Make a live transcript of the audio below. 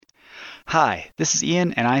Hi, this is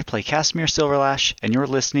Ian, and I play Casimir Silverlash, and you're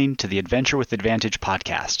listening to the Adventure with Advantage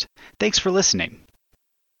podcast. Thanks for listening.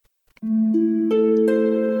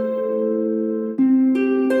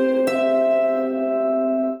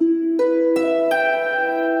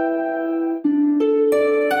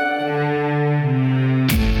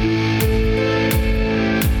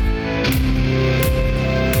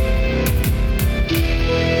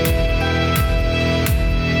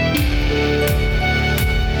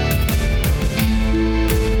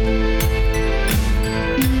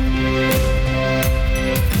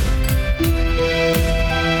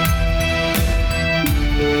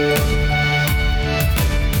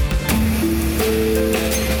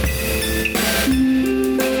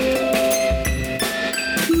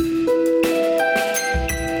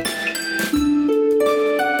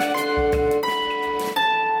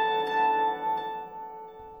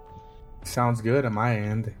 Sounds good on my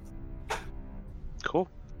end. Cool.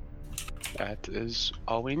 That is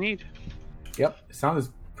all we need. Yep, it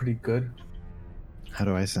sounds pretty good. How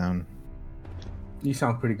do I sound? You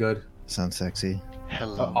sound pretty good. Sound sexy?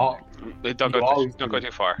 Hello. Don't go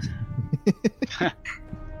too far.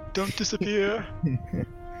 Don't disappear.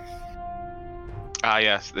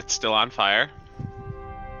 Yes, it's still on fire.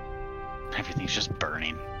 Everything's just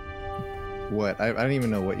burning. What? I don't even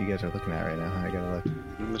know what you guys are looking at right now. I gotta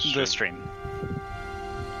look. The stream.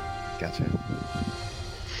 Gotcha.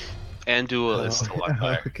 And Duel is still on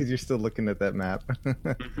fire. Because you're still looking at that map.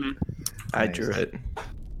 Mm-hmm. I Nice. drew it.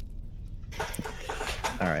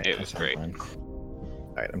 Alright. It was great.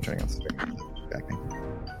 Alright, I'm turning off the back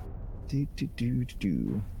thing.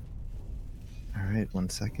 Do. Alright, 1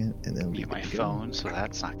 second, and then Mute my phone, so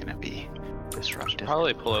that's not going to be disruptive.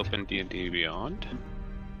 Probably pull open D&D Beyond.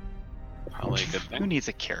 Probably a good Who thing. needs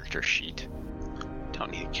a character sheet?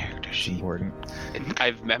 Don't need a character It's sheet. important.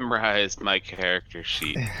 I've memorized my character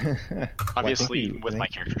sheet. Obviously, I think with my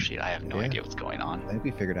character sheet, I have no Yeah. idea what's going on. I think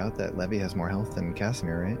we figured out that Levy has more health than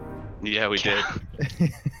Casimir, Yeah, we did.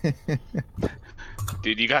 right?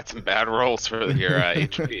 Dude, you got some bad rolls for your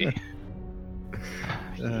HP.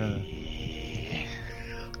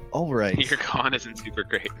 Alright. Your con isn't super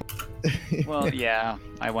great. Well, yeah,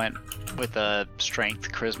 I went with a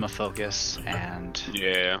strength charisma focus, and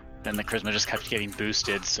Yeah. then the charisma just kept getting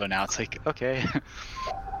boosted, so now it's like, okay.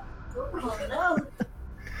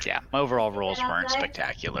 Yeah, my overall rolls weren't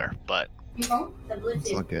spectacular, but It's all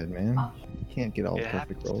good, man. You can't get all It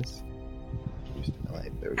perfect happens. rolls.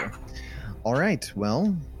 Alright, there we go. Alright,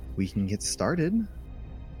 well, we can get started.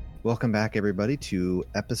 Welcome back, everybody, to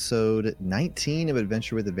episode 19 of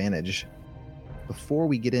Adventure with Advantage. Before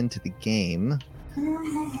we get into the game,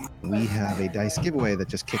 we have a dice giveaway that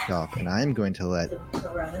just kicked off, and I'm going to let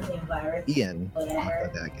Ian off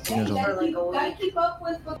the deck. He knows all the- Keep up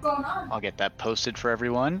with what's going on. I'll get that posted for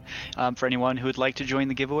everyone. For anyone who would like to join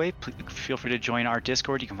the giveaway, feel free to join our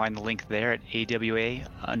Discord. You can find the link there at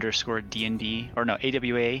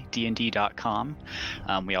awadnd.com.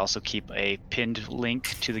 We also keep a pinned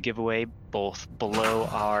link to the giveaway both below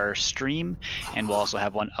our stream, and we'll also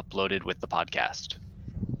have one uploaded with the podcast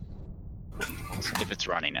if it's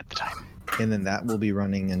running at the time. And then that will be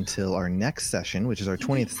running until our next session, which is our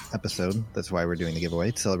 20th episode. That's why we're doing the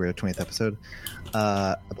giveaway, to celebrate our 20th episode.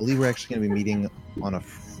 I believe we're actually going to be meeting on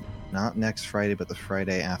not next Friday, but the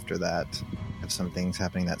Friday after that. Have some things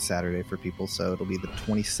happening that Saturday for people, so it'll be the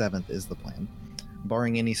 27th is the plan.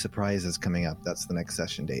 Barring any surprises coming up, that's the next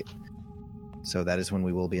session date. So that is when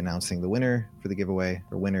we will be announcing the winner for the giveaway,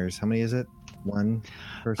 or winners. How many is it? One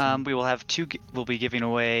person? We will have two. We'll be giving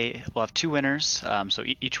away. We'll have two winners. So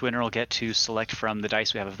each winner will get to select from the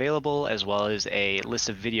dice we have available, as well as a list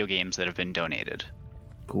of video games that have been donated.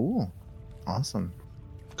 Cool. Awesome.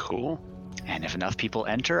 Cool. And if enough people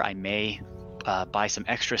enter, I may buy some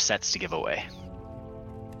extra sets to give away.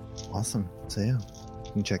 Awesome. So yeah,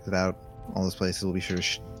 you can check that out. All those places. We'll be sure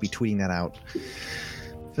to be tweeting that out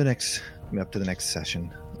for up to the next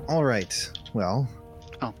session. All right. Well.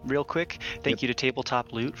 Oh, real quick, thank you to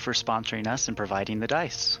Tabletop Loot for sponsoring us and providing the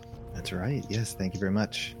dice. That's right. Yes, thank you very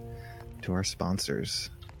much to our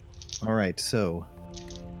sponsors. All right. So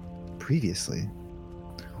previously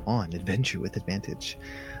on Adventure with Advantage,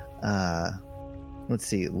 let's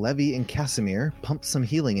see. Levy and Casimir pumped some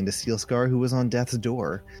healing into Steelscar, who was on death's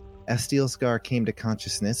door. As Steelscar came to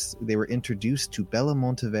consciousness, they were introduced to Bella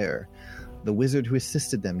Montevere, the wizard who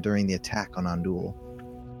assisted them during the attack on Andul.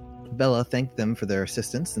 Bella thanked them for their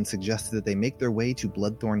assistance and suggested that they make their way to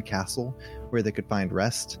Bloodthorn Castle, where they could find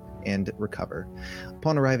rest and recover.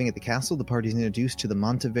 Upon arriving at the castle, the party is introduced to the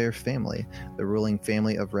Montevere family, the ruling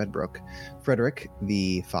family of Redbrook. Frederick,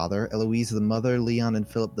 the father, Eloise, the mother, Leon and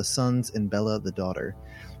Philip, the sons, and Bella, the daughter.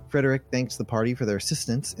 Frederick thanks the party for their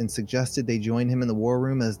assistance and suggested they join him in the war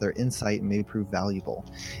room as their insight may prove valuable.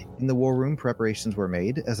 In the war room, preparations were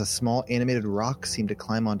made as a small animated rock seemed to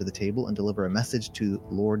climb onto the table and deliver a message to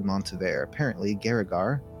Lord Montevere. Apparently,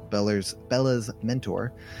 Garrigar, Bella's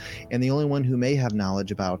mentor, and the only one who may have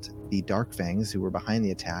knowledge about the Darkfangs who were behind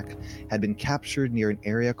the attack, had been captured near an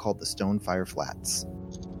area called the Stonefire Flats.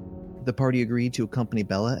 The party agreed to accompany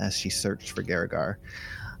Bella as she searched for Garrigar.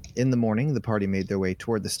 In the morning, the party made their way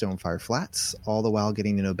toward the Stonefire Flats, all the while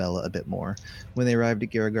getting to know Bella a bit more. When they arrived at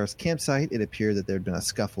Garrigar's campsite, it appeared that there had been a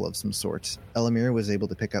scuffle of some sort. Elamir was able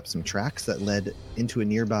to pick up some tracks that led into a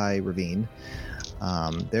nearby ravine.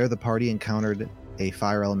 There, the party encountered a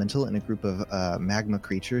fire elemental and a group of magma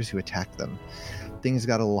creatures who attacked them. Things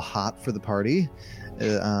got a little hot for the party,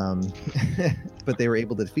 but they were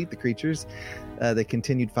able to defeat the creatures. They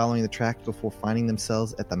continued following the track before finding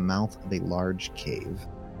themselves at the mouth of a large cave.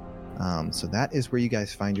 So that is where you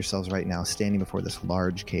guys find yourselves right now, standing before this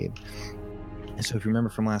large cave. So if you remember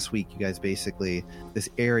from last week, you guys basically, this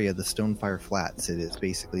area, the Stonefire Flats, it is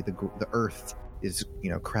basically the earth is,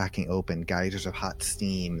 cracking open, geysers of hot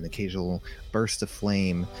steam, an occasional burst of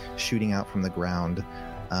flame shooting out from the ground.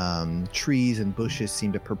 Trees and bushes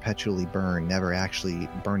seem to perpetually burn, never actually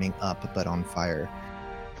burning up, but on fire.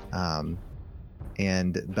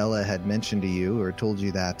 And Bella had mentioned to you, or told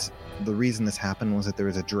you, that the reason this happened was that there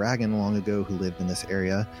was a dragon long ago who lived in this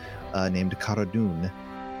area named Karadun.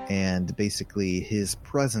 And basically his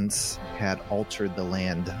presence had altered the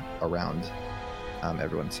land around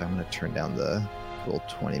everyone. So I'm going to turn down the Roll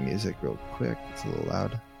 20 music real quick. It's a little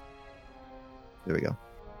loud. There we go.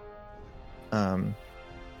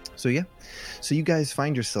 So you guys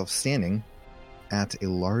find yourself standing at a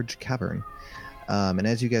large cavern. And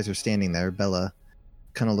as you guys are standing there, Bella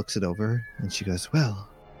kind of looks it over and she goes, "Well,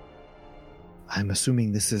 I'm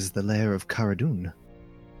assuming this is the lair of Karadun,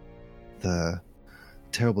 the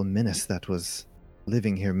terrible menace that was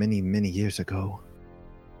living here many, many years ago.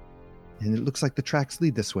 And it looks like the tracks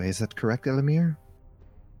lead this way. Is that correct, Elamir?"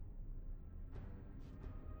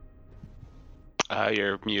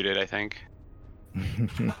 You're muted, I think.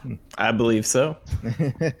 I believe so.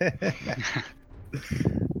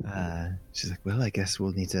 She's like, "Well, I guess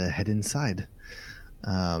we'll need to head inside."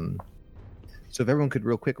 So if everyone could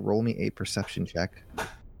real quick roll me a perception check,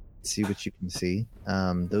 see what you can see.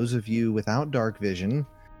 Those of you without dark vision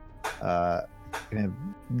can have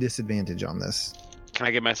disadvantage on this. Can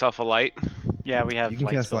I give myself a light? Yeah, we have You can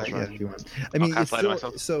light cast spells light, yeah, running. if you want. I mean, cast it's light still,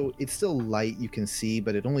 myself. so it's still light you can see,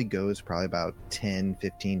 but it only goes probably about 10,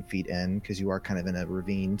 15 feet in, because you are kind of in a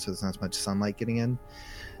ravine, so there's not as much sunlight getting in.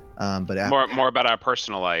 But after, More about our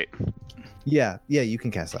personal light. yeah, you can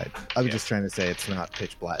cast light. I was Yeah. just trying to say it's not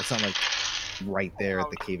pitch black. It's not like right there at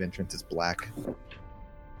the cave entrance is black.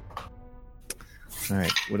 All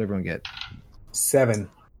right, what'd everyone get? 7.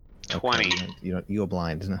 20. Okay, you go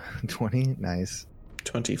blind. 20, nice.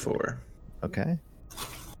 24. Okay.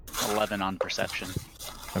 11 on perception.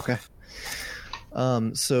 Okay.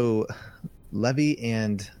 So Levy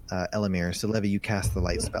and Elamir. So Levy, you cast the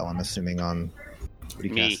light spell. I'm assuming on. What do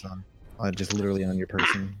you Me. cast on? Just literally on your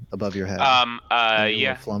person, above your head. On your Yeah.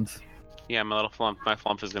 little flump. Yeah, my little flump. My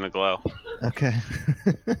flump is gonna glow. Okay.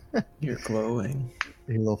 You're glowing.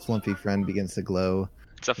 Your little flumpy friend begins to glow,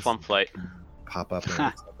 It's a flump light. pop up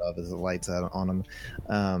and it's above as it lights out on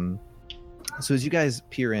him. So as you guys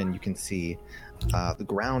peer in, you can see the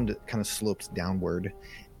ground kind of slopes downward,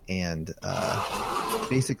 and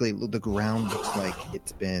basically the ground looks like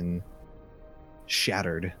it's been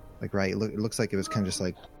shattered. Like, right, it looks like it was kind of just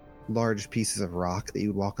like large pieces of rock that you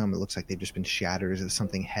would walk on. It looks like they've just been shattered, as if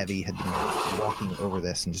something heavy had been walking over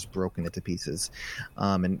this and just broken it to pieces.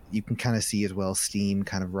 And you can kind of see as well steam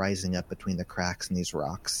kind of rising up between the cracks in these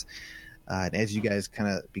rocks. And as you guys kind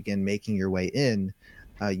of begin making your way in,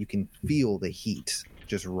 you can feel the heat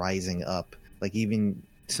just rising up. Like, even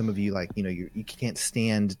some of you, like, you can't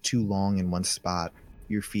stand too long in one spot.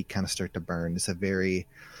 Your feet kind of start to burn. It's a very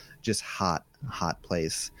just hot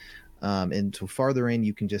place. And so farther in,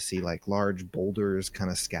 you can just see like large boulders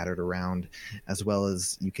kind of scattered around, as well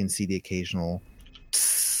as you can see the occasional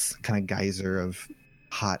kind of geyser of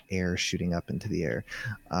hot air shooting up into the air.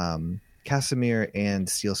 Casimir and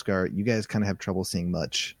Steelscar, you guys kind of have trouble seeing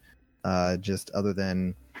much, just other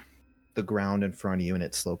than the ground in front of you and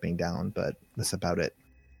it sloping down, but that's about it.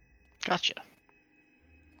 Gotcha.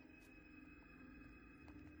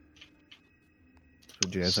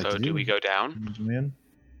 What do you guys So like to do? do we go down? Man?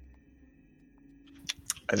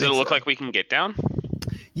 Does it look like we can get down?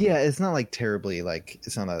 Yeah, it's not like terribly, like,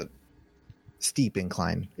 it's not a steep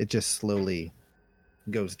incline. It just slowly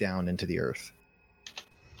goes down into the earth.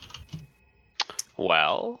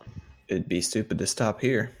 Well, It'd be stupid to stop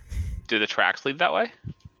here. do the tracks lead that way?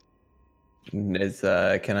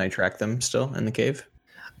 Can I track them still in the cave?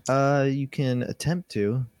 You can attempt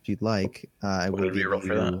to if you'd like. I What will would we give roll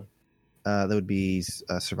for you- that would be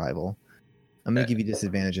survival. I'm gonna Okay. give you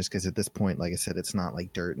disadvantages because at this point, like I said, it's not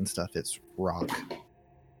like dirt and stuff; it's rock.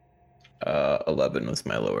 11 was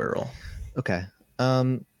my lower roll. Okay.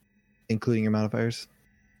 Including your modifiers.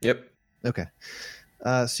 Yep. Okay.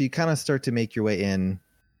 So you kind of start to make your way in,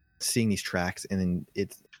 seeing these tracks, and then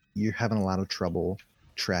you're having a lot of trouble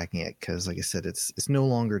tracking it because, like I said, it's no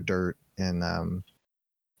longer dirt and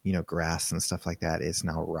grass and stuff like that. It's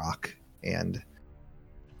now rock, and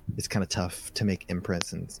it's kind of tough to make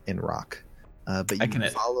imprints in rock. But you can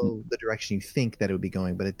follow the direction you think that it would be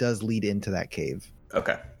going, but it does lead into that cave.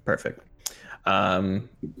 Okay, perfect. I'll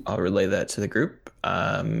relay that to the group.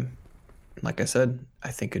 Like I said, I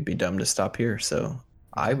think it'd be dumb to stop here, so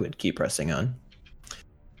I would keep pressing on.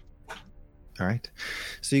 All right.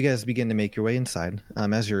 So you guys begin to make your way inside.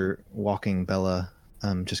 As you're walking, Bella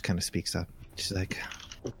just kind of speaks up. She's like,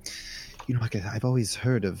 I've always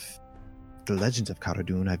heard of the legends of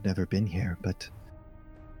Khara-dûn. I've never been here, but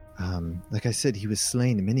like I said, he was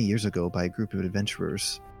slain many years ago by a group of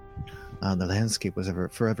adventurers. The landscape was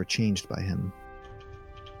forever changed by him.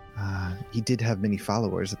 He did have many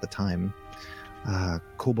followers at the time.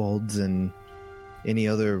 Kobolds and any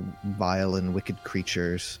other vile and wicked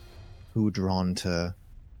creatures who were drawn to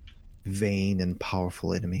vain and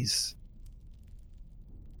powerful enemies.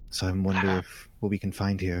 So I'm wondering what we can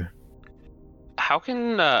find here. How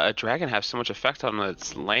can a dragon have so much effect on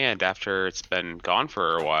its land after it's been gone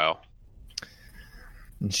for a while?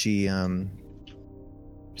 And she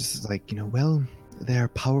just like, well, they're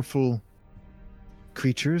powerful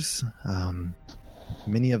creatures.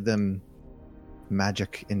 Many of them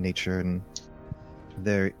magic in nature, and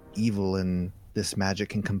they're evil, and this magic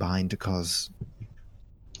can combine to cause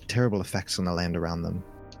terrible effects on the land around them.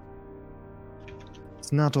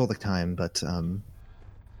 It's not all the time, but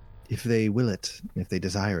if they will it, if they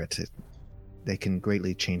desire it, they can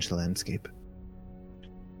greatly change the landscape.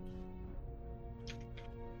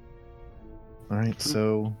 All right,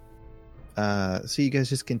 so you guys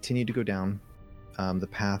just continue to go down. The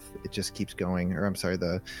path, it just keeps going, or I'm sorry,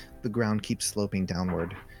 the ground keeps sloping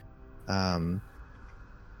downward. And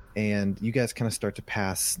you guys kind of start to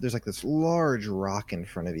pass. There's like this large rock in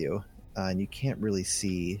front of you, and you can't really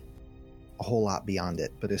see a whole lot beyond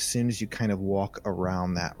it. But as soon as you kind of walk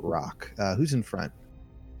around that rock, who's in front?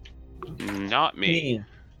 Not me.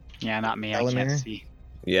 Yeah, not me. I Elamir? can't see.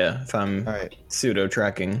 Yeah, if I'm All right, pseudo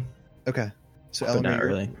tracking, okay. So but not Elamir,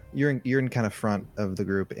 really. you're in kind of front of the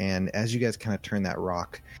group, and as you guys kind of turn that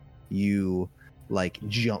rock, you like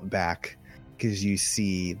jump back because you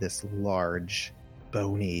see this large,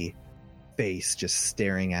 bony face just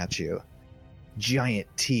staring at you. Giant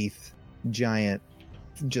teeth, giant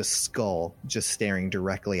just skull just staring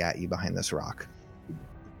directly at you behind this rock.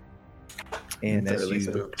 And as Thoroughly you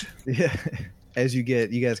spooked. yeah, you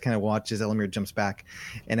guys kind of watch as Elamir jumps back,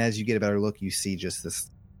 and as you get a better look, you see just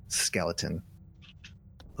this skeleton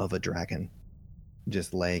of a dragon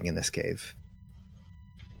just laying in this cave.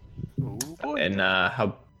 And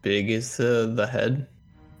how big is the head?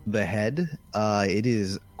 The head, it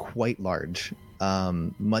is quite large,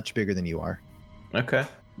 much bigger than you are. Okay.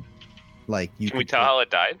 Like you Can we tell how it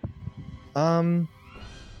died? If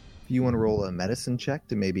you want to roll a medicine check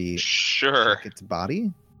to maybe Sure. check its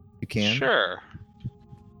body, you can. Sure.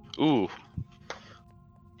 Ooh.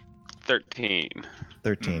 13.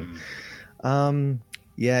 13. Mm.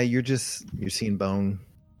 Yeah, you're seeing bone,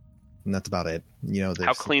 and that's about it. How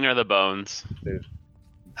there's clean are the bones?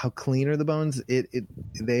 how clean are the bones?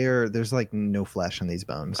 There's like no flesh on these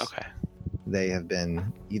bones. Okay. They have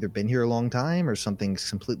either been here a long time or something's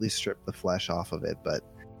completely stripped the flesh off of it, but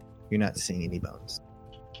you're not seeing any bones.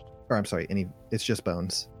 Or I'm sorry, it's just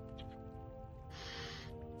bones.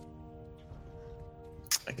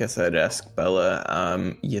 I guess I'd ask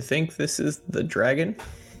Bella, you think this is the dragon?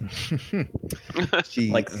 She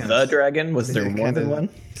Like kinda the dragon? Was there more than kinda one?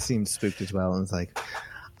 seems spooked as well, and it's like,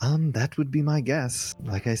 that would be my guess.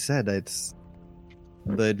 Like I said, it's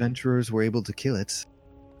the adventurers were able to kill it.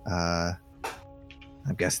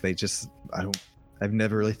 I guess they just I've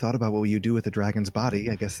never really thought about what you do with the dragon's body.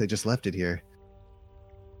 I guess they just left it here.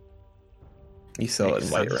 You saw it in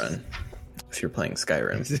Makes sense. Whiterun. If you're playing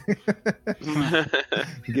Skyrim.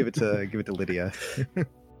 give it to Lydia.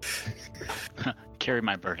 Carry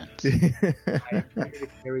my burdens.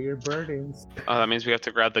 Carry your burdens. Oh, that means we have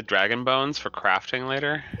to grab the dragon bones for crafting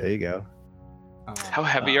later? There you go. How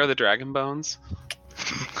heavy are the dragon bones?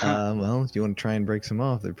 Well, if you want to try and break some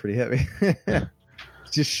off, they're pretty heavy.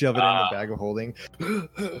 Just shove it in the bag of holding.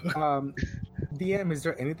 DM, is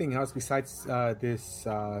there anything else besides this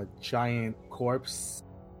giant corpse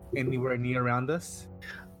anywhere near around us?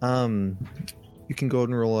 You can go ahead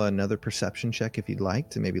and roll another perception check if you'd like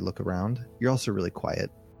to maybe look around. You're also really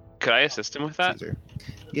quiet. Could I assist him with that? Caesar.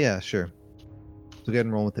 Yeah, sure. So go ahead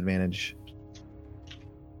and roll with advantage.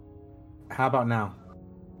 How about now?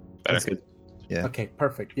 Better. That's good. Yeah. Okay,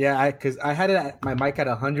 perfect. Yeah, because I had it at my mic at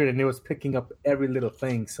 100 and it was picking up every little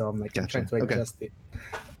thing, so I'm like, Gotcha. I'm trying to Okay. adjust it.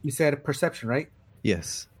 You said perception, right?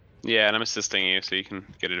 Yes. Yeah, and I'm assisting you, so you can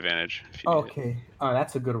get advantage. If you need it. Okay. Oh,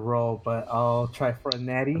 that's a good roll, but I'll try for a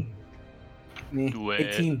natty. Do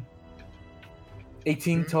it. 18.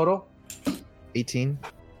 18 total? 18.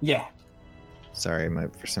 Yeah. Sorry,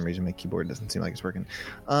 for some reason my keyboard doesn't seem like it's working.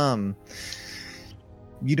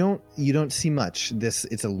 You don't see much.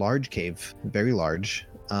 It's a large cave, very large.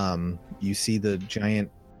 You see the giant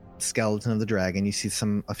skeleton of the dragon. You see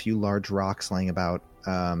a few large rocks laying about,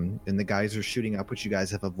 and the guys are shooting up, which you guys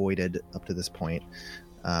have avoided up to this point.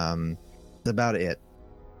 That's about it.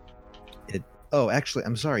 Oh, actually,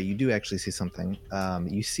 I'm sorry. You do actually see something.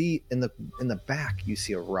 You see in the back, you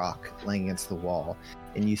see a rock laying against the wall,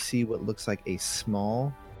 and you see what looks like a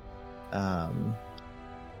small.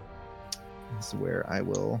 This is where I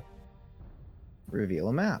will reveal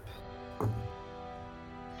a map.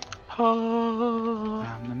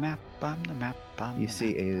 I'm the map. I'm the map. You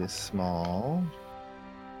see a small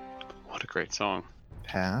What a great song.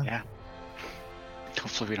 path. Yeah.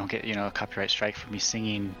 Hopefully we don't get a copyright strike for me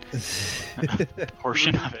singing a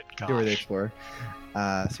portion of it. Go over there, Gosh. Explorer.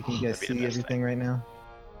 So can you guys That'd be see interesting. everything right now?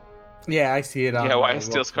 Yeah, I see it. Yeah, why is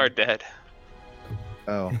Steel Scar dead?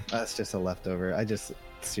 Oh, that's just a leftover. I just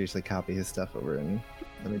seriously copy his stuff over and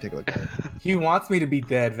let me take a look at it. He wants me to be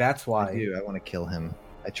dead, that's I why. do. I want to kill him.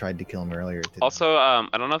 I tried to kill him earlier. It didn't. Also, I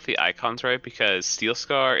don't know if the icon's right because Steel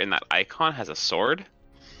Scar in that icon has a sword.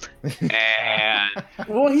 And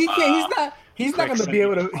Well, he can't. He's not going to be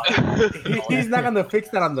able to. He's not going to fix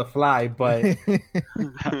that on the fly. But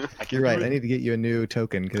You're right. I need to get you a new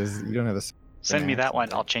token because you don't have a. Send me that one.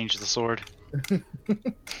 I'll change the sword.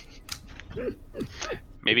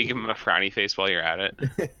 maybe give him a frowny face while you're at it.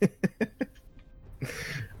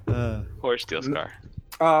 Or Steel Scar.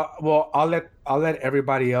 well, I'll let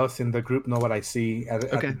everybody else in the group know what I see at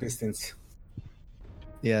Okay. a distance.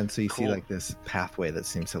 Yeah, and so you see Cool. like this pathway that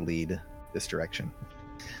seems to lead this direction.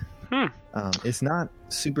 Hmm. It's not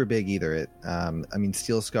super big either. I mean,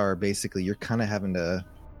 Steel Scar, basically, you're kind of having to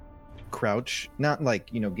crouch, not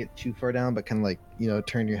like, get too far down, but kind of like,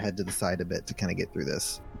 turn your head to the side a bit to kind of get through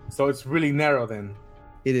this. So it's really narrow then.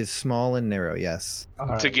 It is small and narrow, yes. All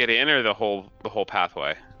right. To get in or the whole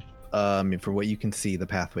pathway? For what you can see, the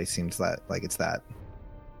pathway seems like it's that.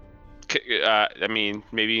 I mean,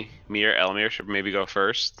 maybe me or Elmir should maybe go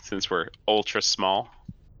first since we're ultra small.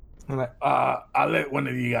 I'm like, I'll let one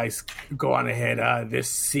of you guys go on ahead. This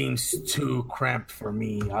seems too cramped for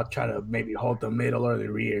me. I'll try to maybe hold the middle or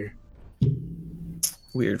the rear.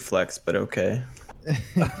 Weird flex, but okay.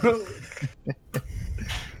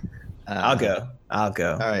 I'll go. All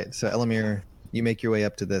right, so Elamir, you make your way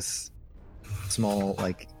up to this small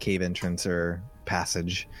cave entrance or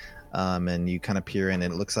passage, and you kind of peer in,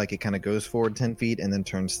 and it looks like it kind of goes forward 10 feet and then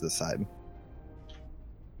turns to the side.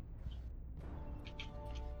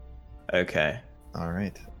 Okay. All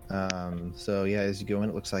right. So yeah, as you go in,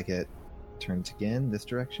 it looks like it turns again this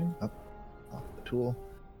direction, up off the tool.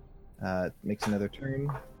 Makes another turn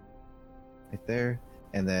right there,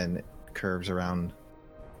 and then curves around.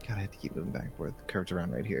 God, I have to keep moving back and forth. Curves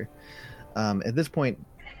around right here. At this point,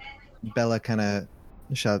 Bella kind of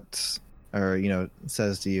shouts, or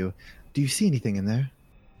says to you, "Do you see anything in there?"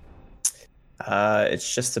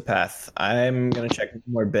 It's just a path. I'm gonna check one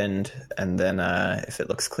more bend, and then if it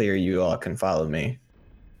looks clear, you all can follow me.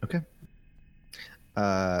 Okay.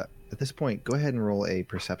 At this point, go ahead and roll a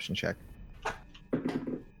perception check.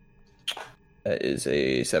 That is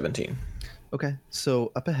a 17. Okay,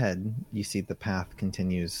 so up ahead, you see the path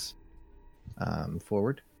continues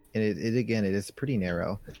forward, and it is pretty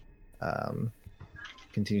narrow.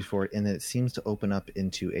 Continues forward, and then it seems to open up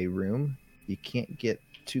into a room. You can't get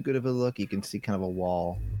too good of a look. You can see kind of a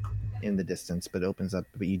wall in the distance, but it opens up.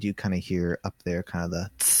 But you do kind of hear up there kind of the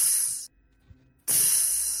tss,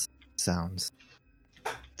 tss sounds.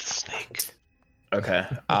 Snake. Okay,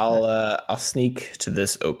 I'll sneak to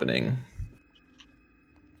this opening,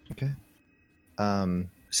 Okay.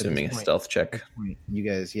 assuming a point- stealth check. You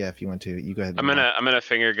guys, yeah, if you want to, you go ahead. I'm gonna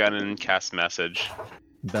finger gun and cast message.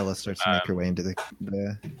 Bella starts to make her way into the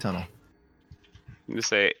tunnel. I'm gonna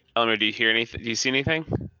say, Elmer, do you hear anything? Do you see anything?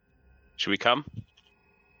 Should we come?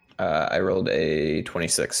 I rolled a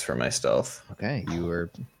 26 for my stealth. Okay, you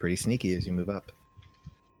were pretty sneaky as you move up.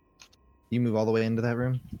 You move all the way into that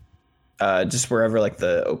room? Just wherever like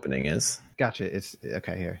the opening is. Gotcha. It's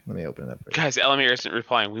okay. Here, let me open it up for you. Guys, Elamir isn't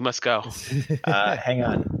replying. We must go. Hang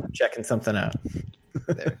on, I'm checking something out.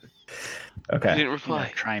 There. He Okay. didn't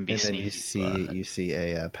reply. Try and be And then sneaky. you see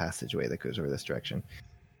a passageway that goes over this direction.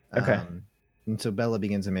 Okay. And so Bella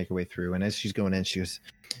begins to make her way through, and as she's going in, she goes,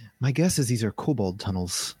 "My guess is these are kobold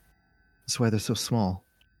tunnels. That's why they're so small."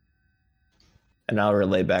 And I'll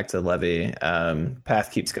relay back to Levy.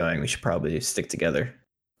 Path keeps going. We should probably stick together.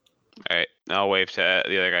 All right. I'll wave to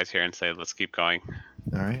the other guys here and say, let's keep going.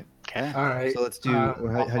 All right. Okay. All right. So let's do.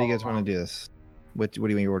 How do you guys want to do this? What do you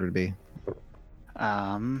want your order to be?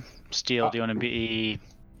 Steel, do you want to be?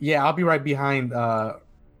 Yeah, I'll be right behind.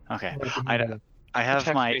 Okay. I have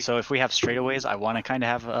Protect my. me. So if we have straightaways, I want to kind of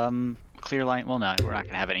have clear line. Well, no, we're not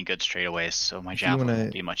gonna have any good straightaways, so my you javelin wanna-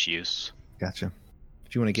 won't be much use. Gotcha.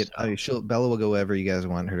 If you want to get, Bella will go wherever you guys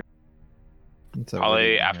want her. It's over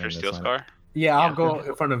Probably here after in this Steel line. Scar. Yeah, I'll Yeah. go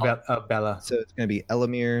in front of Bella. So it's going to be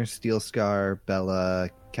Elamir, Steel Scar, Bella,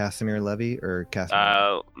 Casimir, Levy, or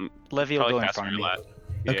Casimir. Levy will Probably go in front of me. Casimir left.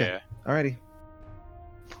 Okay. Yeah. Alrighty.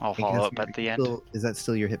 I'll Hey, follow up Casimir, at the end. Is that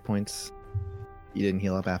still your hit points? You didn't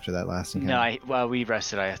heal up after that last encounter? No, well, we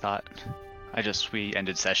rested. I thought. We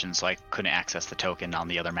ended session, so I couldn't access the token on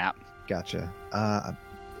the other map. Gotcha.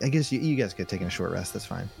 I guess you guys could take a short rest. That's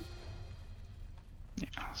fine. Yeah.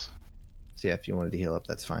 So yeah, if you wanted to heal up,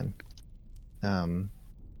 that's fine.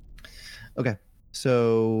 Okay.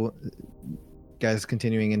 So, guys,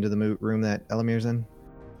 continuing into the room that Elamir's in.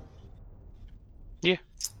 Yeah.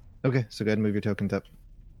 Okay, so go ahead and move your tokens up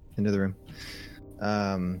into the room.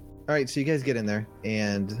 All right, so you guys get in there,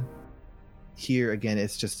 and here again,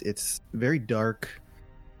 it's very dark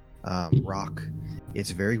rock.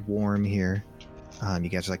 It's very warm here. You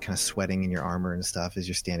guys are like kind of sweating in your armor and stuff as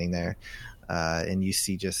you're standing there, and you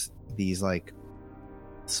see just these like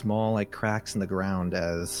small like cracks in the ground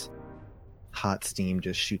as hot steam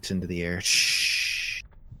just shoots into the air.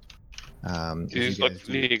 These look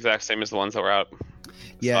the exact same as the ones that were out.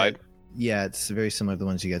 Yeah, it's very similar to the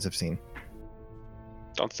ones you guys have seen.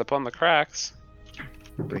 Don't step on the cracks.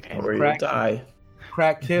 Okay. Or you'll Crack. die.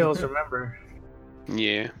 Crack kills, remember.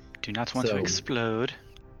 Yeah. Do not want to So- explode.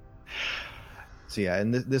 So yeah,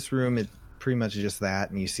 in this room, it pretty much is just that,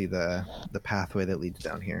 and you see the pathway that leads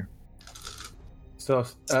down here. So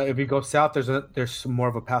if we go south, there's more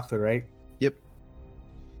of a pathway, right? Yep.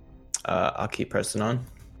 I'll keep pressing on.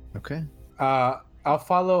 Okay. I'll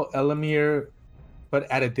follow Elamir,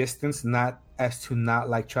 but at a distance, not as to not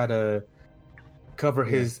like try to cover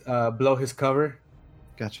his blow his cover.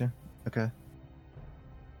 Gotcha. Okay.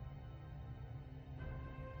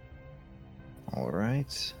 All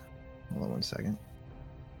right. Hold on one second.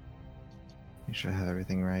 Make sure I have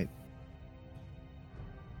everything right.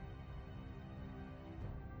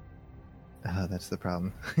 That's the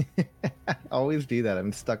problem. I always do that.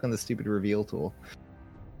 I'm stuck on the stupid reveal tool.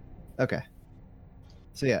 Okay.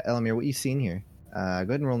 So yeah, Elamir, what you seen here? Go ahead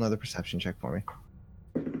and roll another perception check for me.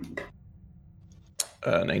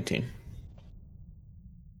 19.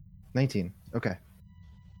 19. Okay.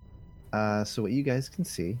 So what you guys can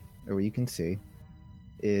see, or what you can see,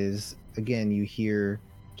 is again you hear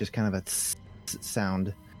just kind of a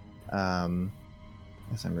sound.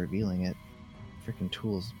 As I'm revealing it, freaking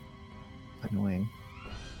tools, annoying.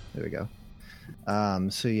 There we go.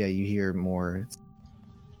 So yeah, you hear more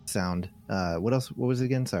sound. What else? What was it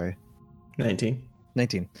again? Sorry. 19.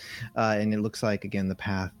 19. And it looks like again the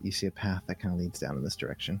path. You see a path that kind of leads down in this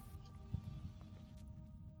direction.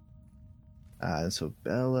 And so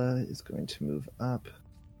Bella is going to move up.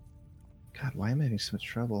 God, why am I having so much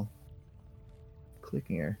trouble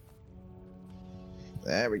clicking her?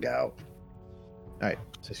 There we go. All right,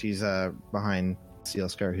 so she's behind Steel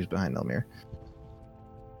Scar, who's behind Elmir.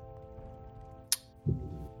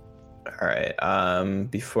 All right.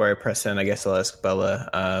 Before I press in, I guess I'll ask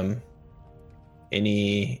Bella.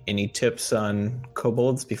 Any tips on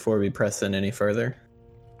kobolds before we press in any further?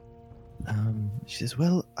 She says,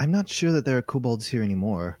 "Well, I'm not sure that there are kobolds here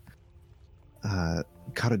anymore.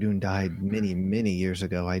 Karadun died many, many years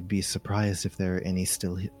ago. I'd be surprised if there are any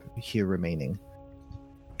still here remaining.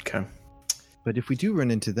 Okay. But if we do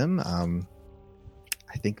run into them,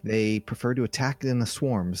 I think they prefer to attack in the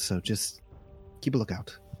swarms, so just keep a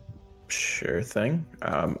lookout." Sure thing.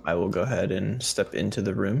 I will go ahead and step into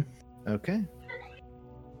the room. Okay.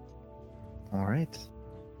 All right.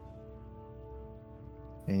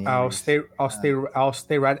 I'll stay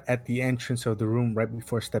right at the entrance of the room right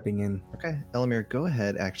before stepping in. Okay, Elamir, go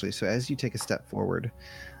ahead. Actually, so as you take a step forward,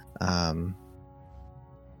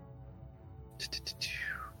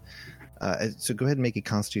 So go ahead and make a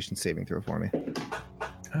Constitution saving throw for me.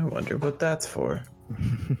 I wonder what that's for.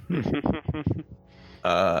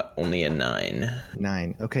 Only a 9.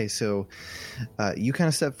 9. Okay, so you kind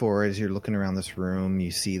of step forward as you're looking around this room.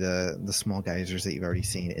 You see the small geysers that you've already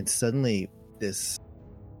seen, and suddenly this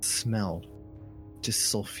smell,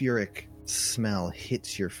 just sulfuric smell,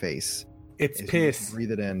 hits your face. It's As you piss.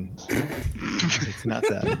 breathe it in. It's not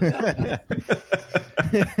that.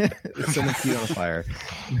 Someone peed on a fire.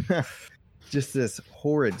 Just this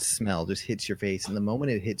horrid smell just hits your face, and the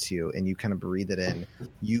moment it hits you and you kind of breathe it in,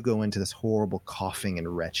 you go into this horrible coughing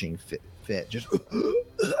and retching fit. Just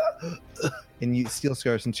and you, Steel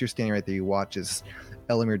Scar, since you're standing right there, you watch as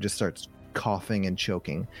Elamir just starts coughing and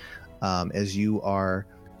choking. As you are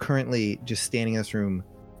currently just standing in this room,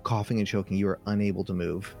 coughing and choking, you are unable to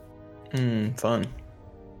move. Fun.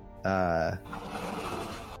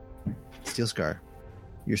 Steel Scar,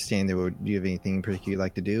 you're standing there. Do you have anything in particular you'd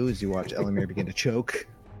like to do as you watch Elamir begin to choke?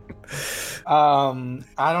 I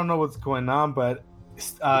don't know what's going on, but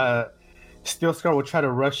Steel Scar will try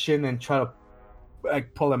to rush in and try to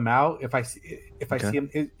like pull him out. If I see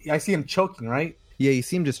him, I see him choking, right? Yeah, you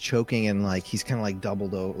see him just choking and like he's kind of like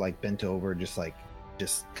doubled over, like bent over, just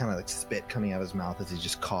kind of like spit coming out of his mouth as he's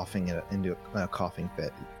just coughing into a coughing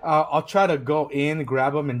fit. I'll try to go in,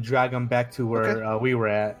 grab him, and drag him back to where we were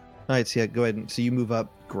at. All right, so yeah, go ahead. So you move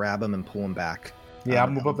up, grab him, and pull him back. Yeah, I'll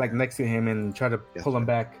move up like next to him and try to pull him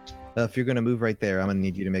back. If you're going to move right there, I'm going to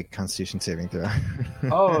need you to make a Constitution saving throw.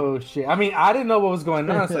 Oh shit! I mean, I didn't know what was going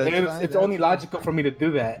on, so That's fine, it's only logical for me to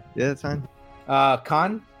do that. Yeah, that's fine.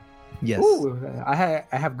 Con. Yes. Ooh, I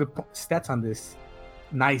have good stats on this.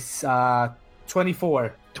 Nice.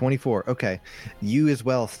 24. 24. Okay. You as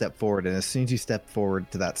well step forward, and as soon as you step forward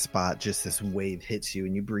to that spot, just this wave hits you,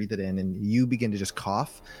 and you breathe it in, and you begin to just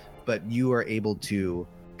cough, but you are able to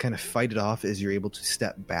kind of fight it off as you're able to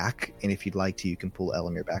step back, and if you'd like to, you can pull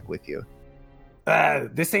Elamir back with you.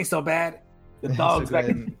 This ain't so bad. The dog's So go back.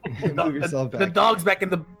 ahead and move yourself The back. dog's back in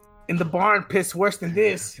the barn, pissed worse than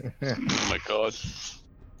this. Oh my god.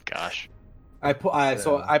 Gosh.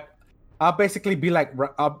 I'll basically be like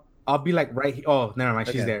I'll be like right here. Oh, never mind,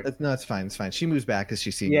 she's there. No, it's fine. It's fine. She moves back as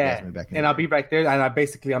she sees you guys move back. And I'll be right there, and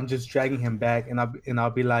I'm just dragging him back, and I'll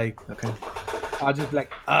be like, okay. I'll just be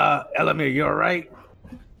like, Elamir, you all right?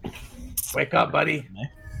 Wake up, buddy.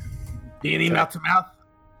 Do you need mouth to mouth?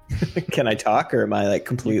 Can I talk, or am I like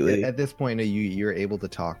completely? At this point, you're able to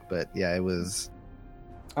talk, but yeah, it was.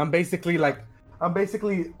 I'm basically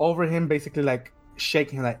over him, basically like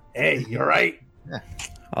shaking him, like, hey, you all right?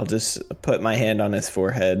 I'll just put my hand on his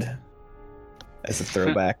forehead as a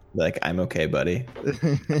throwback. Like, I'm okay, buddy. All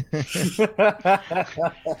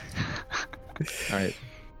right.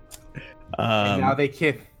 And now they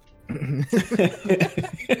kiss.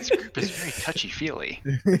 This group is very touchy-feely.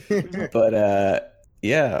 But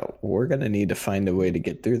yeah, we're gonna need to find a way to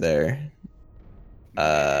get through there.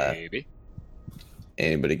 Maybe.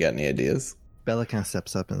 Anybody got any ideas? Bella kind of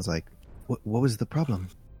steps up and is like, what was the problem?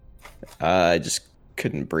 I just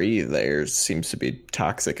couldn't breathe. There seems to be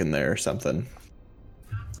toxic in there or something.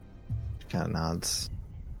 Kind of nods.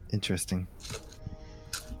 Interesting.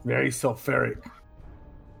 Very sulfuric.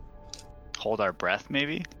 Hold our breath,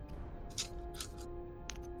 maybe?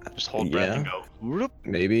 Just hold breath and go, whoop,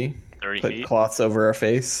 Maybe 30 put feet. cloths over our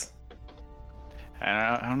face.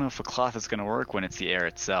 I don't know if a cloth is going to work when it's the air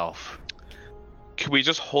itself. Can we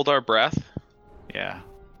just hold our breath? Yeah.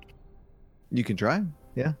 You can try.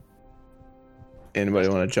 Yeah. Anybody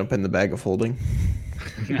want to jump in the bag of holding?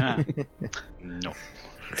 No.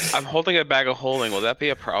 I'm holding a bag of holding. Will that be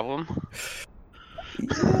a problem?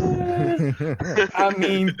 I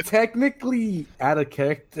mean, technically, out of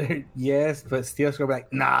character, yes, but Steel Scar will be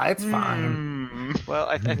like, nah, it's fine. Well,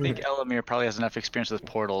 I think Elamir probably has enough experience with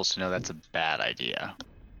portals to know that's a bad idea.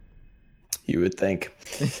 You would think.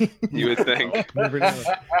 You would think. Never know.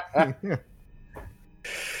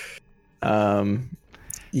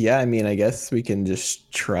 Yeah, I mean, I guess we can just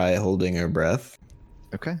try holding our breath.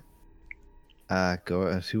 Okay.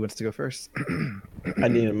 Go. Who wants to go first? I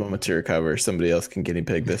need a moment to recover. Somebody else can guinea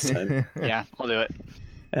pig this time. Yeah, I'll do it.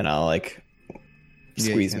 And I'll like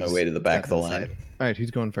Yeah, squeeze you my can way to the back of the step line. inside. All right,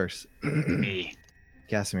 who's going first? Me.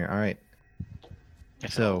 Casimir. All right.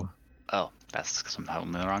 If So, Oh, that's somehow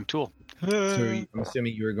the wrong tool. I'm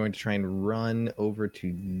assuming you were going to try and run over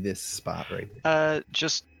to this spot, right?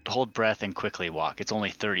 Just hold breath and quickly walk. It's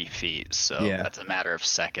only 30 feet, so Yeah. that's a matter of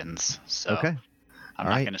seconds. So Okay. I'm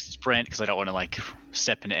not going to sprint because I don't want to like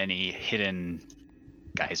step into any hidden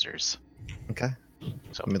geysers. Okay.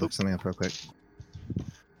 So Let me look something up real quick.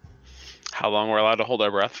 How long we're allowed to hold our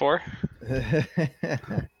breath for?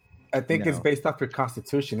 I think it's No. based off your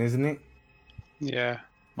constitution, isn't it? Yeah.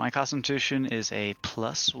 My constitution is a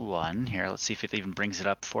 +1. Here, let's see if it even brings it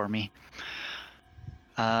up for me.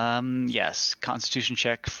 Yes, constitution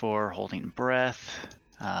check for holding breath.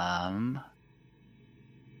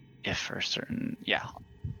 If for certain, yeah,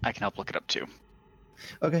 I can help look it up too.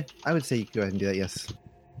 Okay, I would say you can go ahead and do that. Yes.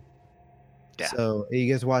 Yeah. So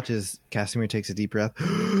you guys watch as Casimir takes a deep breath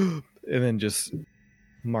and then just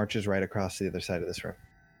marches right across to the other side of this room.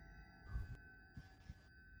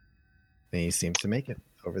 And he seems to make it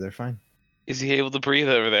over there fine. Is he able to breathe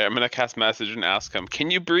over there? I'm gonna cast message and ask him,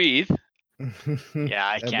 "Can you breathe?" Yeah,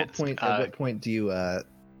 I At can't. what point do you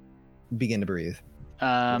begin to breathe?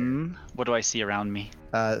 What do I see around me?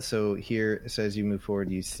 So here, so as you move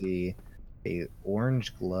forward, you see a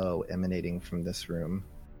orange glow emanating from this room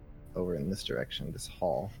over in this direction, this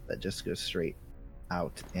hall that just goes straight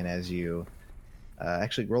out. And as you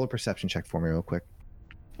actually roll a perception check for me real quick.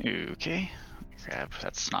 Okay. Grab.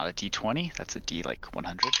 That's not a D20. That's a D like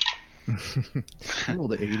 100. I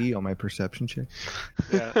rolled an 80 on my perception check.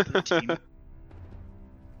 Yeah, 13.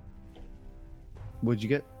 What'd you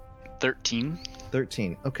get? 13.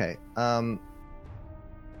 13. Okay. Can't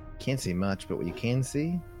see much, but what you can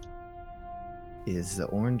see is the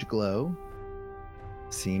orange glow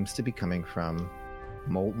seems to be coming from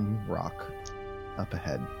molten rock up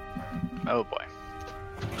ahead. Oh boy.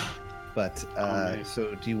 But nice.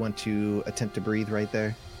 so do you want to attempt to breathe right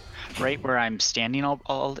there? Right where I'm standing,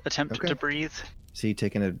 I'll attempt Okay. to breathe. So you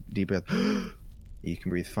taking a deep breath. You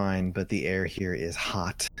can breathe fine, but the air here is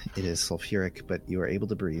hot. It is sulfuric, but you are able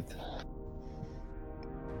to breathe.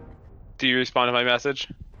 Do you respond to my message?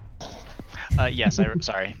 Yes.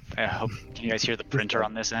 Sorry. I hope. Can you guys hear the printer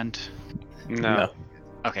on this end? No.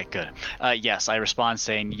 Okay, good. Yes, I respond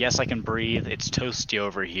saying, yes, I can breathe. It's toasty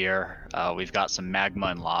over here. We've got some magma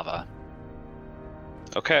and lava.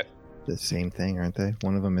 Okay. The same thing, aren't they?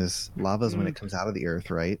 One of them is lava's when it comes out of the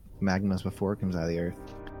earth, right? Magma's before it comes out of the earth.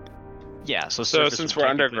 Yeah, so So surface since would we're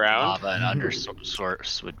technically be underground- lava and under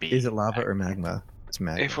source would be. Is it lava or magma? It's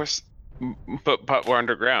magma. If we're, but we're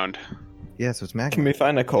underground. Yeah, so it's magma. Can we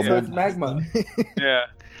find a So kobold? it's magma. Yeah.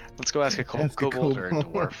 Let's go ask a Ask a kobold or a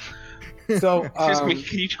kobold. dwarf. So, Excuse me.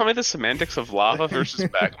 Can you tell me the semantics of lava versus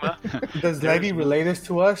magma? does Levy relate this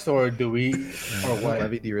to us, or do we, or what?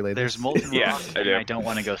 Levy, do you relate There's this? molten Yeah, rock, I and do. I don't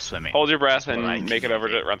want to go swimming. Hold your breath That's what I and make it over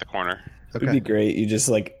to around the corner. It'd be Okay. great. You just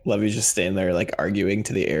like Levy's just standing there like arguing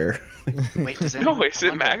to the air. Wait, does No, anyone is it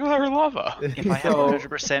wonder, magma or lava? If I have So-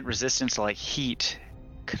 100% resistance to like heat,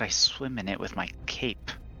 could I swim in it with my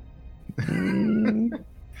cape?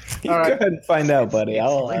 You All right. go ahead and find out, buddy. It's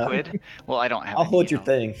I'll liquid. Well, I don't have. I'll any, hold you your know.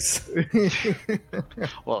 things.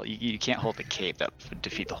 Well, you can't hold the cape. That would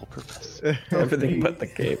defeat the whole purpose. Everything but the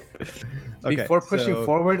cape. Okay, Before pushing so-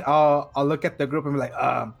 forward, I'll look at the group and be like,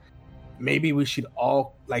 maybe we should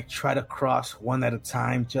all like try to cross one at a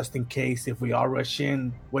time, just in case. If we all rush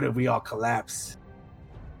in, what if we all collapse?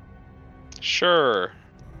 Sure.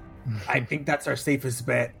 I think that's our safest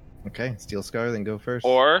bet. Okay, Steel Scar, then go first.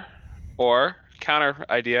 Or counter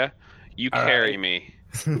idea, you All carry right. me.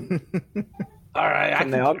 All right,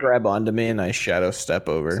 Can they all grab onto me and I shadow step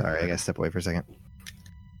over? Sorry, I gotta step away for a second.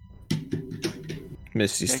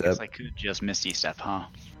 Misty I step. guess I could just Misty Step, huh?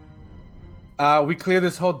 we clear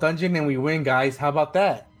this whole dungeon and we win, guys. How about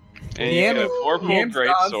that? And you get a Vorpal Ian's great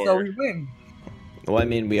gone, so we sword. win. Well, I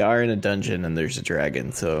mean, we are in a dungeon and there's a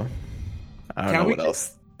dragon, so I don't Can know we what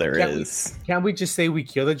else there can we- is. Can't we just say we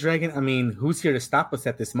kill the dragon? I mean, who's here to stop us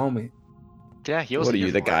at this moment? Yeah, he What wasn't are you,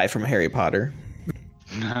 here the for guy from Harry Potter?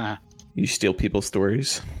 it. You steal people's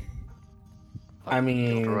stories? I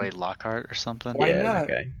mean, Gilderoy Lockhart or something. Why yeah, not?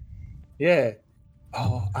 Okay. Yeah.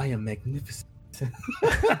 Oh, I am magnificent.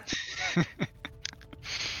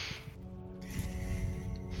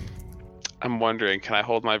 I'm wondering, can I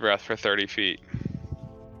hold my breath for 30 feet?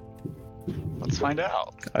 Let's find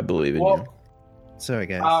out. I believe in you. Well, Sorry,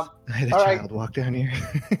 guys. I had a all right. child walk down here.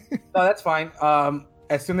 no, that's fine.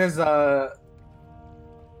 As soon as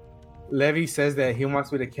Levy says that he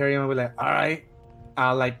wants me to carry him, I'll be like, all right.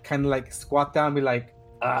 I'll like kind of like squat down, be like,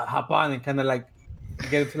 hop on, and kind of like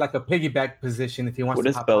get into like a piggyback position if he wants What to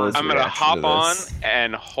is hop Bella's on. I'm gonna reaction hop to on this?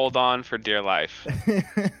 and hold on for dear life.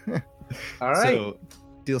 All right. So,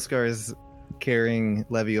 Steel Scar is carrying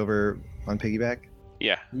Levy over on piggyback.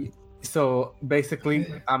 Yeah. So basically,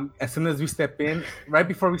 as soon as we step in, right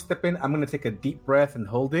before we step in, I'm gonna take a deep breath and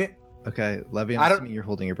hold it. Okay, Levy, I I'm don't- assuming you're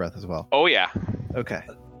holding your breath as well. Oh yeah. Okay.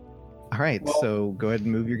 All right, Well- so go ahead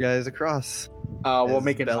and move your guys across. We'll As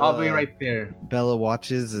make it Bella- all the way right there. Bella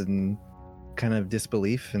watches in kind of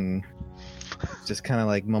disbelief and just kind of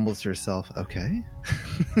like mumbles to herself, okay.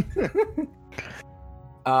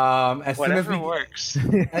 As Whatever soon as works.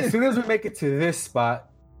 as soon as we make it to this spot,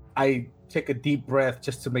 I take a deep breath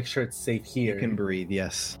just to make sure it's safe here. You can breathe.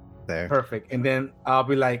 Yes, there. Perfect. And then I'll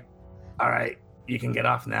be like, "All right, you can get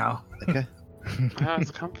off now." Okay. Oh,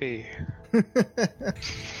 it's comfy.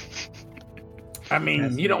 I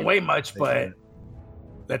mean, you don't weigh much, but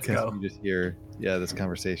let's go. You just hear, this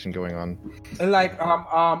conversation going on. And like,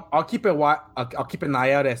 I'll keep I'll keep an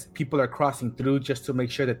eye out as people are crossing through, just to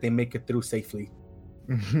make sure that they make it through safely.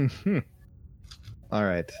 All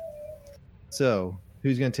right. So,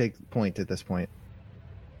 who's going to take point at this point?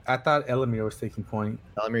 I thought Elamir was taking point.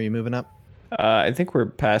 Elamir, you moving up? I think we're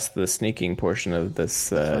past the sneaking portion of this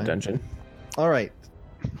dungeon. All right.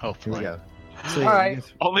 Here we Hopefully. go. So, All right. you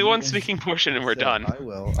guys- Only you one guys- sneaking portion and we're so done. I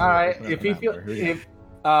will. All right. open up If the you map feel, here. Here we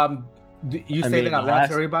go. if you I say mean, that out the loud last-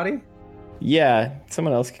 to everybody, Yeah,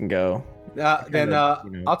 someone else can go. then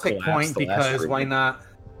I'll take collapse point the last because room. why not?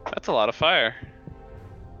 That's a lot of fire.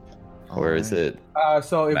 Or is it?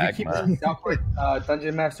 So if we keep Magma. this southward,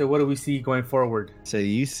 Dungeon Master, what do we see going forward? So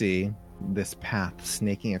you see this path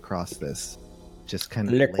snaking across this, just kind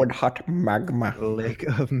of Liquid hot magma. lake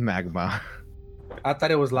of magma. I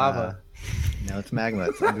thought it was lava. No, it's magma.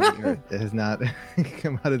 It's under the earth. It has not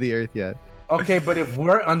come out of the earth yet. Okay, but if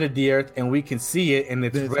we're under the earth and we can see it and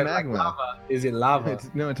it's Then it's red magma. like lava, is it lava?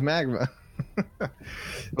 It's magma. But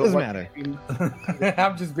Doesn't what- matter.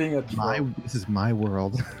 I'm just being a troll. This is my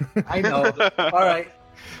world. I know. All right.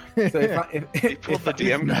 So He pulled the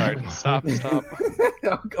DM card. Stop.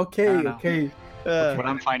 okay, I don't know. okay. What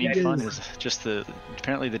I'm finding It fun is- is just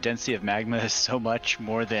apparently the density of magma is so much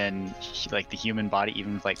more than like the human body,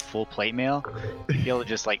 even with like full plate mail. You'd be able to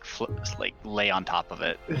just like lay on top of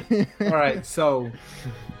it. All right. So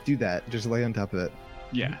Do that. Just lay on top of it.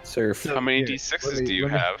 Yeah. Surf. How many Here, D6s do you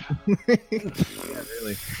have? Yeah,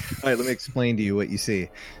 really. All right, let me explain to you what you see.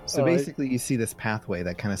 So All right. basically, you see this pathway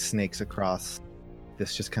that kind of snakes across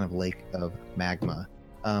this just kind of lake of magma.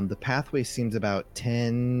 The pathway seems about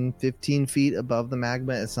 10, 15 feet above the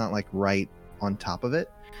magma. It's not like right on top of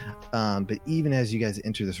it. But even as you guys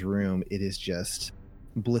enter this room, it is just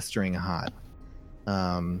blistering hot.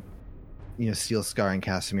 Steel Scar and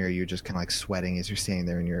Casimir, you're just kind of like sweating as you're standing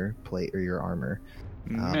there in your plate or your armor.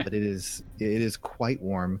 Meh. But it is quite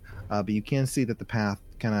warm. But you can see that the path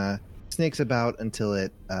kind of snakes about until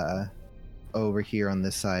it over here on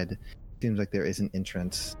this side seems like there is an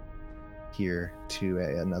entrance here to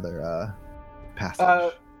another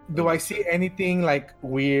passage. do I see anything like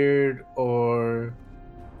weird or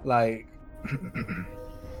like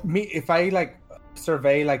me if I like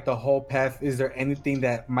survey like the whole path? Is there anything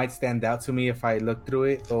that might stand out to me if I look through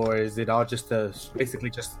it, or is it all just basically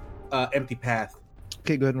just empty path?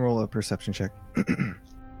 Okay, go ahead and roll a perception check.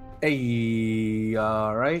 Hey,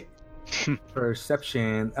 all right.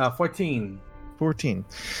 Perception 14. 14.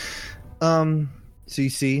 So you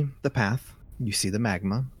see the path, you see the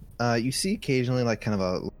magma, you see occasionally like kind of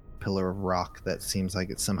a pillar of rock that seems like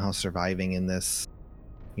it's somehow surviving in this,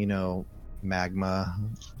 magma,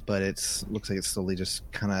 but looks like it's slowly just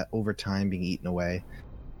kind of over time being eaten away.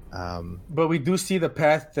 But we do see the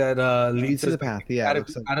path that You leads see the us path, yeah. out it of-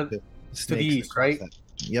 looks like out of- the the snakes east, across right? that.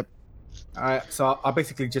 Yep. All right, so I'll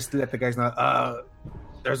basically just let the guys know.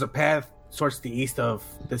 There's a path towards the east of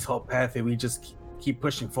this whole path, and we just keep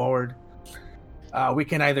pushing forward. We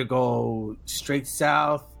can either go straight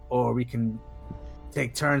south, or we can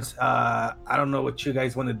take turns. I don't know what you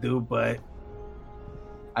guys want to do, but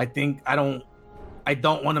I think I don't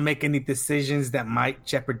want to make any decisions that might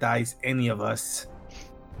jeopardize any of us.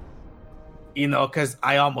 Because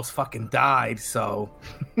I almost fucking died. So.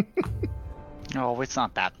 Oh, it's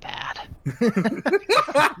not that bad.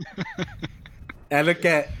 I look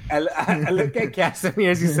at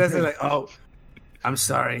Casimir as he says it, like, "Oh, I'm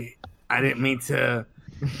sorry. I didn't mean to.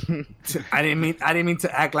 I didn't mean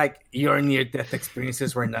to act like your near-death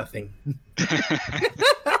experiences were nothing."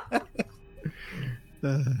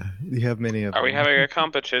 You have many of Are we them. having a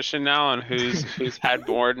competition now on who's had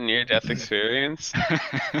more near-death experience?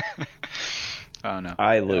 Oh no.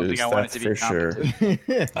 I don't lose, think I want it that's to be for sure.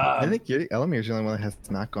 I think Elamir's the only one that has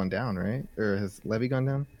not gone down, right? Or has Levy gone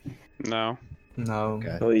down? No. No.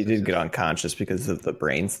 Okay. Well, you did get unconscious because of the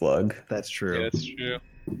brain slug. That's true. Yeah, it's true.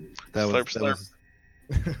 That Slurp, was.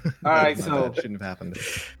 All right, that so- shouldn't have happened.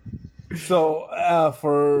 So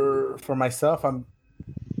for myself, I'm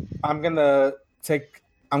gonna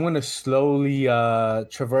slowly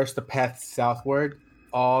traverse the path southward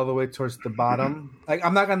all the way towards the bottom. Like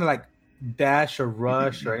I'm not gonna like dash or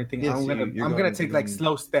rush or anything. Yeah, I'm so gonna you're I'm gonna going- take you're like going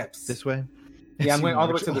slow steps. This way. Yeah, I'm going all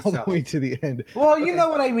the way to the all south. the way to the end. Well, you know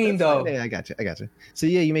what I mean, though. Yeah, I got you. So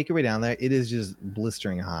yeah, you make your way down there. It is just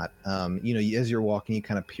blistering hot. As you're walking, you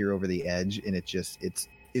kind of peer over the edge, and it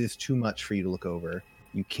is too much for you to look over.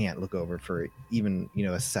 You can't look over for even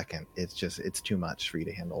a second. It's too much for you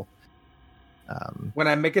to handle. When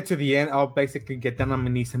I make it to the end, I'll basically get down on my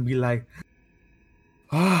knees and be like,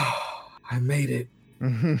 "Oh, I made it."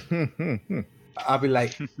 I'll be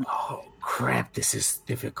like, "Oh crap, this is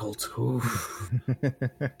difficult." Oof.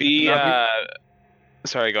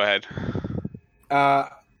 Sorry, go ahead.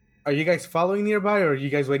 Are you guys following nearby, or are you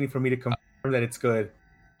guys waiting for me to confirm that it's good?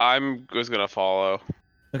 I'm just gonna follow.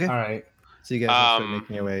 Okay. All right. So you guys start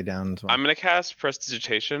making your way down as well. I'm gonna cast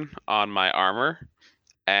Prestidigitation on my armor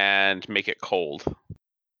and make it cold.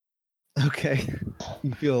 Okay.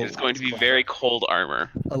 You feel It's going to be very cold armor.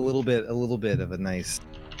 a little bit of a nice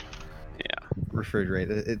refrigerate.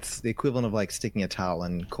 It's the equivalent of like sticking a towel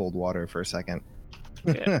in cold water for a second.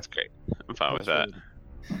 Yeah, that's great. I'm fine with that.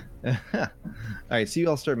 All right, so you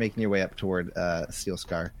all start making your way up toward Steel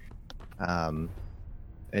Scar.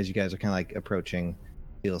 As you guys are kind of like approaching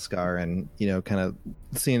Steel Scar, and kind of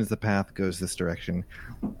seeing as the path goes this direction,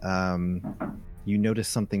 you notice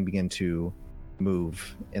something begin to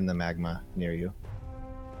move in the magma near you.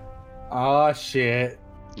 Oh shit!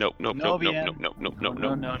 Nope. No.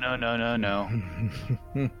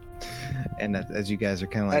 And as you guys are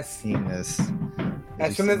kind of like seeing this,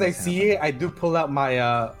 As soon as I see it, I do pull out my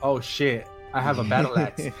oh shit! I have a battle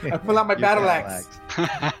axe. I pull out my battle axe.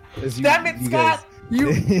 Damn it, Scott!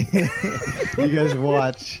 You guys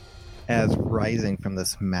watch as rising from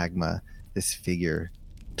this magma, this figure,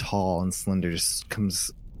 tall and slender, just comes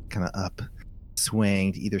kind of up,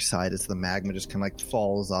 swaying to either side as the magma just kind of like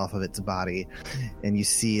falls off of its body, and you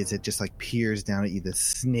see as it just like peers down at you, this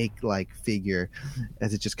snake-like figure,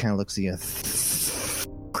 as it just kind of looks at you. It's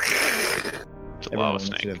a lava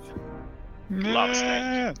snake. Lava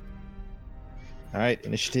snake. All right,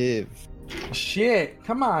 initiative. Shit!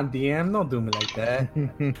 Come on, DM, don't do me like that.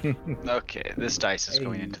 Okay, this dice is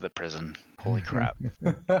going into the prison. Holy crap.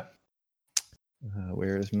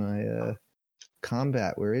 Where is my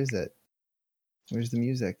combat? Where is it? Where's the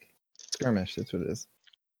music? Skirmish, that's what it is.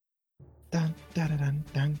 Dun, dun, dun,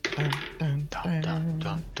 dun, dun, dun, dun, dun,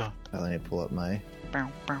 dun, dun. Let me pull up my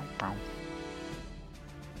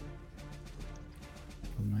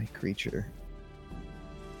creature.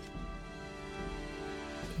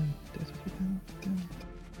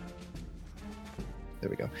 There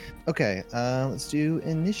we go. Okay, let's do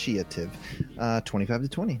initiative. 25 to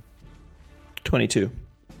 20. 22.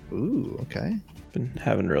 Ooh, okay. Been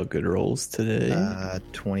having real good rolls today.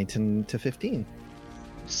 20 to 15.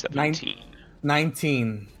 17.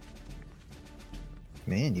 19.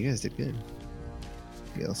 Man, you guys did good.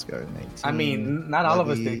 Steel Scar 19. I mean, not all of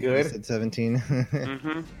us did good. You said 17.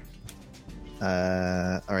 Mm-hmm.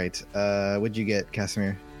 All right. What'd you get,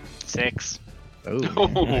 Casimir? 6. Oh.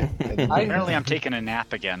 Apparently I'm taking a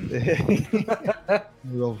nap again.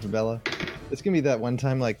 Roll for Bella. It's gonna be that one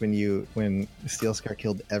time like when Steel Scar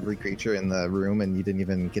killed every creature in the room and you didn't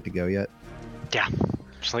even get to go yet. Yeah.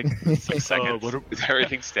 Just like 6 seconds.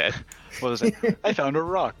 Everything's dead. What is it? I found a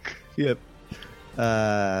rock. Yep.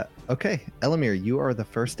 Okay, Elamir, you are the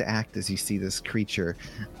first to act as you see this creature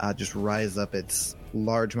just rise up its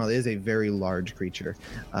large mouth. It is a very large creature.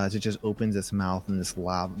 As it just opens its mouth and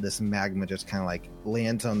this magma just kind of like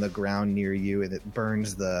lands on the ground near you and it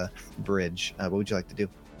burns the bridge. What would you like to do?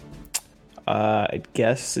 I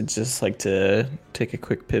guess I'd just like to take a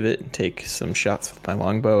quick pivot and take some shots with my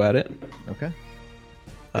longbow at it. Okay.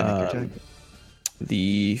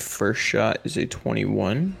 The first shot is a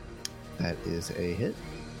 21. That is a hit.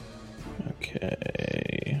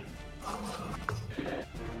 Okay.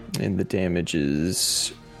 And the damage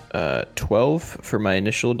is 12 for my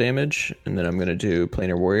initial damage, and then I'm going to do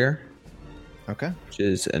Planar Warrior. Okay. Which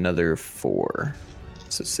is another 4.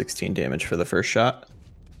 So 16 damage for the first shot.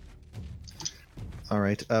 All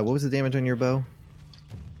right. What was the damage on your bow?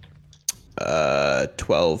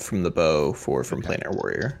 12 from the bow, 4 from Planar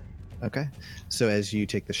Warrior. Okay. So as you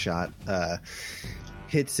take the shot,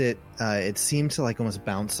 hits it, it seems to like almost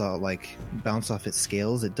bounce off its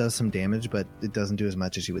scales. It does some damage, but it doesn't do as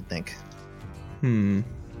much as you would think.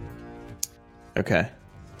 Okay.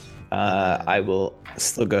 I will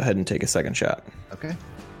still go ahead and take a second shot. Okay.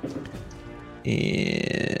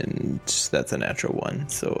 And that's a natural 1.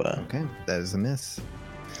 So okay, that is a miss.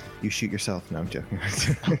 You shoot yourself. No, I'm joking.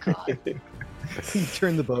 Oh, God. You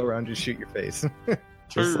turn the bow around, just shoot your face.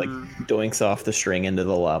 just like doinks off the string into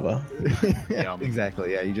the lava. Yeah,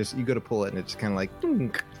 exactly. Yeah, you go to pull it and it just kind of like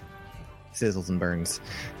dunk, sizzles and burns.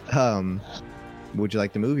 Would you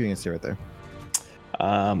like to move? You're gonna stay right there.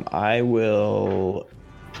 I will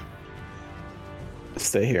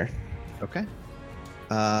stay here. Okay.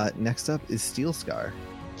 Next up is Steel Scar.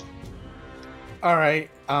 All right.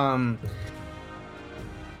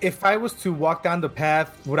 If I was to walk down the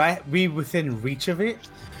path, would I be within reach of it?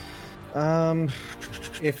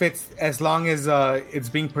 If it's as long as it's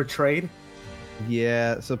being portrayed.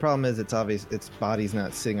 Yeah, so the problem is it's obvious its body's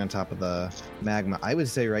not sitting on top of the magma. I would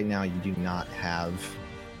say right now you do not have...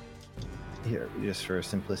 Here, just for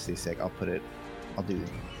simplicity's sake, I'll do...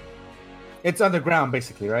 It's underground,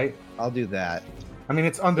 basically, right? I'll do that. I mean,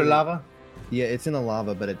 it's under lava. Yeah, it's in the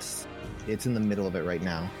lava, but it's in the middle of it right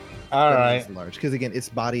now. All But right. It's large, because again, its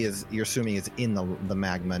body is, you're assuming it's in the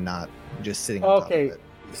magma, not just sitting on top of Okay. it.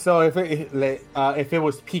 So if it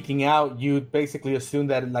was peeking out, you'd basically assume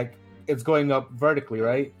that like it's going up vertically,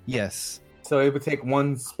 right? Yes. So it would take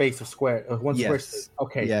one space of square, one square Yes. space.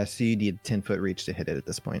 Okay. Yeah, so you need 10-foot reach to hit it at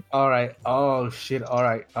this point. All right. Oh shit. All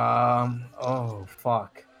right. Oh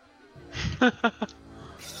fuck. Hold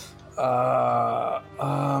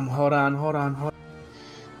on.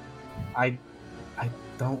 I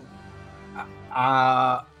don't.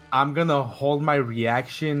 I'm gonna hold my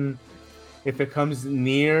reaction if it comes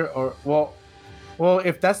near or well.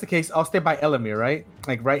 If that's the case, I'll stay by Elamir, right?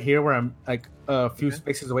 Like right here where I'm like a few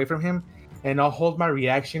spaces away from him, and I'll hold my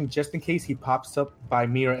reaction just in case he pops up by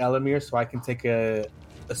me or Elamir, so I can take a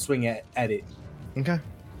swing at it. Okay.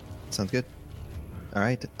 Sounds good. All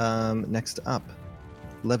right. Next up,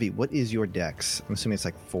 Levy, what is your dex? I'm assuming it's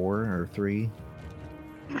like 4 or 3.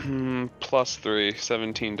 Plus 3,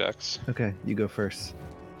 17 dex. Okay, you go first.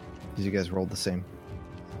 Did you guys roll the same?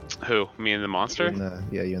 Who? Me and the monster?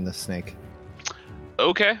 You and the snake.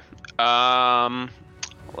 Okay.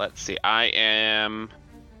 Let's see. I am.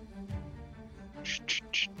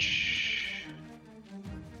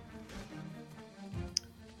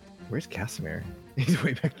 Where's Casimir? He's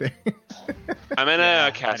way back there. I'm in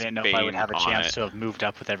a cast. I didn't know if I would have a chance to have moved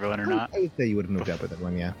up with everyone or not. I would say you would have moved up with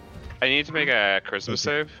everyone, yeah. I need to make a charisma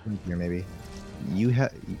save. Here, maybe. You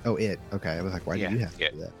have... Oh, it. Okay, I was like, why do Yeah, you have to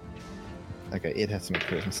it. do that? Okay, it has to make a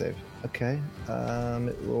charisma save. Okay,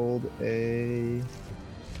 it rolled a...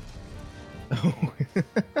 Oh.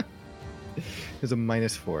 There's a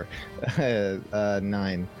 -4.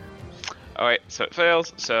 9. Alright, so it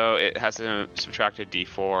fails, so it has to subtract a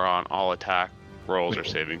d4 on all attack rolls or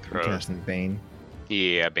saving throws. Casting Bane.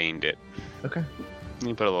 Yeah, baned it. Okay.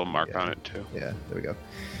 You put a little mark Yeah. on it too. Yeah, there we go.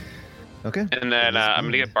 Okay. And then I'm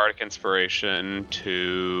gonna get Bardic Inspiration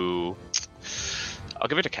to. I'll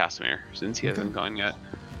give it to Casimir since he hasn't gone yet.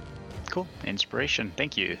 Cool. Inspiration.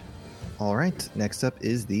 Thank you. All right. Next up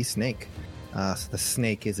is the snake. So the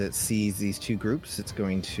snake, as it sees these two groups, it's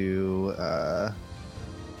going to. Let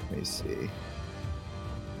me see.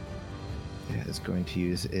 Yeah, it's going to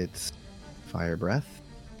use its fire breath.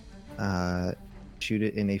 Shoot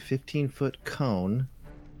it in a 15-foot cone.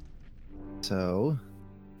 So,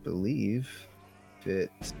 believe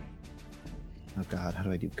it. Oh God, how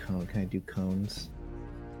do I do cone? Can I do cones?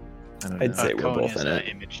 I don't know. I'd say we're Cone both is in an it.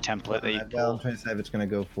 image template that you Well, I'm pull. trying to decide if it's going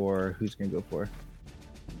to go for who's going to go for.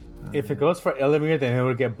 If it goes for Elamir, then it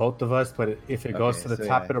will get both of us. But if it goes Okay, to the so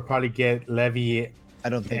top, yeah. it'll probably get Levy. I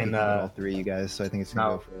don't think And, we can get all three of you guys, so I think it's going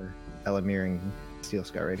to no. go for Elamir and Steel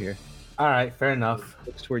Scar right here. All right, fair enough.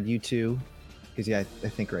 Looks toward you two, because yeah, I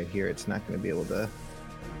think right here it's not going to be able to.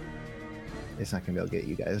 It's not going to be able to get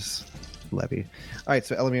you guys, Levy. All right,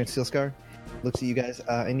 so Elamir and Steel Scar looks at you guys.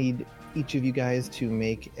 I need each of you guys to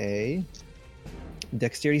make a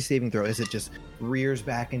dexterity saving throw as it just rears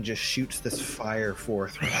back and just shoots this fire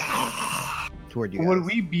forth toward you guys. Would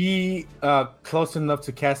we be close enough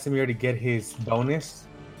to Casimir to get his bonus?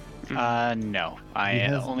 No. He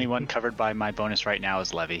has- Only one covered by my bonus right now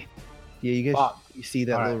is Levy. Yeah, you guys. Fuck. You see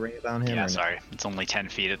that All little right. ring around him? Yeah, or no? sorry. It's only 10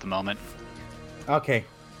 feet at the moment. Okay.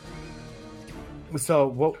 So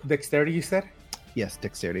what dexterity you said? Yes,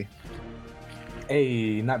 dexterity.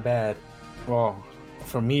 Hey, not bad. Well,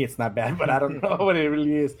 for me it's not bad, but I don't know what it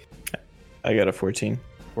really is. I got a 14.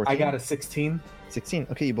 14. I got a 16. 16.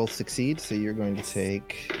 Okay, you both succeed, so you're going to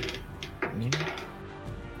take.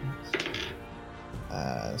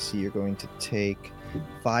 So you're going to take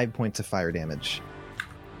 5 points of fire damage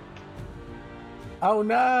Oh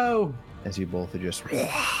no! as you both are just.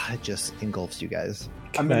 It just engulfs you guys.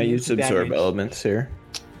 Can I'm I immune use to absorb damage. elements here?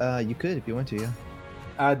 You could if you want to, yeah.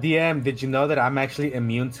 DM, did you know that I'm actually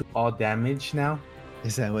immune to all damage now?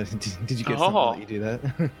 Is that what? Did you get Oh. something to let you do that?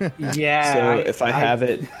 Yeah. So if I have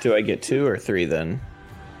it, do I get 2 or 3 then?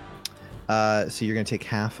 So you're going to take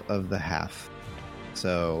half of the half.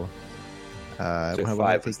 So. So how about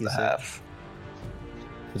 5 take is you the said? half.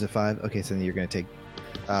 Was it 5? Okay, so then you're going to take.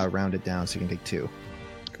 Round it down so you can take 2.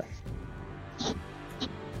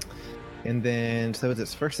 And then, so it's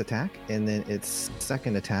its first attack, and then its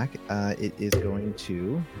second attack, it is going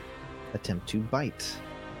to attempt to bite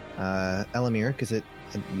Elamir, because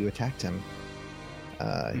you attacked him.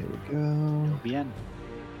 Here we go. Bien.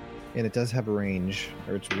 And it does have a range,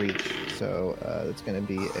 or its reach, so it's going to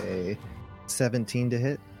be a 17 to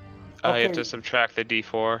hit. You have to subtract the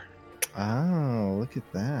D4. Oh, look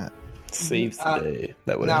at that. Saves the day.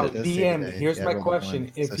 That would Now, have does hit. save DM, the day. here's Yeah, my roll question: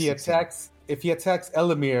 one, if so he 16. attacks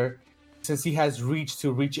Elamir, since he has reach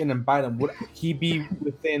to reach in and bite him, would he be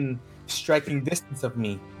within striking distance of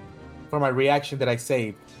me for my reaction that I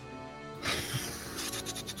saved?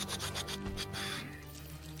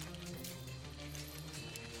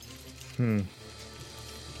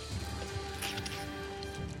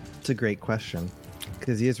 It's a great question,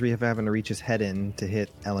 because he is having to reach his head in to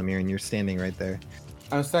hit Elamir, and you're standing right there.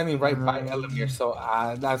 I'm standing right by Elamir, so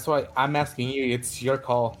that's why I'm asking you. It's your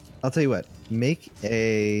call. I'll tell you what. Make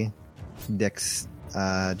a dex.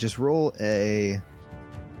 Just roll a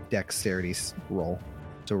dexterity roll.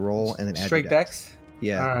 So roll and then add Straight your dex.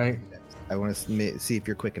 Yeah. All right. I want to see if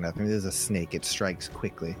you're quick enough. I mean, there's a snake. It strikes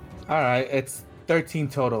quickly. All right. It's 13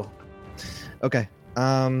 total. Okay.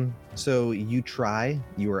 So you try.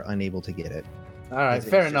 You are unable to get it. All right. It's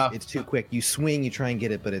Fair just- enough. It's too quick. You swing. You try and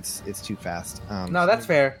get it, but it's too fast. No, that's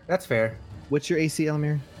fair. That's fair. What's your AC,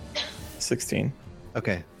 Elamir? 16.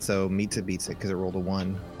 Okay. So meets it beats it because it rolled a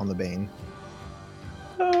 1 on the Bane.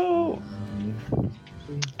 Oh,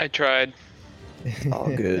 I tried. all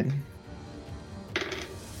good.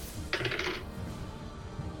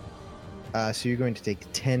 So you're going to take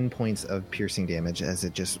 10 points of piercing damage as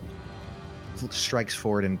it just strikes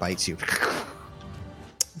forward and bites you.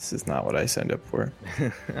 This is not what I signed up for.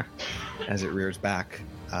 As it rears back.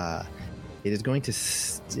 It is going to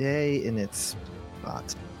stay in its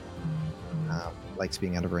spot. Likes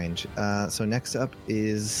being out of range. So next up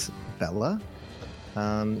is Bella.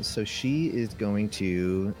 So she is going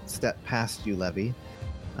to step past you, Levy,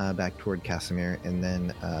 back toward Casimir, and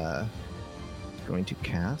then going to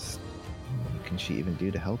cast. What can she even do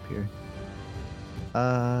to help here?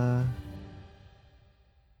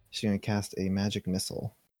 She's going to cast a magic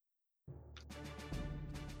missile.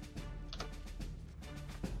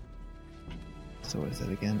 So what is that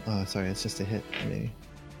again? Oh, sorry, it's just a hit.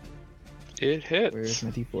 It hits. Where's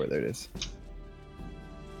my D4? There it is.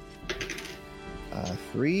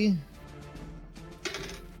 3.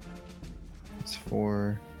 It's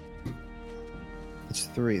 4. It's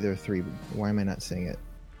 3. There are 3. Why am I not saying it?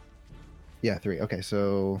 Yeah, 3. Okay,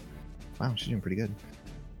 so... Wow, she's doing pretty good.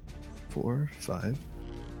 4, 5.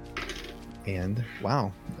 And...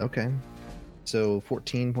 Wow, okay. So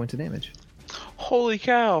 14 points of damage. Holy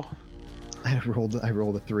cow! I rolled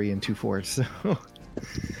a 3 and 2 4s, so...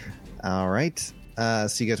 Alright. So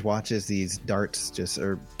you guys watch as these darts just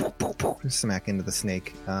smack into the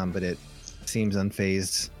snake, but it seems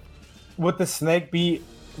unfazed. Would the snake be?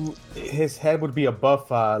 His head would be above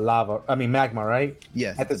magma, right?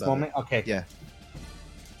 Yes. At this above moment, okay. Yeah.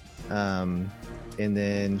 And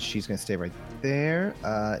then she's gonna stay right there.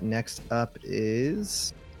 Next up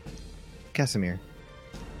is Casimir.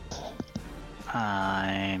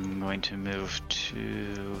 I'm going to move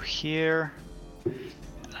to here.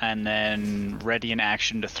 And then ready in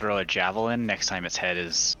action to throw a javelin next time its head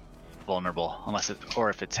is vulnerable.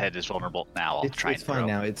 If its head is vulnerable now, I'll try It's and fine throw.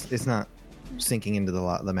 now. It's not sinking into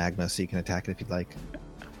the magma, so you can attack it if you'd like.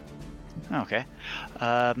 Okay.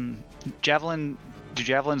 Do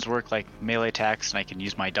javelins work like melee attacks and I can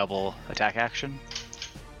use my double attack action?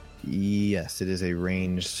 Yes, it is a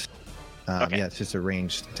ranged. Okay. Yeah, it's just a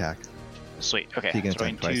ranged attack. Sweet. Okay. So you can So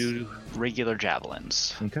attack into regular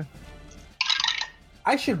javelins. Okay.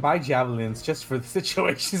 I should buy javelins just for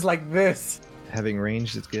situations like this. Having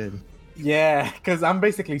ranged is good. Yeah, because I'm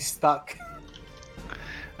basically stuck.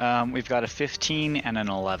 We've got a 15 and an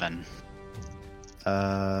 11.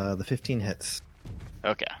 The 15 hits.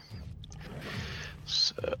 Okay.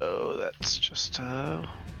 So that's just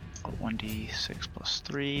 1d6 plus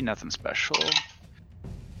 3, nothing special.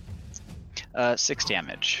 6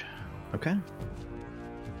 damage. Okay.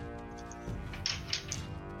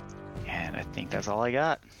 And I think that's all I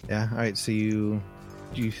got. Yeah. All right. So you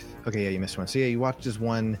okay? Yeah, you missed one. So yeah, you watch as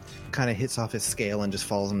one kind of hits off his scale and just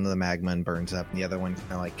falls into the magma and burns up, and the other one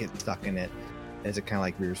kind of like gets stuck in it as it kind of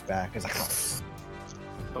like rears back. It's like,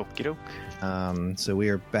 Okie doke. so we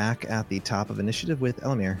are back at the top of initiative with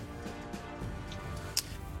Elamir.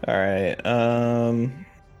 All right.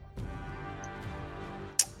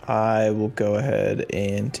 I will go ahead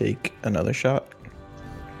and take another shot.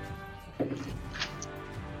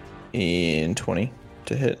 In 20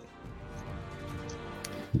 to hit.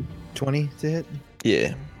 20 to hit.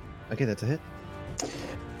 Yeah. Okay, that's a hit.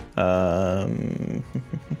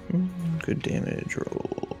 Good damage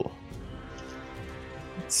roll.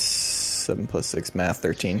 7 + 6 math,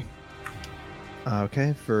 13.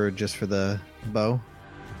 Okay, for the bow.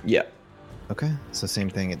 Yeah. Okay, so same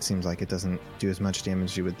thing. It seems like it doesn't do as much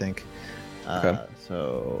damage as you would think. Okay.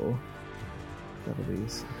 So double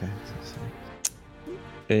these. Okay.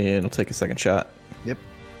 And I'll take a second shot. Yep.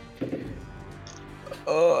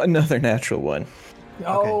 Oh, another natural one.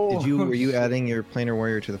 Oh, Okay. Were you adding your planar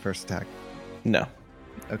warrior to the first attack? No. Okay.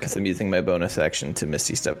 Because I'm using my bonus action to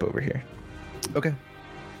Misty Step over here. Okay.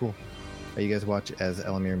 Cool. You guys watch as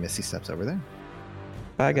Elamir Misty steps over there.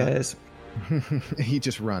 Bye, guys. He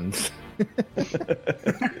just runs.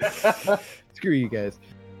 Screw you guys.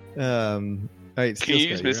 All right. Can you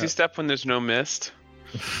use Misty Step when there's no mist?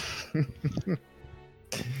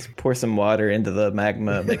 Pour some water into the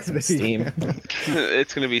magma, make some steam.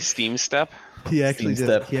 It's gonna be Steam Step. He actually Steam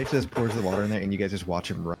step. just pours the water in there, and you guys just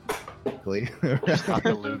watch him run quickly. Just not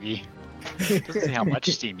the loogie. Doesn't say how much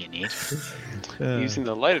steam you need. Using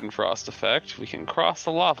the Light and Frost effect, we can cross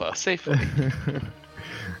the lava safely.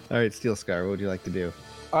 All right, Steel Scar, what would you like to do?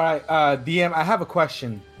 all right, DM. I have a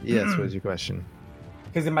question Yes, what is your question?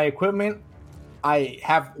 because in my equipment, I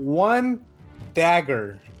have one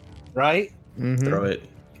dagger, right? Mhm. Throw it.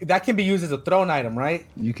 That can be used as a thrown item, right?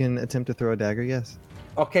 You can attempt to throw a dagger, yes.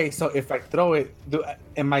 Okay, so if I throw it, do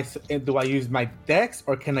I use my dex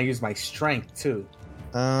or can I use my strength too?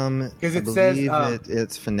 Because it says,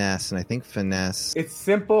 it's finesse, and I think finesse. It's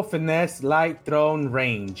simple, finesse, light, thrown,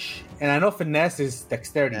 range, and I know finesse is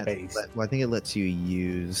dexterity based. Well, I think it lets you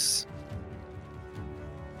use.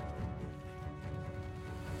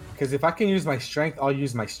 Because if I can use my strength, I'll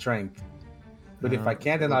use my strength. But if I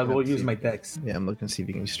can't, then I will use my dex. Yeah, I'm looking to see if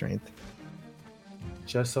you can use strength.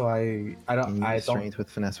 Just so I Can you don't. use strength with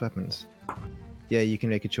finesse weapons. Yeah, you can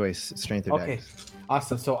make a choice: strength or Okay, dex.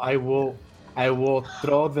 awesome. So I will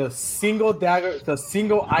throw the single dagger, the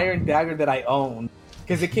single iron dagger that I own,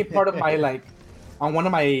 because it came part of my on one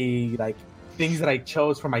of my things that I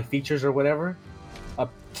chose for my features or whatever. A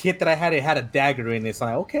kit that I had, it had a dagger in it. So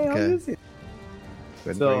I'm like, okay, I'll Okay. use it. Go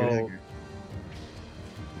ahead and throw your So, dagger.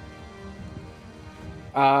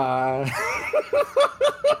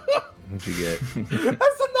 What'd you get?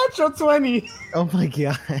 That's a natural 20. Oh my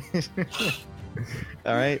gosh!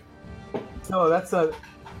 All right, So that's a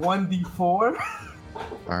 1d4. all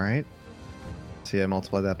right. So yeah,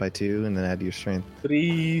 multiply that by 2, and then add your strength.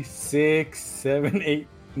 3, 6, 7, 8,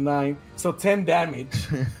 9. So 10 damage.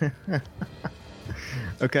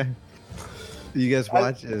 Okay. You guys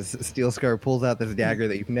watch as Steel Scar pulls out this dagger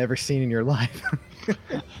that you've never seen in your life.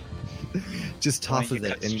 Just One tosses you it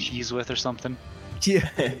cut and cheese with or something. yeah.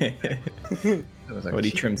 That was like, What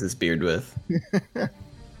he trims his beard with.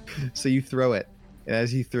 So you throw it, and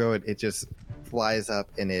as you throw it, it just flies up,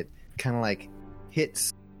 and it kind of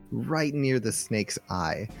hits right near the snake's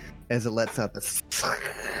eye as it lets out this,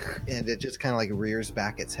 and it just kind of rears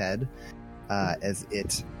back its head as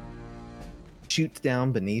it shoots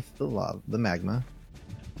down beneath the magma,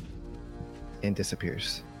 and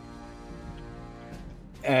disappears.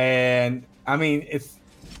 And I mean,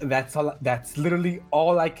 that's all. That's literally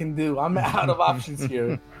all I can do. I'm out of options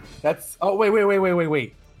here. That's. Oh wait.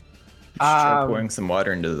 Just try pouring some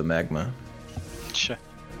water into the magma. Sure.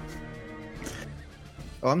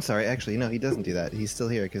 Oh, I'm sorry. Actually, no, he doesn't do that. He's still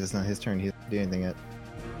here because it's not his turn. He doesn't do anything yet.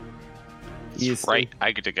 That's right,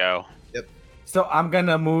 I get to go. So I'm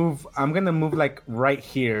gonna move right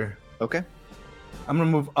here. Okay. I'm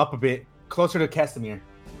gonna move up a bit, closer to Casimir.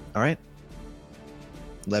 All right.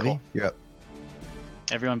 Levy, Cool. you're up.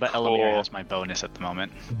 Everyone but Elamir has my bonus at the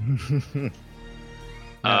moment.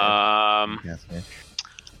 Yes, man.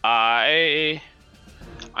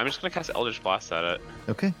 I'm just gonna cast Eldritch Blast at it.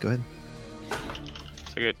 Okay, go ahead.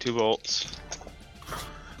 So I get 2 bolts.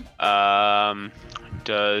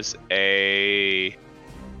 Does a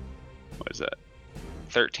what is that?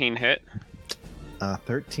 13 hit?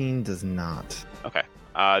 13 does not. Okay.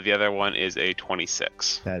 The other one is a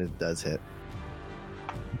 26. Does hit.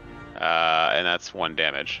 And that's 1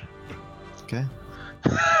 damage. Okay.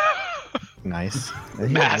 Nice.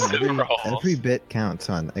 Massive rolls. Every bit counts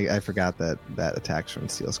on. I forgot that attacks from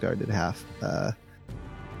Steel Scar did half.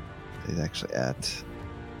 He's actually at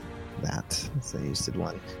that. So he just did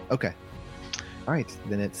 1. Okay. All right.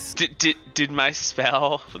 Then it's. Did my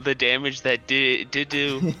spell, the damage that did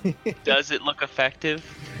do, does it look effective?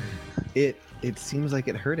 It seems like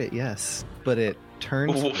it hurt it. Yes, but it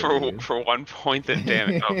turns For 1 point that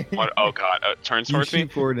damage. Oh god, it turns you towards me.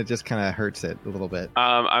 shoot forward and it just kind of hurts it a little bit.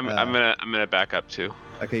 I'm gonna back up too.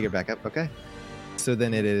 Okay, you're back up. Okay. So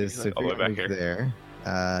then it is All the way back here. there.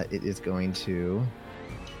 it is going to...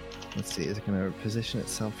 Let's see, is it going to position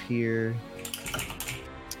itself here?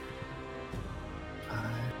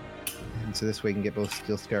 And so this way we can get both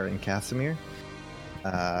Steel Scar and Casimir.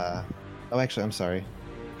 Oh, actually, I'm sorry.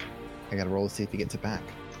 I gotta roll to see if he gets it back.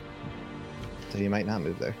 So he might not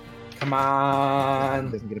move there. Come He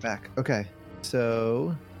on. doesn't get it back. Okay,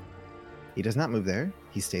 so he does not move there.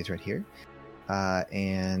 He stays right here.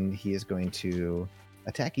 And he is going to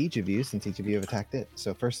attack each of you since each of you have attacked it.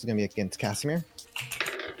 So first is going to be against Casimir.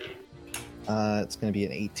 It's going to be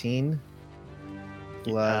an 18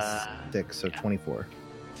 plus 6, so 24.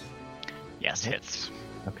 Yes, hits.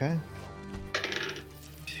 Okay.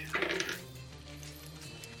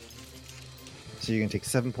 So you're going to take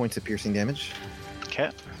 7 points of piercing damage Okay.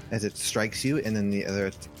 as it strikes you, and then the other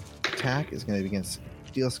attack is going to be against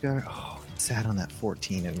Steel Scar. Oh, it sat on that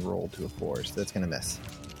 14 and rolled to a 4, so that's going to miss.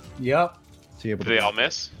 Yep. So you're able Do to they all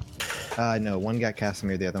miss? No, one got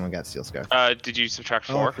Casimir, the other one got Steel Scar. Did you subtract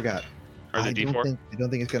Oh, I 4? forgot. Or the I D4? don't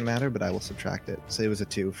think it's going to matter, but I will subtract it. So it was a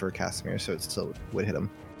 2 for Casimir, so it still would hit him.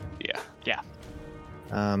 Yeah.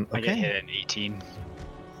 I get Okay. hit an 18.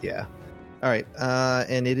 Yeah. All right.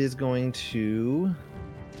 And it is going to...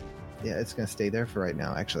 Yeah, it's going to stay there for right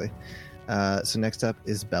now, actually. So next up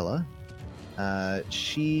is Bella.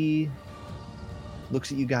 She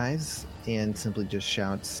looks at you guys and simply just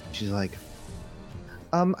shouts. She's like,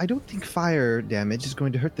 I don't think fire damage is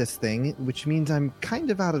going to hurt this thing, which means I'm kind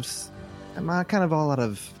of all out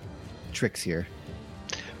of tricks here.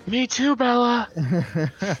 Me too, Bella.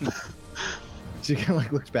 She kind of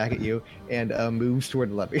like looks back at you and moves toward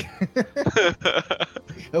the levy,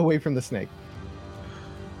 away from the snake.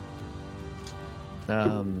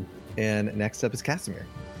 And next up is Casimir.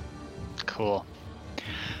 Cool.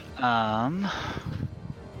 Can't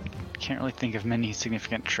really think of many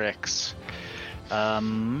significant tricks.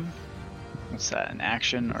 What's that? An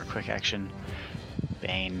action or quick action?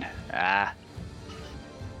 Bane. I'm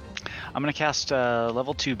gonna cast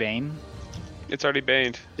level 2 Bane. It's already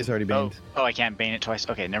baned. It's already banned. Oh, I can't Bane it twice.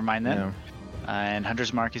 Okay, never mind then. No. And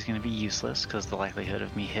Hunter's Mark is gonna be useless because the likelihood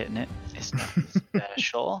of me hitting it is nothing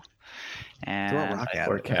special. Throw a And rock at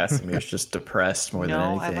Poor it. Casimir's just depressed more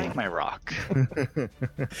no, than I anything. like my rock.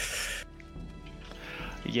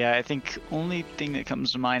 Yeah, I think only thing that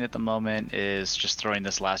comes to mind at the moment is just throwing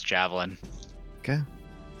this last javelin. Okay.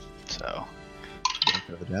 So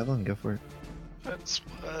Throw the javelin. Go for it. that's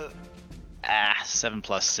 7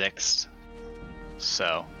 plus 6.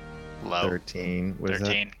 So low. 13. What is that?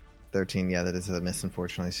 13. 13. Yeah, that is a miss,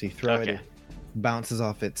 unfortunately. So you throw it. Okay. It bounces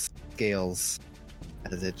off its scales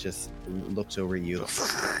as it just looks over you.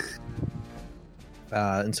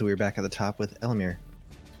 And so we're back at the top with Elamir.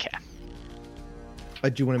 Okay.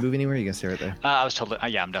 Do you want to move anywhere? Or are you gonna stay right there? I was told.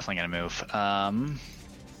 Yeah, I'm definitely gonna move.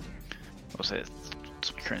 What was it?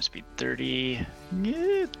 It's my current speed 30.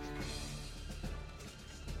 Yeah.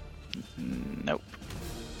 Nope.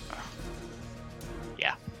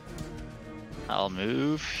 Yeah. I'll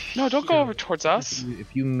move. No, don't go over towards us.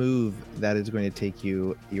 If you move, that is going to take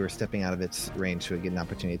you. You are stepping out of its range, so it get an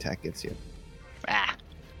opportunity attack against you. Ah.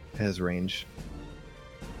 It has range.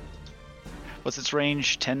 What's its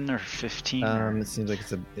range? 10 or 15? It seems like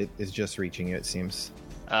it is just reaching you. It seems.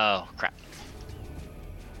 Oh crap.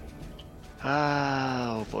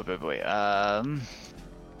 Oh boy.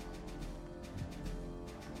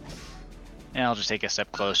 And I'll just take a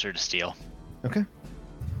step closer to steal. Okay.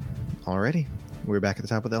 Alrighty. We're back at the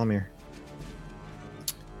top with Elamir.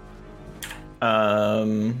 I'll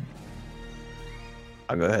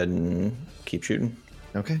go ahead and keep shooting.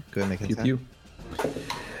 Okay. Go ahead and make an Pew attack.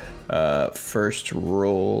 pew. First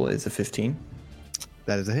roll is a 15.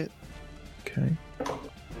 That is a hit. Okay.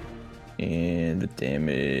 And the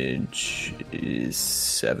damage is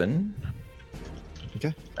 7.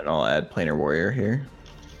 Okay. And I'll add Planar Warrior here,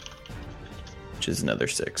 which is another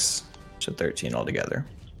 6. So 13 altogether.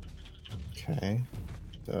 Okay.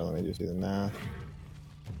 So let me just do the math.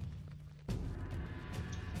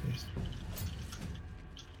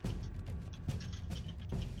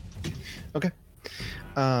 Okay.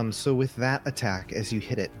 So with that attack, as you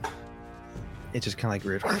hit it, it just kind of like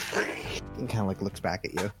weird, and kind of like looks back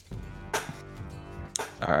at you.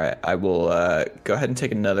 All right, I will go ahead and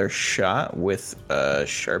take another shot with a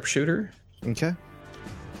sharpshooter. Okay.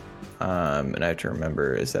 And I have to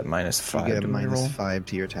remember, is that minus You 5 get a to my roll? minus 5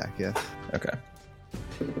 to your attack. Yes. Okay.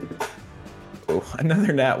 Oh,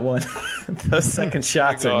 another nat 1. Those second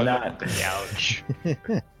shots are not. Ouch. You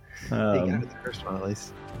got Um, it the first one at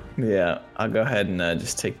least. yeah, I'll go ahead and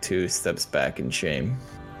just take 2 steps back in shame.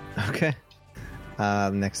 Okay.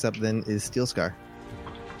 Next up then is Steel Scar.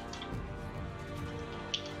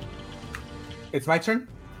 It's my turn?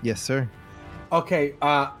 Yes, sir. Okay,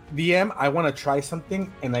 DM, I want to try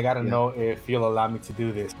something, and I gotta Yeah. know if you'll allow me to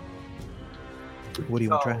do this. What do you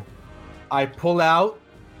want to try? I pull out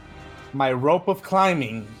my rope of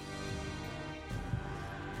climbing,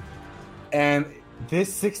 and this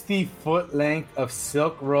 60-foot length of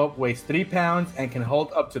silk rope weighs 3 pounds and can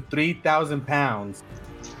hold up to 3,000 pounds.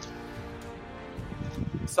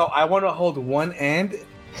 So I want to hold one end,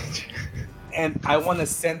 and I want to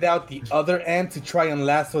send out the other end to try and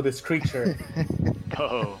lasso this creature.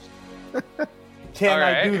 Oh. Can I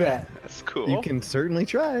Alright. do that? That's cool. You can certainly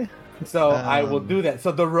try. So I will Um, do that.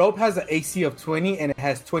 So the rope has an AC of 20 and it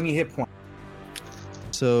has 20 hit points.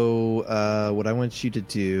 So, what I want you to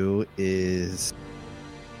do is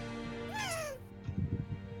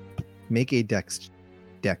make a dex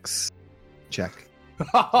check.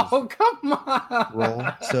 Oh, come on. Roll.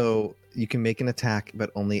 So you can make an attack, but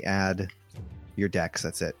only add your dex.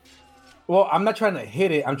 That's it. Well, I'm not trying to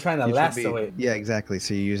hit it. I'm trying to You should lasso be- it. Yeah, exactly.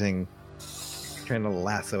 So you're trying to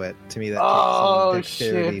lasso it. To me, that Oh, takes some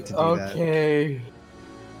dexterity shit. to do that. Okay.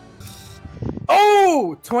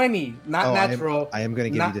 Oh, 20. Not Oh, natural. I am going to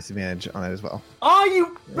give Not- you disadvantage on it as well. Oh,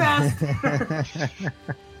 you bastard.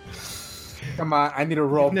 Come on. I need a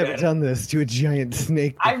roll. I've never better. done this to a giant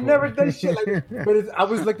snake. I've before. never done shit like this. But I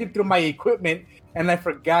was looking through my equipment and I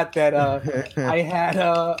forgot that I had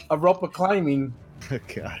a rope of climbing. Oh,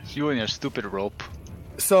 gosh. You and your stupid rope.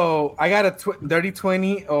 So I got a dirty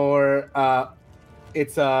 20 or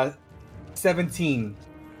it's 17.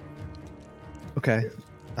 Okay.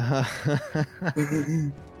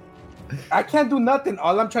 I can't do nothing.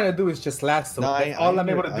 All I'm trying to do is just lasso. No, That's all I'm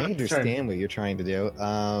able to do. I understand what you're trying to do.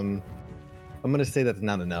 I'm going to say that's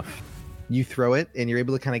not enough. You throw it, and you're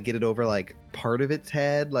able to kind of get it over like part of its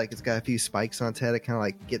head. Like it's got a few spikes on its head. It kind of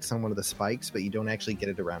like gets on one of the spikes, but you don't actually get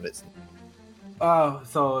it around its.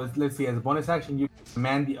 So let's see. As a bonus action, you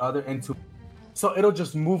command the other end to. So it'll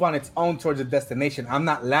just move on its own towards the destination. I'm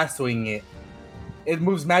not lassoing it. It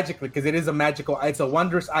moves magically because it is a magical. It's a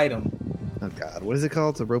wondrous item. Oh God, what is it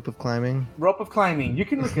called? It's a rope of climbing. Rope of climbing. You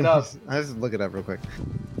can look it up. I just look it up real quick.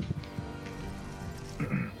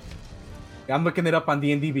 I'm looking it up on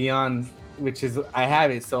D&D Beyond, which is I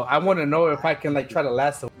have it. So I want to know if I can like try to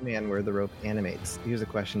lasso. Command word the rope animates. Here's a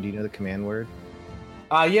question: do you know the command word?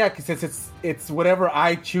 Yeah, because since it's whatever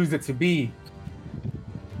I choose it to be.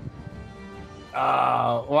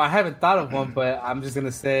 Well, I haven't thought of one, but I'm just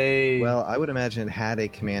gonna say. Well, I would imagine it had a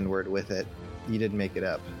command word with it. You didn't make it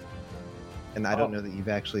up. And I don't know that you've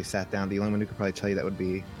actually sat down. The only one who could probably tell you that would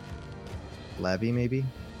be Levy, maybe.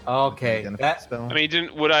 Okay, Identify that spell. I mean,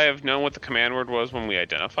 would I have known what the command word was when we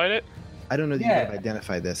identified it? I don't know that Yeah. you would have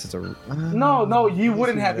identified this as a. no, you I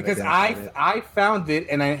wouldn't guess have would because identified it. I found it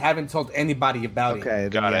and I haven't told anybody about it. Okay, then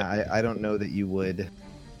Got yeah, I don't know that you would.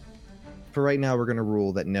 For right now, we're going to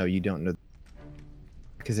rule that no, you don't know.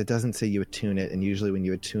 Because it doesn't say you attune it, and usually when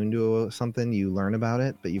you attune to something, you learn about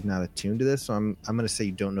it, but you've not attuned to this, so I'm going to say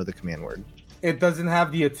you don't know the command word. It doesn't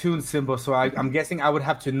have the attune symbol, so I'm guessing I would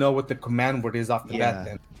have to know what the command word is off the Yeah. bat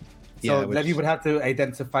then. Yeah, So which- Levy would have to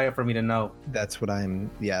identify it for me to know. That's what I'm.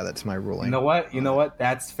 Yeah, that's my ruling. You know what?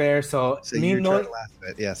 That's fair. So, So me you're knowing, trying to laugh at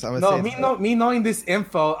it. Yes, I'm going to say. me knowing this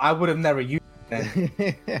info, I would have never used it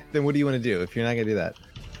then. Then what do you want to do if you're not going to do that?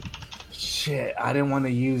 Shit, I didn't want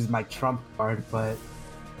to use my trump card, but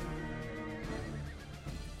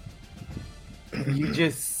you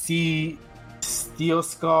just see Steel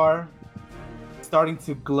Scar starting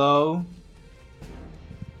to glow,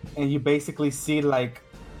 and you basically see like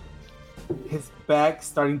his back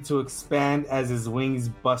starting to expand as his wings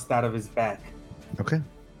bust out of his back. Okay.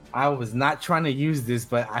 I was not trying to use this,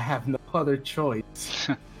 but I have no other choice.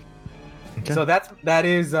 Okay. So that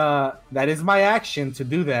is my action to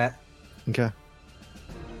do that. Okay.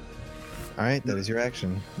 All right, that is your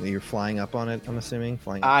action. You're flying up on it, I'm assuming.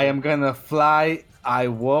 Flying. I am gonna fly. I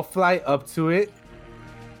will fly up to it,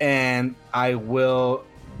 and I will.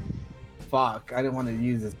 Fuck! I didn't want to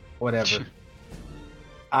use this. Whatever.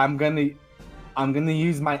 I'm gonna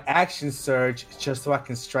use my action surge just so I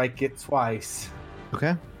can strike it twice.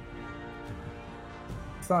 Okay.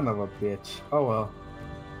 Son of a bitch. Oh well.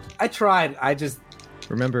 I tried. I just.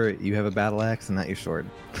 Remember, you have a battle axe and not your sword.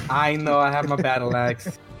 I know I have my battle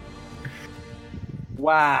axe.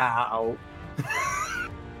 Wow.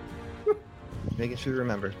 Making sure to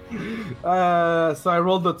remember. So I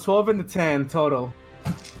rolled a 12 and a 10 total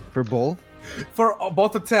For both? for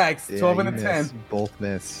both attacks. 12 and a you 10. miss. Both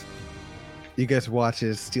miss. You guys watch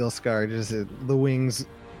as Steel Scar just the wings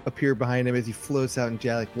appear behind him as he floats out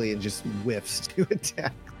angelically and just whiffs to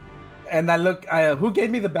attack. And I look. Who gave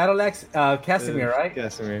me the battle axe? Casimir, right?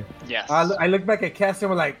 Casimir. Yes. I look back at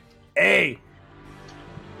Casimir like, "Hey,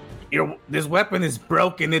 This weapon is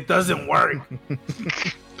broken. It doesn't work.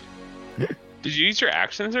 Did you use your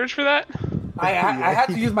action search for that? I had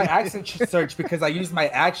to use my action search because I used my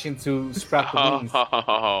action to sprout the wings.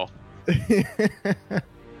 Oh,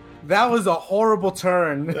 That was a horrible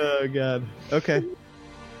turn. Oh god. Okay.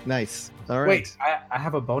 Nice. All right. Wait, I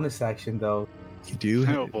have a bonus action though. You do?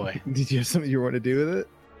 Oh boy. Did you have something you want to do with it?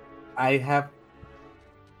 I'm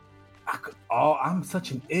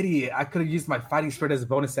such an idiot. I could have used my fighting spirit as a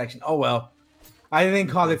bonus action. Oh well. I didn't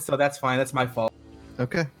call it, so that's fine. That's my fault.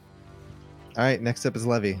 Okay. All right. Next up is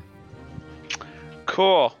Levy.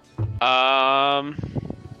 cool.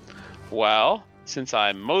 Well, since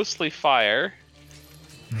I'm mostly fire,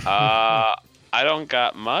 I don't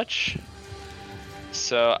got much.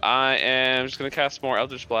 So I am just gonna cast more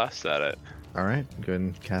Eldritch Blast at it. All right. Go ahead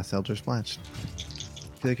and cast Eldritch Blast. I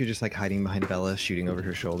feel like you're just like hiding behind Bella, shooting over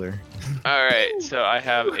her shoulder. All right, so I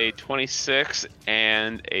have a 26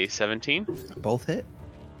 and a 17. Both hit.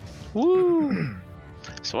 Woo!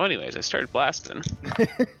 So, anyways, I started blasting.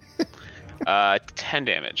 10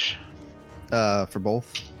 damage For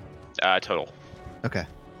both. total. Okay.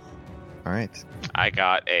 All right. I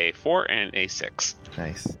got a 4 and a 6.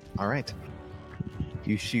 Nice. All right.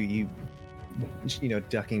 You shoot. You know,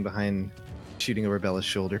 ducking behind, shooting over Bella's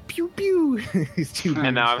shoulder. Pew pew. These two.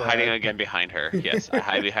 And now I'm beams hiding fly. again behind her. Yes, I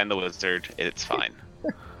hide behind the wizard. It's fine.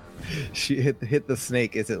 She hit the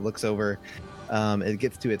snake as it looks over. It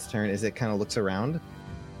gets to its turn as it kind of looks around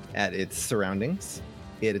at its surroundings.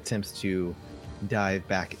 It attempts to dive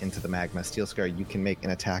back into the magma. Steel Scar, you can make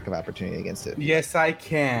an attack of opportunity against it. Yes, I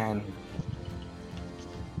can.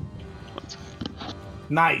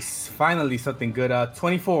 Nice. Finally, something good.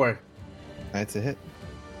 24. That's a hit.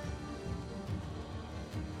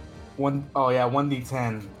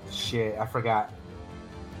 1d10. Shit, I forgot.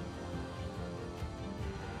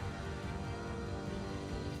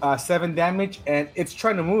 7 damage, and it's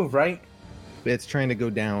trying to move, right? It's trying to go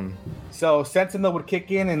down. So Sentinel would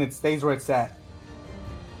kick in, and it stays where it's at.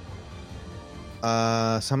 So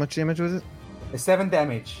how much damage was it? It's 7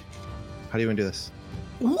 damage. How do you want to do this?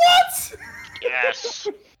 What? Yes!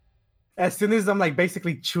 As soon as I'm like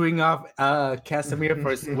basically chewing off Casimir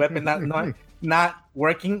for his weapon not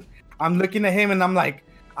working, I'm looking at him and I'm like,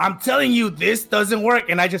 I'm telling you, this doesn't work.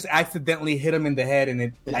 And I just accidentally hit him in the head and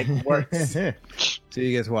it like works. So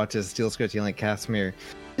you guys watch as Steel Scar yelling at Casimir,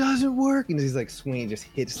 doesn't work, and he's like swinging, just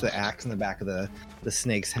hits the axe in the back of the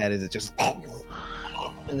snake's head as it just,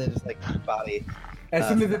 and then just like body. As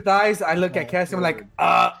soon as it dies, I look at Casimir like,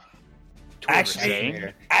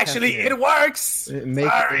 actually, it works. Make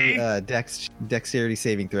Sorry. a dexterity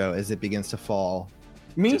saving throw as it begins to fall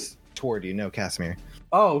Me? just toward you. No, Casimir.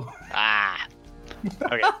 Oh, Ah.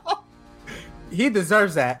 Okay. he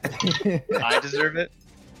deserves that. I deserve it.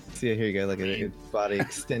 See, here you go. Look at it. Its body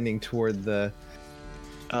extending toward the.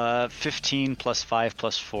 15 plus 5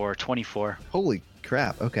 plus 4, 24. Holy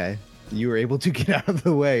crap! Okay, you were able to get out of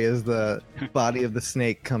the way as the body of the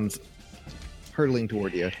snake comes hurtling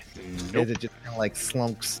toward you. Nope. As it just kind of like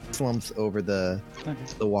slumps over the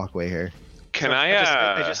walkway here. Can So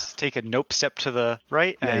I I just take a nope step to the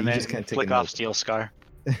right Yeah, and you then just kinda take flick a off nope. Steel Scar.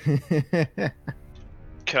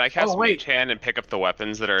 can I cast Oh, wait. Mage Hand and pick up the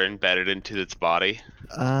weapons that are embedded into its body?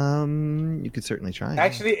 You could certainly try.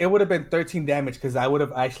 Actually, it would have been 13 damage because I would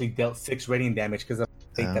have actually dealt 6 radiant damage because of the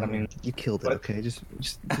state that I'm in. You killed it. What? Okay, just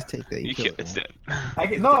take that. You You killed can't, it's it. dead.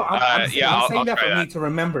 I'm yeah, saying I'll that try for me that. to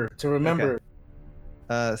remember. So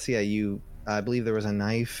yeah, I believe there was a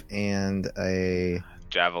knife and a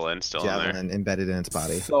Javelin still in there. javelin embedded in its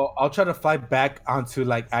body. So I'll try to fly back onto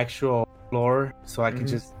like actual floor so I can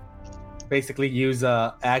just basically use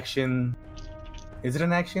action. Is it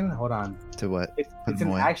an action? Hold on. To what? Put It's them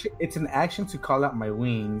an away. action. It's an action to call out my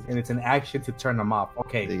wings, and it's an action to turn them off. There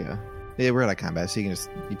Okay. you go. Yeah, we're out of combat, so you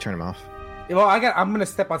can you turn them off. Well, I'm gonna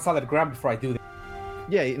step on solid ground before I do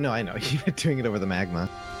Yeah, no, I know. You're doing it over the magma.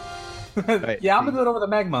 that. Right. Yeah, I'm gonna do it over the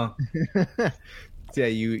magma. So yeah,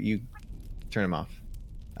 you turn them off.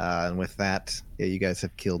 And with that, yeah, you guys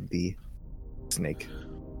have killed the snake.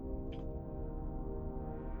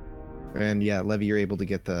 And yeah, Levy, you're able to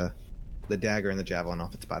get the dagger and the javelin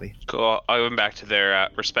off its body. Cool. I'll go back to their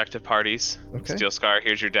respective parties. Okay. Steel Scar,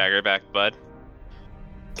 here's your dagger back, bud.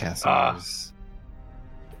 Casimir's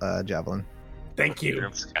javelin. Thank you.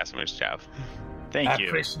 Here's Casimir's Jav. Thank I you.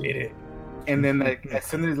 appreciate it. And then like as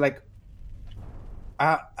soon as like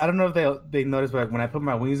I don't know if they noticed, but when I put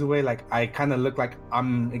my wings away, like I kind of look like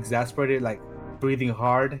I'm exasperated, like breathing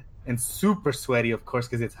hard and super sweaty, of course,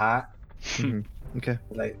 because it's hot. Mhm. Okay.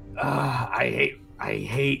 Like I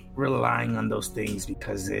hate relying on those things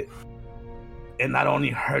because it not only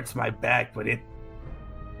hurts my back, but it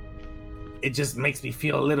it just makes me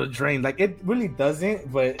feel a little drained. Like, it really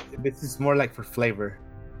doesn't, but this is more like for flavor.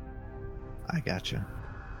 I gotcha.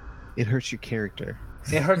 It hurts your character.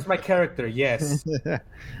 It hurts my character, yes.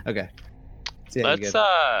 Okay. So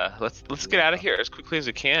yeah, let's get out of here as quickly as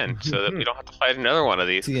we can, so that we don't have to fight another one of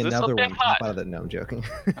these. see 'cause it's another so damn one pop hot. out of that. No, I'm joking.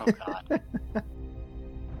 Oh god.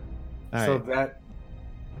 All So right. that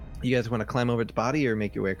You guys want to climb over the body or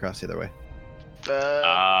make your way across the other way?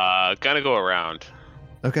 Gonna go around.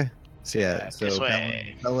 Okay. So yeah, Yeah, so this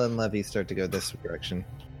way. Bella and Levy start to go this direction.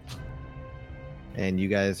 And you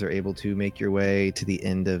guys are able to make your way to the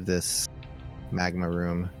end of this magma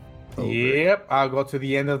room. over. Yep, I'll go to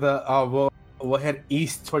the end of the. We'll head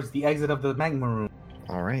east towards the exit of the magma room.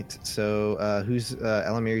 All right. So who's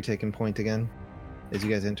Elamir taking point again? As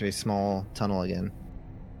you guys enter a small tunnel again.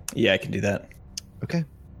 Yeah, I can do that. Okay.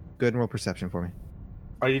 Go ahead and roll perception for me.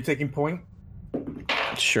 Are you taking point?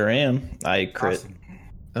 Sure am. I crit. Awesome.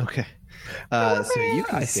 Okay. So you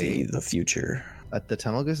can I see the future. the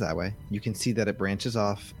tunnel goes that way. You can see that it branches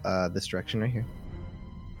off this direction right here.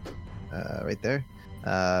 Right there.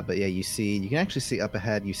 But yeah, you can actually see up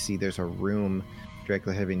ahead, you see there's a room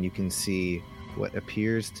directly ahead, and you can see what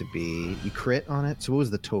appears to be. You crit on it. So what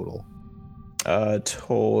was the total?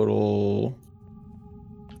 Total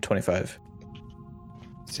 25.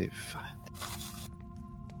 Let's see. 5.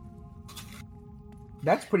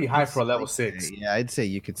 That's pretty high for a level 6. Yeah, I'd say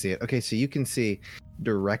you could see it. Okay, so you can see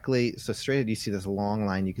directly, so straight ahead you see this long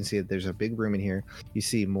line. You can see that there's a big room in here. You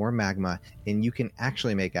see more magma, and you can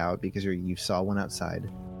actually make out, because you saw one outside,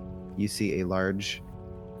 you see a large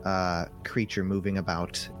creature moving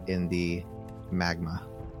about in the magma.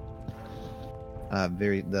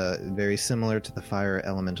 Very similar to the fire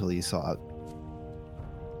elemental you saw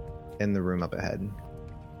in the room up ahead.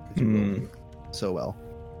 So well.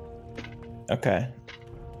 Okay.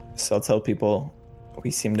 So I'll tell people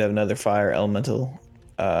we seem to have another fire elemental,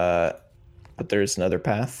 but there's another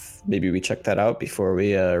path. Maybe we check that out before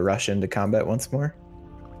we rush into combat once more.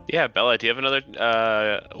 Yeah, Bella, do you have another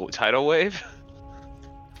tidal wave?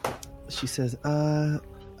 She says, I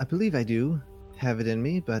believe I do have it in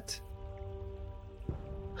me, but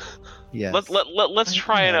yes. Let's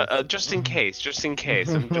try it just in case.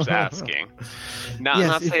 I'm just asking. Not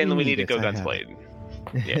Yes, if saying that you we need need to go it, I guns have blazing.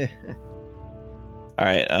 Yeah. All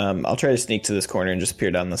right. I'll try to sneak to this corner and just peer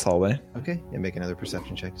down this hallway. Okay, and make another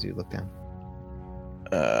perception check as you look down.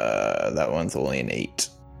 That one's only an 8.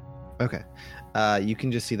 Okay. You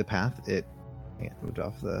can just see the path. It moved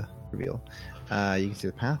off the reveal. You can see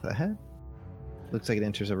the path ahead. Looks like it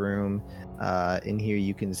enters a room. In here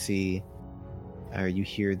you can see, or you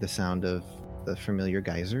hear the sound of the familiar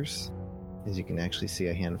geysers, as you can actually see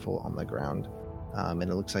a handful on the ground. And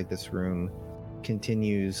it looks like this room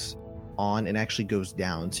continues on and actually goes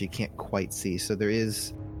down, so you can't quite see. So the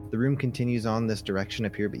room continues on this direction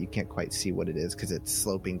up here, but you can't quite see what it is because it's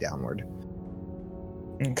sloping downward.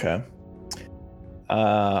 Okay.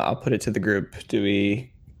 I'll put it to the group. Do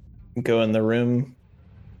we go in the room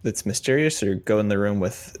that's mysterious, or go in the room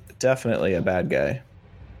with definitely a bad guy?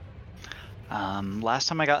 Last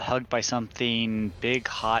time I got hugged by something big,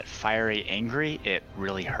 hot, fiery, angry, it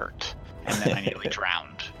really hurt. And then I nearly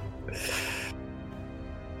drowned.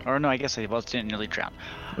 Or no, I guess I didn't nearly drown.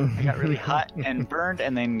 I got really hot and burned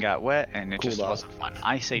and then got wet, and it Cooled just off. wasn't fun.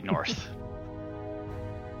 I say north.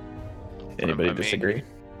 Anybody I mean- disagree?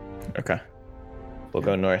 Okay. We'll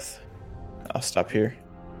go north. I'll stop here.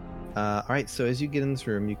 All right, so as you get in this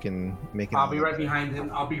room, you can make it. I'll be right behind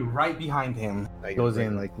him. Like, Goes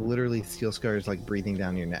in. like literally, steel scars like breathing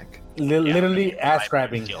down your neck. Literally ass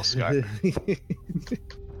grabbing. Feel scar.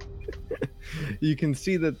 You can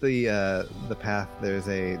see that the path. There's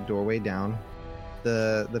a doorway down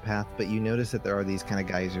the path, but you notice that there are these kind of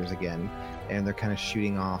geysers again, and they're kind of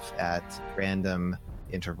shooting off at random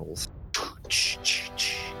intervals.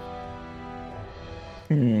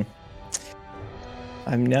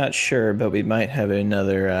 I'm not sure, but we might have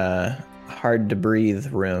another hard to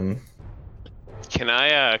breathe room. Can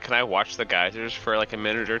I watch the geysers for like a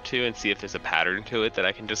minute or two and see if there's a pattern to it that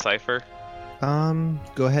I can decipher?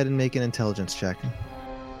 Go ahead and make an intelligence check.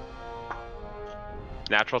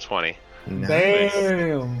 Natural 20. Nice.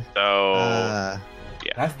 Damn. So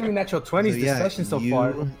That's 3 natural 20s this session so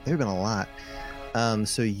far. There have been a lot.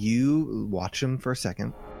 So you watch them for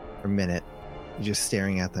a minute, just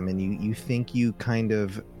staring at them, and you think you kind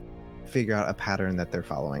of figure out a pattern that they're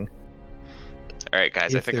following. all right,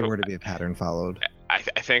 guys. If there were to be a pattern followed. I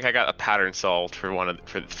think I got a pattern solved for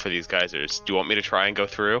for these geysers. Do you want me to try and go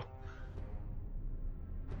through?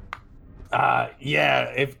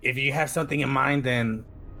 Yeah, if you have something in mind, then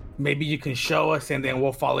maybe you can show us, and then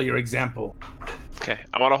we'll follow your example. Okay,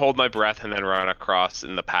 I want to hold my breath and then run across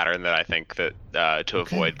in the pattern that I think that to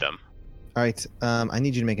avoid them. All right. I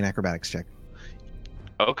need you to make an acrobatics check.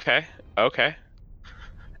 Okay.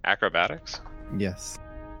 Acrobatics. Yes.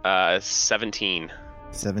 17.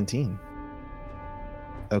 17.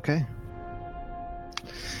 Okay.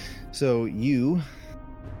 So you,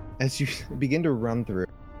 as you begin to run through,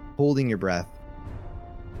 holding your breath,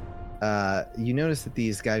 you notice that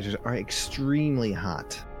these geysers are extremely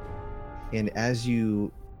hot. And as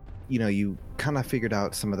you kind of figured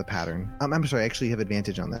out some of the pattern. I'm sorry, I actually have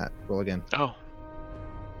advantage on that. Roll again. Oh.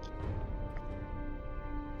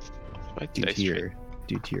 Due to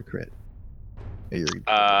your crit. The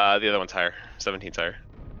other one's higher. 17's higher.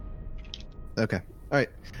 Okay. All right.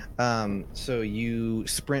 So you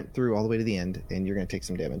sprint through all the way to the end, and you're going to take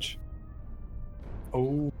some damage.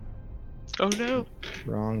 Oh. Oh no.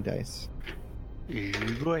 Wrong dice. Ooh,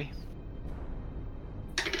 boy.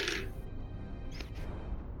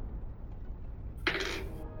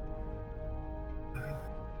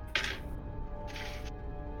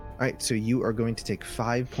 All right, so you are going to take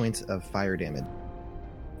 5 points of fire damage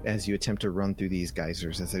as you attempt to run through these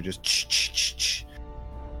geysers as they're just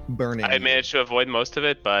burning. I managed to avoid most of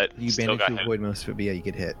it, but you still managed got to hit. avoid most of it, but yeah, you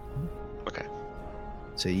get hit. Okay.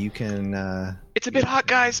 So you can. It's a bit hot,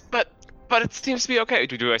 guys, but it seems to be okay.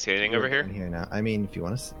 Do I see anything over here? Here now. I mean, if you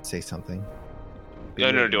want to say something.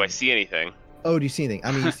 No. Do I see anything? Oh, do you see anything?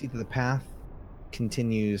 I mean, you see that the path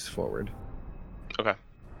continues forward. Okay.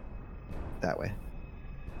 That way.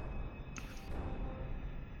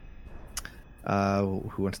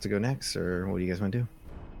 Who wants to go next, or what do you guys want to do?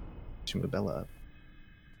 Should move Bella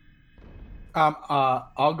up.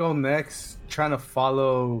 I'll go next, trying to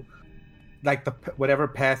follow, like whatever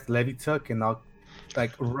path Levy took, and I'll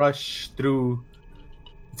like rush through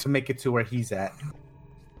to make it to where he's at.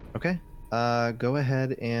 Okay. Go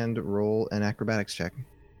ahead and roll an acrobatics check.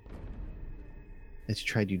 As you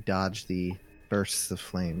try to dodge the bursts of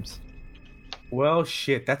flames. Well,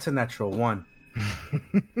 shit, that's a natural 1.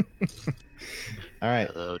 All right.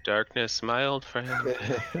 Hello, darkness, my old friend.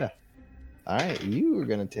 All right, you are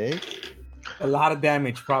gonna take A lot of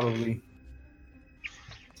damage, probably.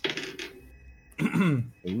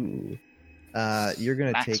 Ooh. You're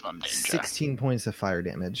gonna take Maximum danger. 16 points of fire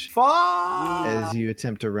damage Fuck! as you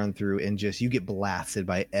attempt to run through, and you get blasted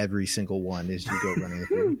by every single one as you go running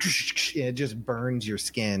through. It just burns your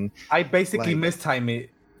skin. I basically Like- mistime it.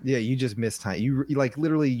 Yeah, you just miss time. You like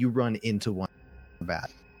literally you run into one bat.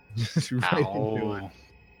 Just right into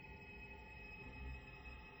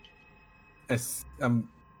it. Ow.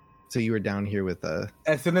 So you were down here with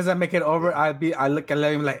As soon as I make it over, I look at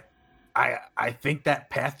him like, I think that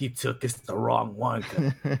path you took is the wrong one.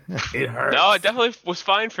 'Cause it hurts. No, it definitely was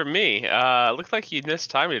fine for me. Looked like you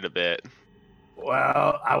mistimed it a bit.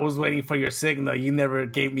 Well, I was waiting for your signal. You never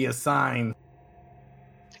gave me a sign.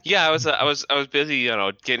 Yeah, I was busy,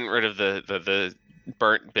 getting rid of the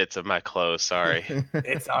burnt bits of my clothes. Sorry.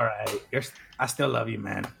 It's all right. I still love you,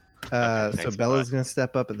 man. so thanks a Bella's lot. going to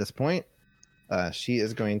step up at this point. She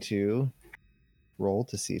is going to roll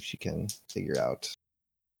to see if she can figure out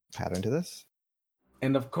pattern to this.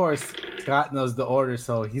 And of course, Scott knows the order,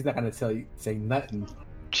 so he's not gonna say nothing.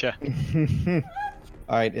 Sure.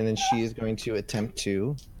 All right, and then she is going to attempt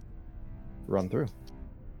to run through.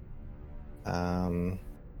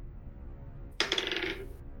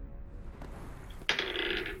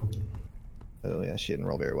 Oh yeah, she didn't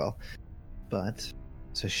roll very well. But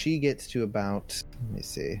so she gets to about, let me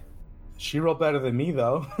see, She rolled better than me,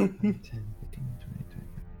 though. 10, 15, 20,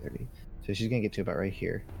 30. So she's gonna get to about right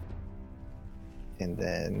here. And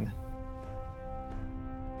then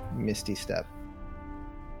Misty Step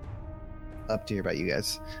up to here about you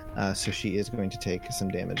guys. So she is going to take some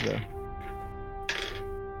damage though.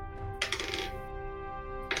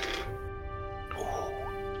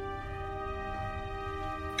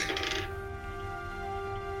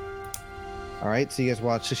 All right, so you guys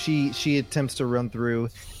watch. So she attempts to run through,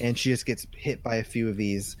 and she just gets hit by a few of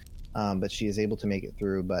these, but she is able to make it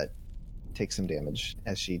through, but takes some damage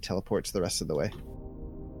as she teleports the rest of the way.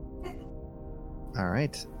 All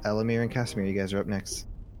right, Elamir and Casimir, you guys are up next.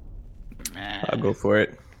 I'll go for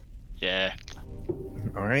it. Yeah.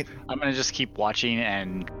 All right. I'm gonna just keep watching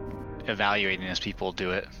and evaluating as people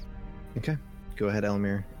do it. Okay, go ahead,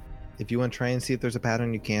 Elamir. If you want to try and see if there's a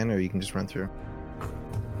pattern, you can, or you can just run through.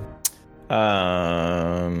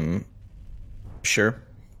 Sure.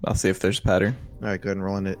 I'll see if there's a pattern. All right, go ahead and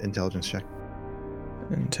roll an intelligence check.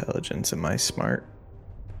 Intelligence, am I smart?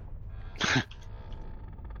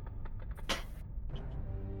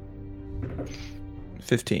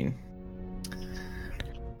 $15.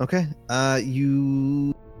 Okay.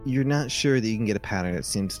 You're not sure that you can get a pattern. It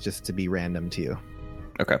seems just to be random to you.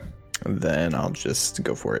 Okay. Then I'll just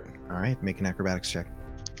go for it. All right. Make an acrobatics check.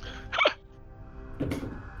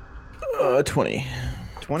 20.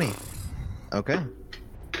 20. Okay.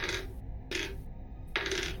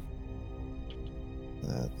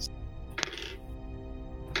 That's.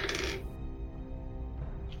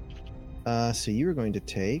 So you are going to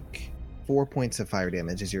take 4 points of fire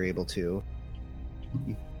damage as you're able to.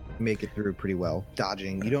 You make it through pretty well,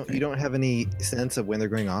 dodging. You don't have any sense of when they're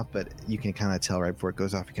going off, but you can kind of tell right before it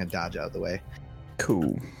goes off. You can dodge out of the way,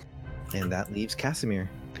 Cool. and that leaves Casimir.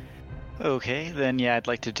 Okay, then yeah, I'd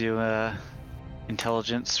like to do a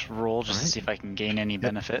intelligence roll just to Alright. see if I can gain any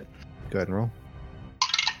benefit. Go ahead and roll.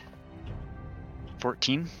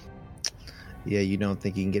 14. Yeah, you don't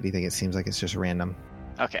think you can get anything. It seems like it's just random.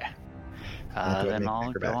 Okay. Go ahead and Then make an I'll go on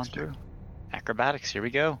acrobatics check. through. Acrobatics, here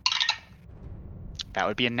we go. That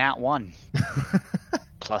would be a nat 1.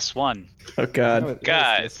 +1. Oh god.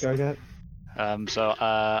 Guys. So I'm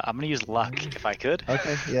gonna use luck if I could.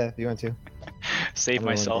 okay, yeah, if you want to. Save I don't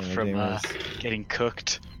know myself what from the game is. getting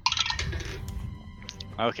cooked.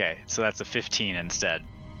 Okay, so that's a 15 instead.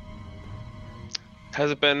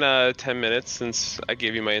 Has it been 10 minutes since I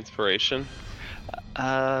gave you my inspiration?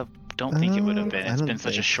 Don't think it would have been. I It's don't been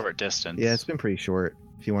such a think- short distance. Yeah, it's been pretty short.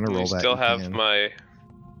 If you want to You roll that, still you have can. my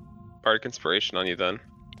bardic inspiration on you then.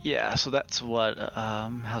 Yeah, so that's what.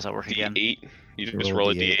 How's that work again? D8. You just Roll roll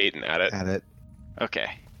a D8. D8 and add it. Add it. Okay,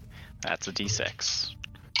 that's a D6.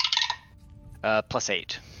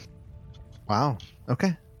 +8. Wow.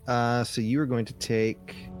 Okay. So you are going to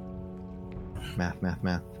take math.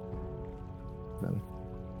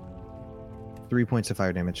 3 points of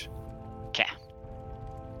fire damage. Okay.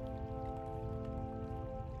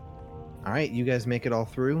 All right, you guys make it all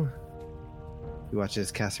through. You watch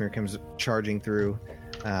as Casimir comes charging through,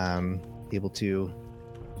 able to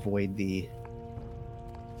avoid the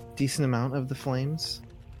decent amount of the flames.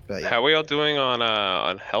 But yeah. How are we all doing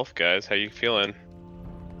on health, guys? How you feeling?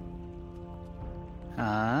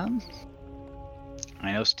 I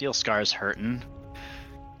know Steel Scar's hurting.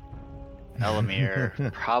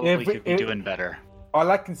 Elamir probably If we- could be if- doing better. All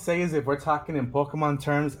I can say is if we're talking in Pokemon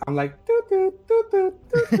terms, I'm like doo doo doo doo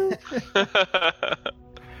doo doo.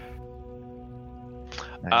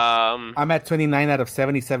 Nice. I'm at 29 out of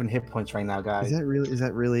 77 hit points right now, guys. Is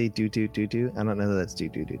that really do? I don't know that that's do.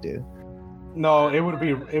 No, it would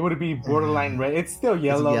be borderline red. It's still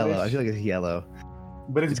yellow. It's yellow. I feel like it's yellow.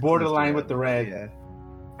 but it's It's close to borderline red. with the red. Yeah.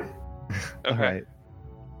 Okay. All right.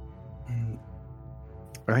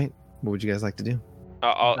 All right. What would you guys like to do?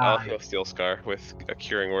 I'll heal Steel Scar with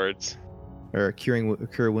curing words. Or cure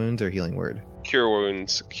wounds or healing word? Cure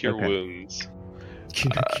wounds. Cure Okay. wounds.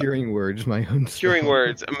 Curing words, my own. Curing spell.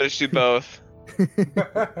 words. I'm gonna do both.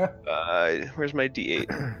 Where's my D8?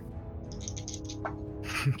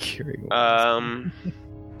 Curing words.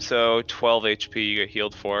 So 12 HP you get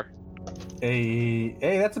healed for. hey,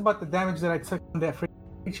 that's about the damage that I took from that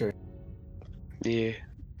creature. Yeah,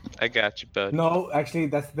 I got you, bud. No, actually,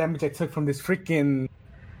 that's the damage I took from this freaking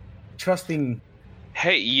trusting.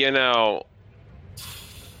 Hey,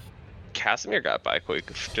 Casimir got by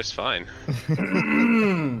quick, just fine.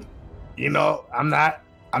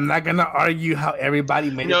 I'm not gonna argue how everybody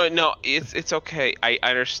made it. No, it's okay. I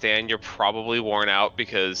understand you're probably worn out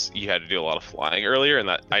because you had to do a lot of flying earlier, and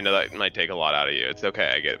I know that might take a lot out of you. It's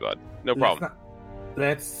okay, I get it, bud. No problem.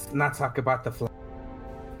 Let's not talk about the fly.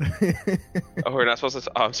 Oh, we're not supposed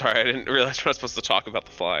to. Oh, I'm sorry, I didn't realize we're not supposed to talk about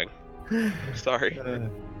the flying. Sorry.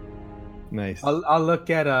 Nice. I'll look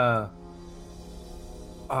at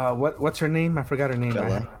what's her name? I forgot her name.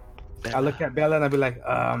 Bella. I look at Bella and I'll be like,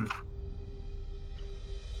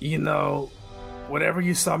 whatever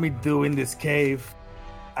you saw me do in this cave,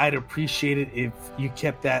 I'd appreciate it if you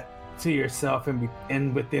kept that to yourself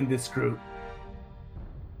and within this group.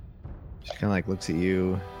 She kind of like looks at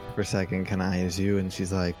you for a second, kind of eyes you, and she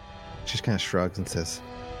kind of shrugs and says,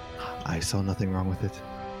 "I saw nothing wrong with it."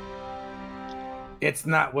 It's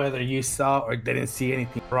not whether you saw or didn't see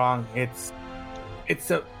anything wrong. It's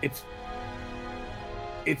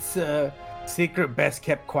a secret best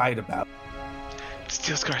kept quiet about.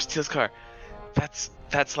 Steel Scar. That's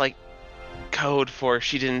like code for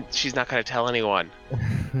she's not gonna tell anyone.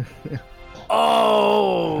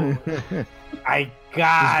 Oh, I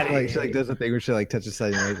got it. She does a thing where she touches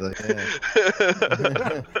side and like,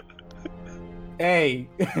 yeah. Hey,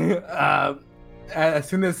 as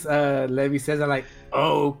soon as Levi says, I'm like,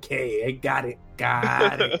 okay, I got it.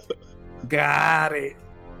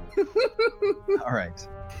 All right.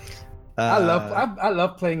 I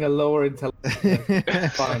love playing a lower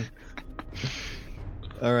intelligence. Fun.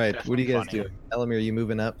 All right, what do you guys Definitely do? Elamir, you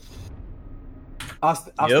moving up? I'll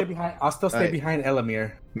Yep. stay behind. I'll still stay Alright. behind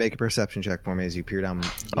Elamir. Make a perception check for me as you peer down.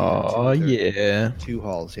 Oh, yeah. 2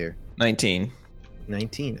 halls here. 19.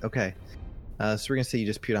 19. Okay. So we're gonna say you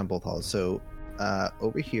just peer down both halls. So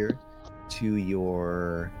over here to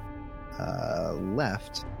your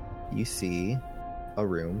left, you see a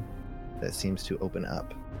room that seems to open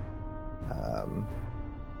up. God,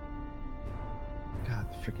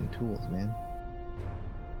 the freaking tools, man.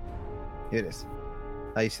 Here it is.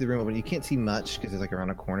 You see the room open. You can't see much because it's like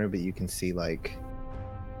around a corner, but you can see like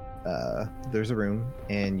there's a room,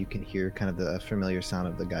 and you can hear kind of the familiar sound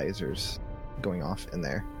of the geysers going off in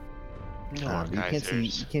there. More You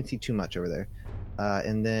geysers. can't see too much over there.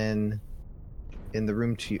 And then in the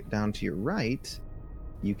room down to your right,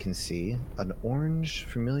 you can see an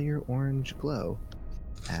familiar orange glow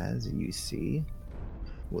as you see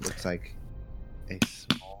what looks like a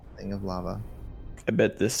small thing of lava. I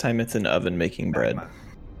bet this time it's an oven making bread.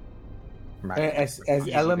 As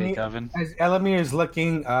Easy bake oven. Elamir is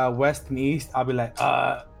looking west and east, I'll be like,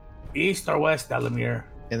 east or west, Elamir?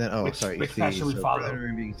 And then, Which you path should we follow? further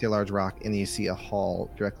in, you can see a large rock, and then you see a hall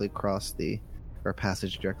directly across or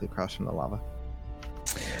passage directly across from the lava.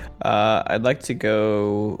 I'd like to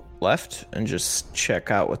go left and just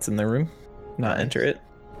check out what's in the room, not enter it.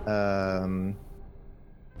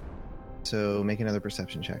 So make another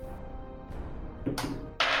perception check.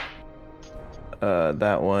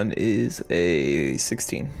 That one is a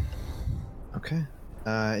 16. Okay.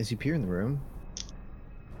 As you peer in the room,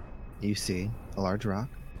 you see a large rock,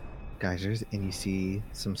 geysers, and you see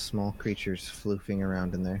some small creatures floofing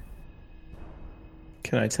around in there.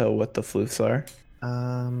 Can I tell what the floofs are?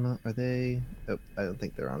 Are they? Oh, I don't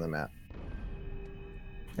think they're on the map.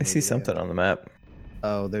 I see something on the map.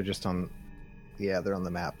 Oh, they're just on. Yeah, they're on the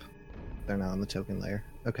map. They're not on the token layer.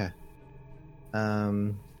 Okay.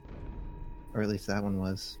 Or at least that one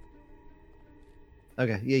was.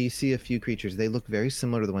 Okay, yeah, you see a few creatures. They look very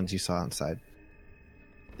similar to the ones you saw outside.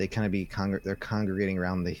 They kind of they're congregating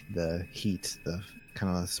around the heat, the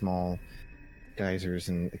kind of small geysers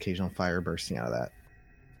and occasional fire bursting out of that.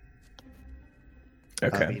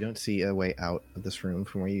 Okay. But you don't see a way out of this room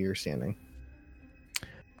from where you're standing.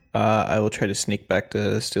 I will try to sneak back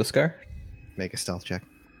to Steel Scar. Make a stealth check.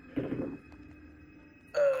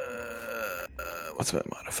 What's my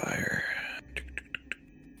modifier?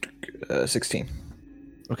 16.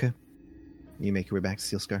 Okay. You make your way back to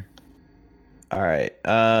Steel Scar. All right.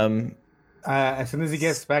 As soon as he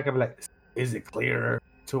gets back, I'm like, is it clear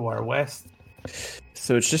to our west?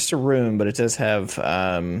 So it's just a room, but it does have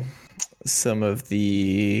some of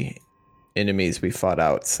the enemies we fought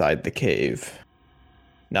outside the cave.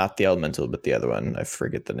 Not the elemental, but the other one. I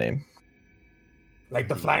forget the name. Like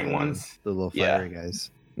the flying ones? The little Yeah. fiery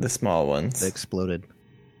guys. The small ones. They exploded.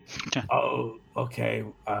 Oh, okay.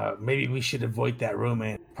 Maybe we should avoid that room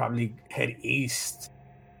and probably head east.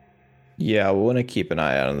 Yeah, we'll want to keep an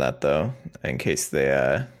eye out on that, though, in case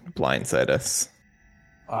they blindside us.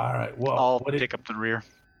 All right. Well, I'll what pick up the rear.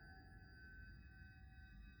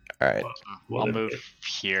 All right. well, I'll if- move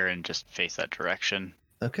here and just face that direction.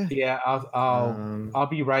 Okay. Yeah, I'll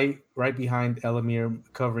be right behind Elamir,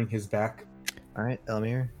 covering his back. All right,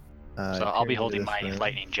 Elamir. So I'll be peering into holding this my room.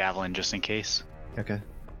 lightning javelin just in case. Okay.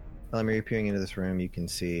 Elamir, you're peering into this room. You can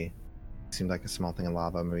see, seems like a small thing of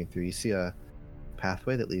lava moving through. You see a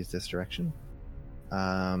pathway that leads this direction.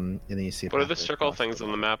 And then you see. What are the circle things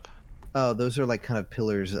on the map? Oh, those are like kind of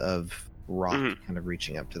pillars of rock, Mhm. kind of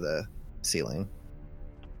reaching up to the ceiling.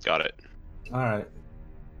 Got it. All right.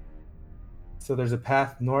 So there's a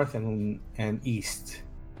path north and east.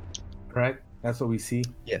 Correct? That's what we see.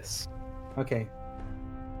 Yes. Okay.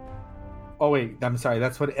 Oh wait, I'm sorry.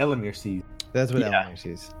 That's what Elamir sees. That's what Yeah. Elamir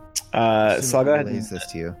sees. So I'll go ahead Relays and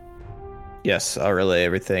this to you. yes, I'll relay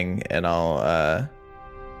everything, and I'll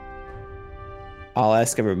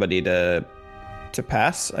ask everybody to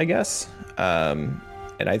pass, I guess.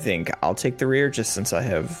 And I think I'll take the rear just since I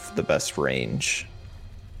have the best range.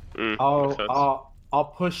 Makes sense.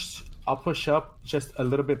 I'll push up just a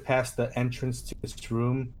little bit past the entrance to this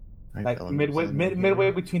room, All right, like Elamir's in here.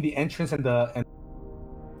 midway between the entrance and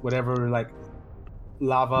whatever like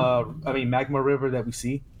magma river that we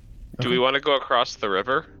see. Do we want to go across the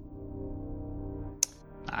river?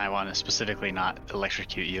 I want to specifically not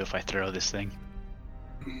electrocute you if I throw this thing.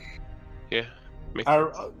 Yeah. Makes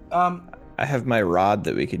sense. I have my rod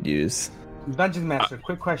that we could use. Dungeon Master,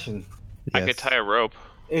 quick question: I could Yes. tie a rope.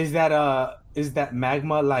 Is that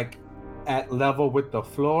magma like at level with the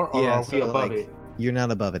floor, or Yeah, are we so, above like- it? You're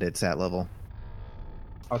not above it. It's at level.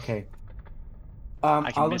 Okay.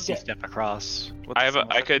 I can I'll misty look at, step across.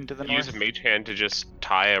 I could use a mage hand to just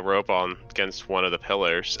tie a rope on against one of the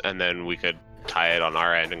pillars, and then we could tie it on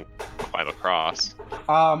our end and climb across.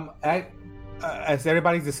 as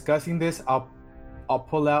everybody's discussing this, I'll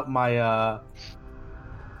pull out my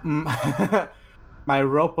my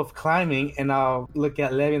rope of climbing, and I'll look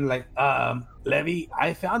at Levy and like, Levy,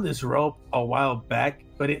 I found this rope a while back,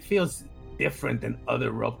 but it feels different than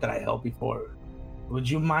other rope that I held before. Would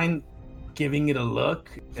you mind giving it a look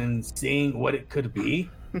and seeing what it could be?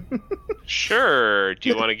 Sure. Do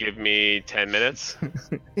you want to give me 10 minutes?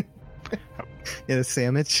 In a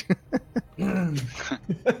sandwich. No,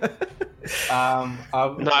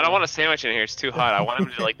 I don't want a sandwich in here. It's too hot. I want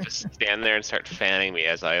him to like just stand there and start fanning me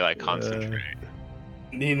as I like concentrate.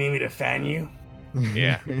 Do you need me to fan you?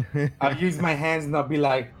 Yeah. I'll use my hands and I'll be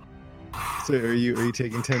like, So are you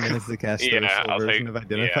taking 10 minutes to cast the Yeah, full I'll version take- of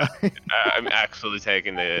Identify? I'm actually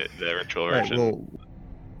taking the ritual All right, version. well,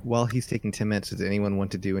 while he's taking 10 minutes, does anyone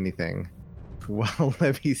want to do anything? While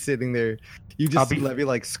Levy's sitting there, you I'll just see be- Levy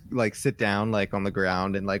like sit down like on the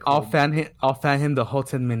ground and like I'll hold- fan him the whole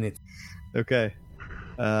 10 minutes. Okay.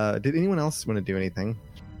 Did anyone else want to do anything?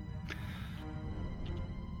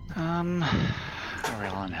 We're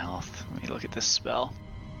all in health. Let me look at this spell.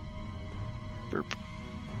 Burp.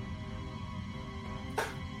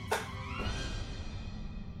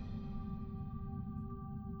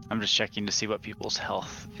 I'm just checking to see what people's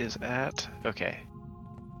health is at. Okay.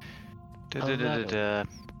 Da-da-da-da-da.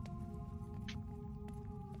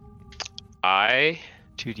 I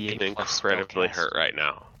 2d8 am plus incredibly spellcast. hurt right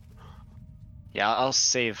now. Yeah, I'll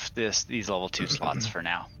save these level 2 slots for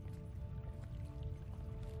now.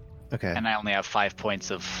 Okay. And I only have 5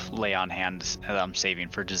 points of lay on hand that I'm saving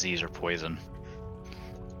for disease or poison.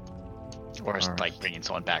 Or All right. like bringing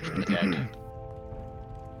someone back from the dead.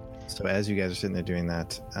 So as you guys are sitting there doing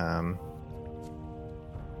that,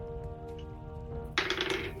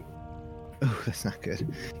 oh, that's not good.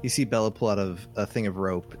 You see Bella pull out of a thing of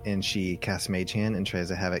rope, and she casts Mage Hand and tries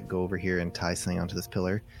to have it go over here and tie something onto this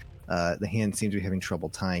pillar. The hand seems to be having trouble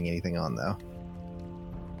tying anything on, though.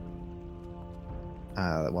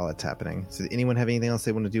 While it's happening. So, anyone have anything else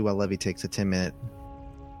they want to do while Levy takes a 10-minute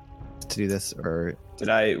to do this, or Did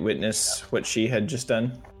I witness what she had just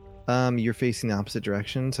done? you're facing the opposite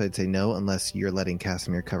direction? So I'd say no, unless you're letting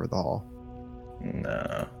Casimir cover the hall.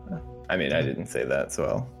 No. I mean, I didn't say that,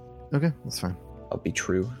 so Okay, that's fine. I'll be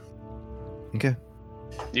true. Okay.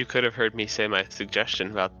 You could have heard me say my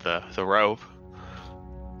suggestion about the rope.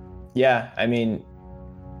 Yeah, I mean,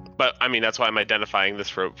 But, I mean, that's why I'm identifying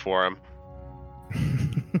this rope for him.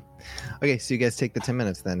 Okay, so you guys take the 10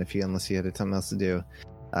 minutes then, unless you had something else to do.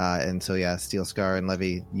 And so yeah, Steel Scar and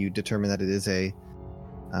Levy, you determine that it is a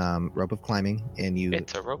rope of climbing, and you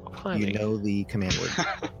It's a rope of climbing. you know the command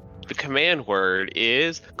word. The command word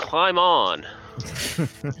is climb on.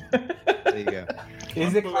 There you go.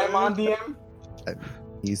 Is it climb on, DM?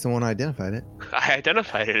 He's the one who identified it. I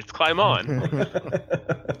identified it. It's climb on.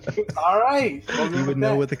 All right. You would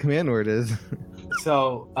know what the command word is.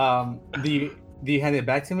 So, do you hand it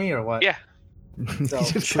back to me or what? Yeah. So,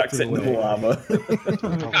 He just chucks it into the away. lava.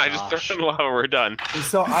 Oh, I just throw it in the lava. We're done.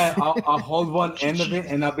 so I'll hold one end of it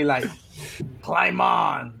and I'll be like, climb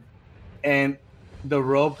on, and the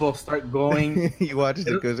rope will start going. You watch as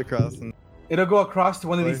it goes across. And It'll go across to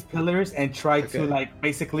one of these Right. pillars and try to Okay. like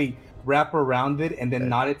basically wrap around it and then Okay.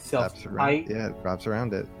 knot itself wraps around, tight. yeah, it wraps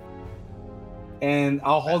around it. And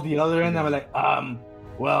I'll hold the other end. I'm like,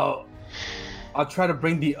 well, I'll try to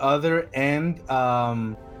bring the other end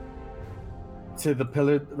to the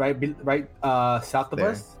pillar right south of There.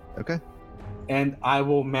 us, Okay. and I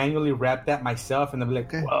will manually wrap that myself. And I'll be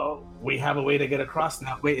like, Okay. well, we have a way to get across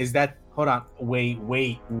now. Wait, is that? Hold on.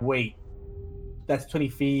 Wait. That's 20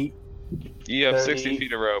 feet. You have 30. 60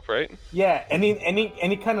 feet of rope, right? Yeah.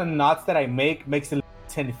 Any kind of knots that I make makes it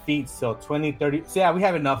 10 feet. So 20, 30. So yeah, we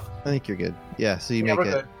have enough. I think you're good. Yeah, so you Yeah, make we're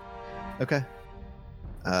it. good. Okay.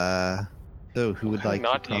 So who would like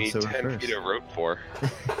Not to do you need cross over 10 first? feet of rope for?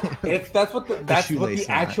 That's what the shoelace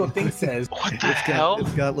knot. actual thing says. What the It's hell? got,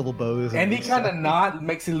 it's got little bows. on Any each kind side. of knot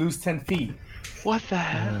makes it lose 10 feet. What the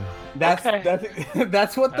hell? That's Okay.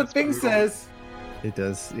 that's what That's the thing brutal. says. It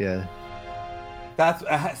does, yeah.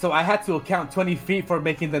 So I had to account 20 feet for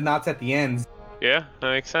making the knots at the ends. Yeah, that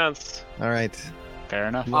makes sense. All right. Fair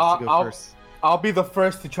enough. Who wants to go I'll- first? I'll be the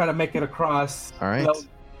first to try to make it across. All right.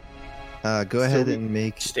 No, Go ahead we- and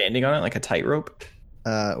make, Standing on it like a tightrope.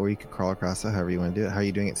 or you could crawl across it, however you want to do it. How are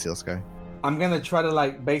you doing it, Steel Sky? I'm gonna try to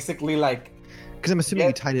like basically like Because I'm assuming Yeah.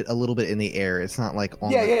 you tied it a little bit in the air. It's not like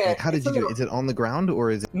on. Yeah, the, yeah, like, how did it's you a do it? little- Is it on the ground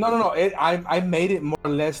or is it? no. I made it more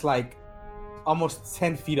or less like almost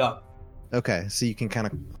 10 feet up. Okay, so you can kind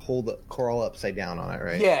of hold the coral upside down on it,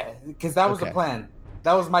 right? Yeah, because that was the Okay. plan.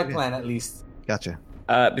 That was my Okay. plan, at least. Gotcha.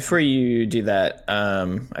 Before you do that,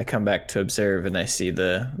 I come back to observe and I see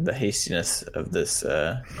the hastiness of this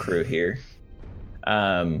crew here.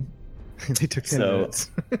 They took 10 So-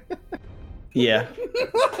 minutes. Yeah.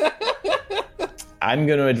 I'm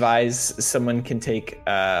going to advise someone can take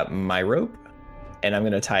my rope, and I'm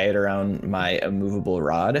going to tie it around my immovable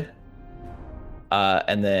rod.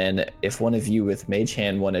 And then if one of you with Mage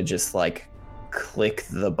Hand want to just like click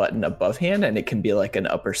the button above hand, and it can be like an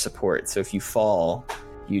upper support. So if you fall,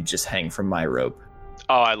 you just hang from my rope.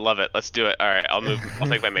 Oh, I love it. Let's do it. All right, I'll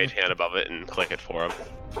take my mage hand above it and click it for him.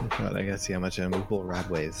 Well, I gotta see how much an immovable rod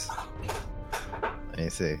weighs. I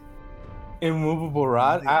see. Immovable I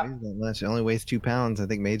rod. don't think it weighs that much. It only weighs 2 pounds. I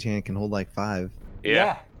think Mage Hand can hold like 5.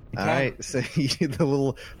 Yeah. All right, so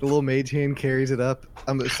the little mage hand carries it up.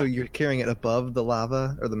 So you're carrying it above the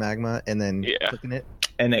lava or the magma, and then Yeah. clicking it.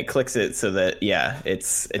 And it clicks it so that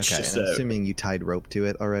it's Okay, just I'm assuming you tied rope to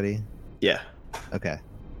it already. yeah. Okay.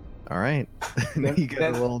 All right. Now you got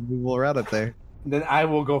a little movable rod up there. Then I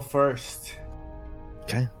will go first.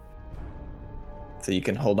 Okay. So you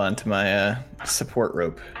can hold on to my support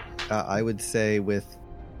rope. I would say with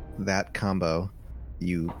that combo,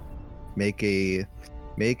 you make a.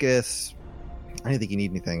 I don't think you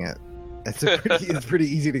need anything. It's pretty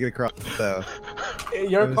easy to get across. So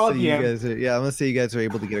You're I'm called gonna say you DM. guys are, I'm gonna say you guys are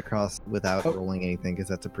able to get across without Oh. rolling anything because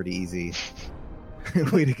that's a pretty easy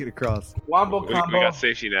way to get across. Wombo We combo. got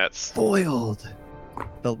safety nets. Foiled.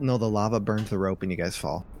 The lava burns the rope and you guys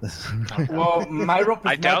fall. Well, my rope is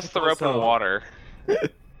I doused the magical, rope in so- water.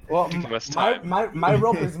 Well, Too much my, time. my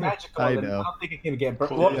rope is magical. I and know. I don't think it can get burnt.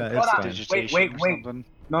 Cool. Well, Yeah, hold it's on. fine. Wait, Vegetation wait, or wait. something.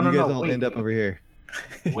 No, you guys no, all wait. end up over here.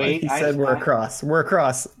 Wait, He I- said we're across. We're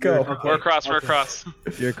across. Go. Okay. We're across. We're Okay. across.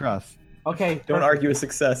 You're across. Okay. Don't perfect. argue with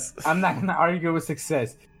success. I'm not gonna argue with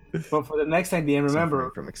success. But for the next time, DM,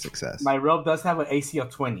 remember, from success. my rope does have an AC of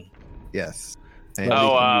 20. Yes. Oh, Oh,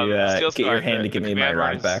 can you, Steel get your Scar, hand to give me my command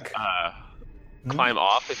rod words, back? Climb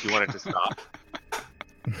off if you want it to stop.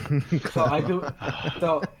 So I do.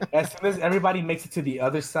 So as soon as everybody makes it to the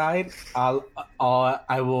other side, I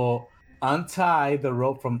will untie the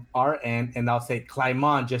rope from our end, and I'll say climb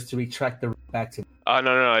on just to retract the rope back to. Oh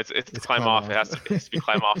no, it's climb off. off. It has to be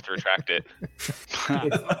climb off to retract it.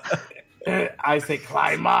 I say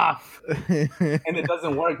climb off, and it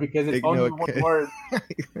doesn't work because it's only Ignore- one word.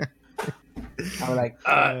 I'm like,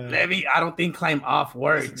 Levy, I don't think climb off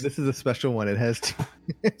works. This is a special one. It has to.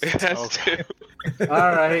 It has to.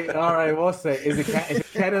 all right, we'll say. Is it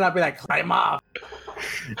canon? I'll be like, climb off.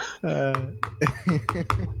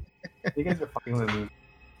 You guys are fucking with me.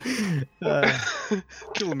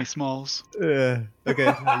 Killing me, Smalls. Okay,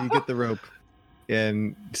 now you get the rope,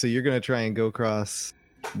 and so you're gonna try and go across,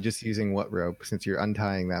 just using what rope? Since you're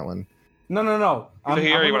untying that one. No. So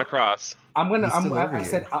here you want to cross. I'm gonna. He's still over I you.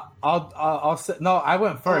 said I'll say, no. I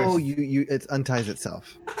went first. Oh, it unties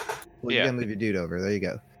itself. Well, you Yeah. gotta move your dude over. There you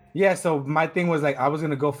go. Yeah. So my thing was like I was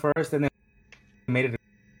gonna go first, and then made it.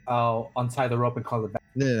 I'll untie the rope and call it back.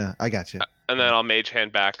 No, I got you. And then I'll mage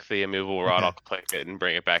hand back the immovable rod. Okay. I'll click it and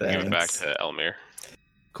bring it back and give it back Thanks. to Elmir.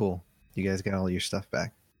 Cool. You guys got all your stuff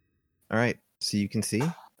back. All right, so you can see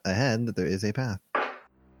ahead that there is a path.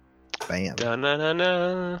 Bam.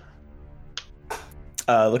 Na.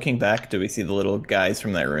 Looking back, do we see the little guys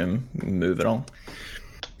from that room move at all?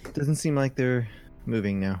 Doesn't seem like they're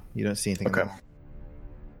moving now. You don't see anything. Okay. At all.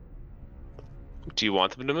 Do you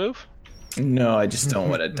want them to move? No, I just don't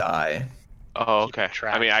want to die. Oh, okay.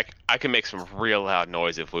 track. I mean, I can make some real loud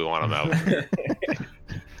noise if we want them out.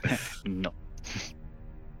 No.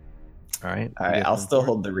 All right. All you right, guys I'll on still board?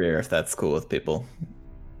 hold the rear if that's cool with people.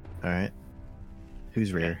 All right.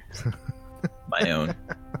 Who's rear? My own.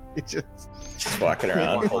 It just Just walking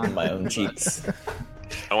around holding my own cheeks.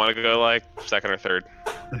 I want to go like second or third.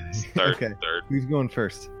 Third. Okay. Third. Who's going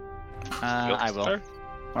first? I will. Start?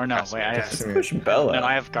 Or no, wait, I have. Casimir. Push Bella. No,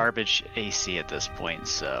 I have garbage AC at this point,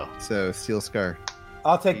 so. So Steel Scar.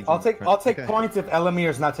 I'll take Okay. points if Elamir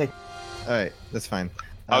is not taking. All right, that's fine.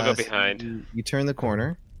 I'll go so behind. you turn the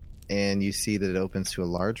corner, and you see that it opens to a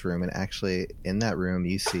large room. And actually, in that room,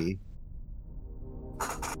 you see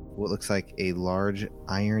what looks like a large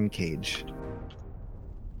iron cage.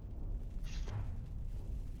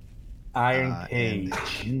 Iron And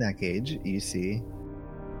Cage. in that cage, you see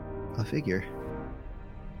a figure.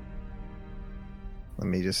 Let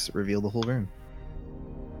me just reveal the whole room.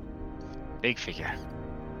 Big figure.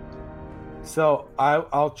 So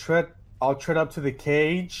I'll tread up to the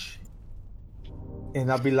cage,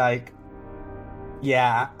 and I'll be like,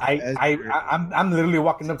 "Yeah, I'm literally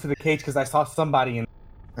walking up to the cage because I saw somebody in."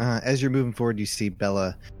 As you're moving forward, you see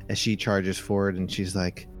Bella as she charges forward, and she's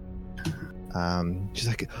like,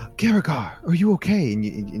 Garrigar, are you okay?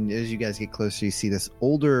 And as you guys get closer, you see this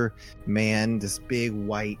older man, this big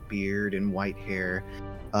white beard and white hair.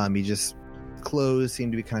 He just clothes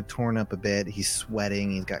seem to be kind of torn up a bit. He's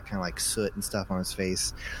sweating. He's got kind of like soot and stuff on his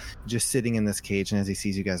face, just sitting in this cage. And as he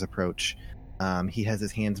sees you guys approach, he has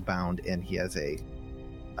his hands bound, and he has a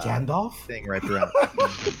Gandalf thing right around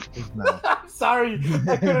his mouth. I'm sorry,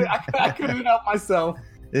 I couldn't help myself.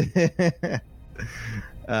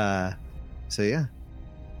 So yeah,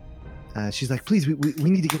 she's like, please, we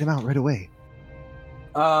need to get him out right away.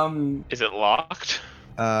 Is it locked?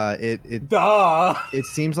 It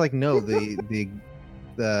seems like no. The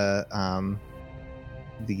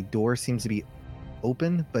door seems to be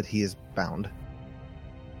open, but he is bound.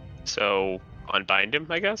 So unbind him,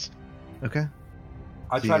 I guess. Okay.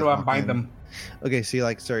 I'll try to unbind them. Okay, so you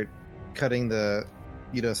like start cutting the,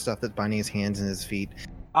 stuff that's binding his hands and his feet.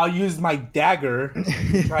 I'll use my dagger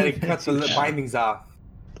to try to cut the bindings off.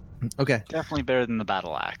 Okay. Definitely better than the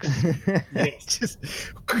battle axe. Just.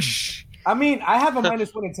 I mean, I have a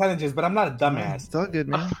 -1 intelligence, but I'm not a dumbass. It's all good,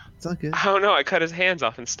 man. It's all good. Oh no, I cut his hands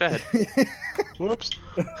off instead. Whoops.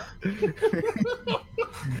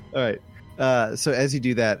 All right. So as you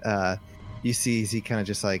do that, you see he kind of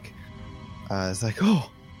just like, it's like,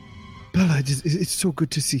 oh, Bella, it's so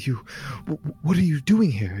good to see you. What are you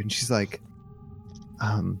doing here? And she's like,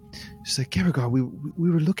 Garrigar, we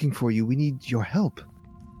were looking for you. We need your help.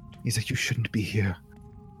 He's like, you shouldn't be here.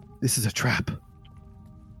 This is a trap.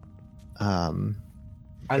 I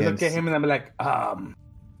look at him and I'm like,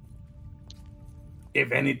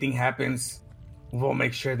 if anything happens, we'll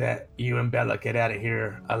make sure that you and Bella get out of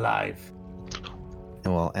here alive.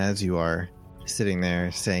 And well, as you are sitting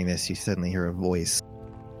there saying this, you suddenly hear a voice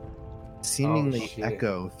seemingly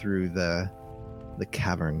echo through the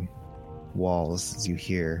cavern walls as you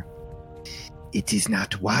hear, "It is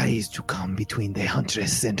not wise to come between the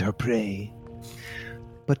huntress and her prey,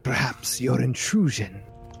 but perhaps your intrusion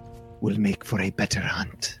will make for a better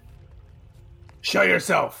hunt." Show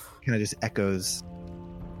yourself. Kind of just echoes,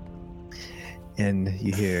 and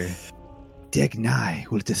you hear, "Degnai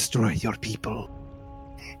will destroy your people,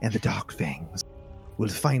 and the Dark Fangs will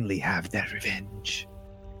finally have their revenge.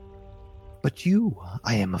 But you,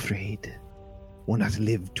 I am afraid, will not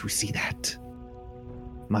live to see that.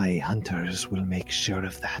 My hunters will make sure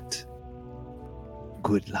of that.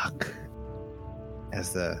 Good luck."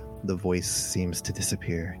 As the voice seems to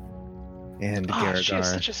disappear. And Garrigar... She's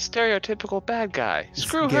such a stereotypical bad guy.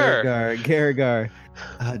 Screw her! Garrigar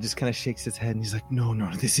just kind of shakes his head and he's like, no,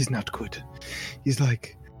 this is not good. He's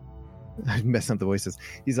like... I'm messing up the voices.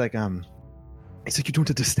 He's like, you don't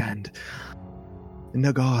understand.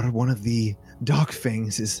 Nagar, one of the Dark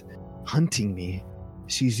Fangs, is hunting me.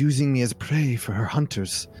 She's using me as prey for her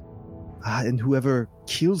hunters. And whoever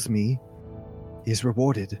kills me is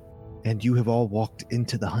rewarded. And you have all walked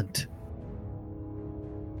into the hunt.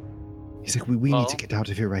 He's like, we need to get out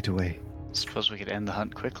of here right away. Suppose we could end the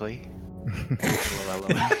hunt quickly.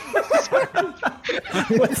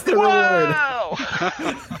 What's the Wow!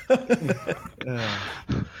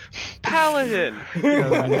 Paladin!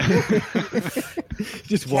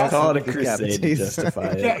 Just walk Call on it a crusade to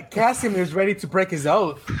justify it. Casimir's ready to break his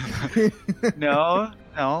oath. No,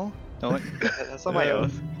 that's not my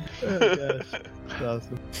oath. Oh, gosh. That's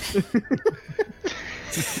awesome.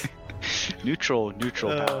 Neutral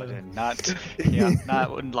paladin, not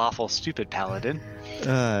lawful stupid paladin.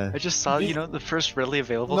 I just saw, the first readily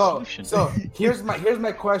available solution. So here's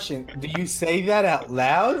my question: do you say that out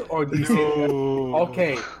loud, or do you say that?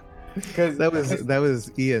 Okay, because that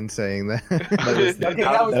was Ian saying that.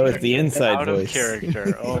 That was the inside out voice. Of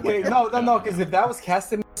character. Oh okay, no. Because if that was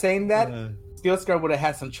Castamir saying that, Steelscar would have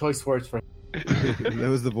had some choice words for him. That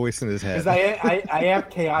was the voice in his head. Because I am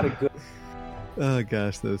chaotic good. Oh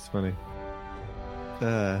gosh, that was funny.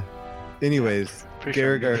 Anyways,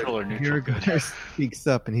 Sure Garrigar speaks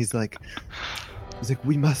up and he's like,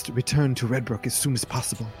 we must return to Redbrook as soon as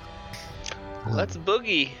possible. Let's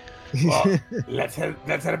boogie. Well, let's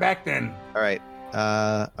head back then. All right.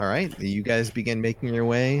 You guys begin making your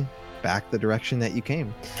way back the direction that you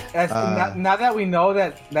came. Now that we know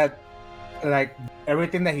that like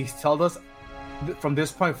everything that he's told us from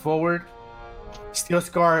this point forward,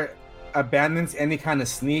 Steelscar abandons any kind of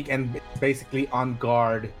sneak and basically on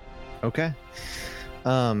guard. Okay.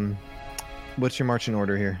 What's your marching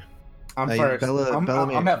order here? I'm first.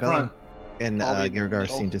 I'm at front. And Garrigar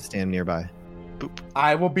seem to stand nearby. Boop.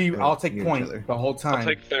 I will be. I'll take point the whole time. I'll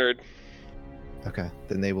take third. Okay,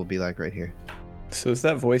 then they will be like right here. So is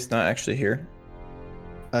that voice not actually here?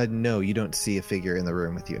 No, you don't see a figure in the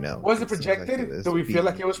room with you. No. Was it seems like projected? Do we feel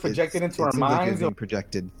like it was projected into our it seems like it was minds? being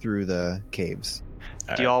projected through the caves.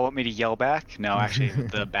 Do you all want me to yell back? No, actually,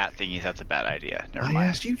 the bat thingy, that's a bad idea. Never I mind.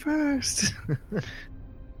 asked you first.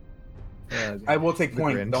 I will take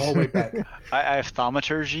point Grinch. the whole way back. I have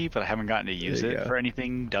thaumaturgy, but I haven't gotten to use There you it go. for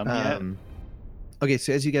anything dumb yet. Okay,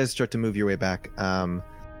 so as you guys start to move your way back,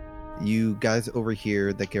 you guys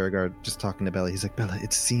overhear that Garagard just talking to Bella. He's like, Bella,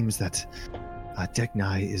 it seems that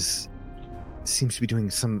Degnai seems to be doing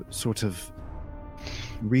some sort of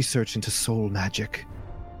research into soul magic,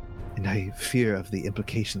 and I fear of the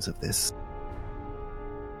implications of this.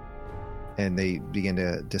 And they begin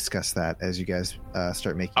to discuss that as you guys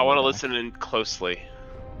start making. I want to your way listen in closely.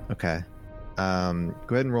 back. Okay.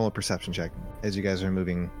 Go ahead and roll a perception check as you guys are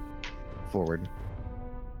moving forward.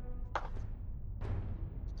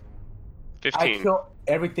 15. I kill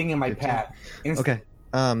everything in my 15? path. Okay.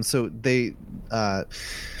 So they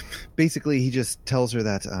basically he just tells her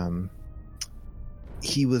that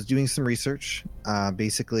he was doing some research.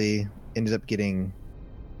 Basically ended up getting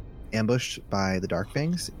ambushed by the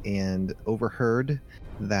Darkfangs and overheard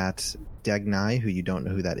that Degnai, who you don't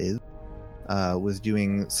know who that is, was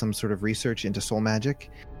doing some sort of research into soul magic,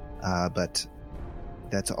 but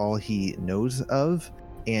that's all he knows of,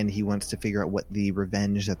 and he wants to figure out what the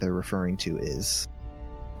revenge that they're referring to is.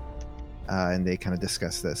 And they kind of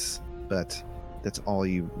discuss this, but that's all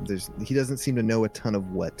he doesn't seem to know a ton of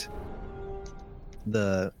what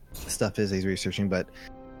the stuff is he's researching, but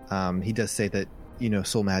he does say that,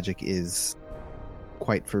 soul magic is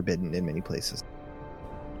quite forbidden in many places.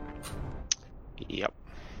 Yep.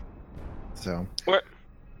 So, What?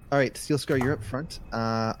 all right, Steel Scar, you're up front.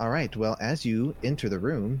 All right, well, as you enter the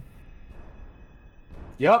room,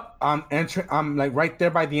 Yep, I'm like right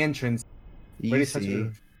there by the entrance. you Ready to touch see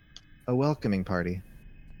it. a welcoming party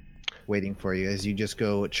waiting for you as you just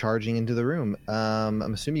go charging into the room.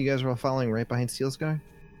 I'm assuming you guys are all following right behind Steel Scar.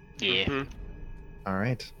 Yeah. Mhm. All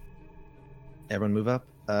right, everyone move up.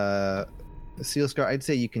 Steel Scar, I'd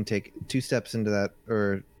say you can take 2 steps into that,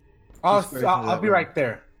 or I'll squares into that be room. right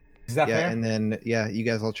there. Is that yeah, fair? and then you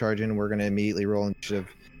guys all charge in. We're gonna immediately roll initiative.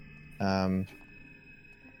 Let's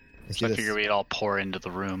do I this. figure we'd all pour into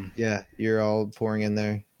the room. Yeah, you're all pouring in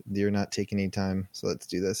there. You're not taking any time, so let's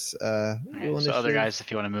do this. Roll So other initiative. guys, if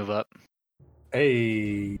you want to move up.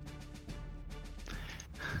 Hey.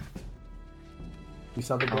 You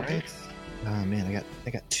saw the All goal? right. Oh man, I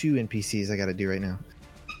got 2 NPCs I got to do right now.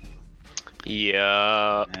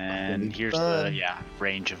 Yeah. And be here's fun. the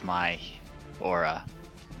range of my aura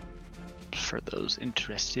for those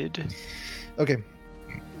interested. Okay,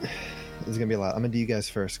 this is gonna be a lot. I'm gonna do you guys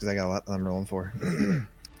first because I got a lot I'm rolling for.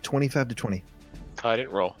 25 to 20. I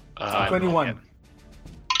didn't roll. 21.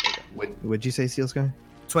 What'd you say, Steel Sky?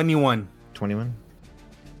 21. 21.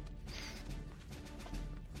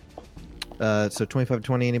 So 25 to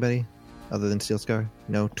 20. Anybody other than Steel Scar?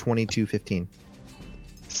 No. 22 15.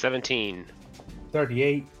 17.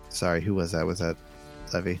 38. Sorry, who was that? Was that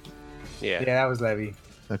Levy? Yeah. Yeah, that was Levy.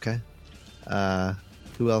 Okay.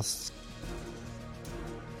 Who else?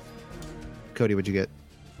 Cody, what'd you get?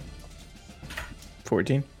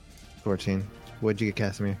 14. 14. What'd you get,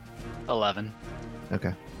 Casimir? 11.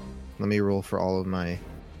 Okay. Let me roll for all of my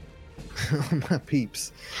my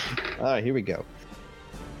peeps. All right, here we go.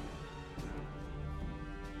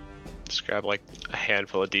 Just grab like a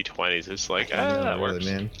handful of D20s. It's like, No, that really, works.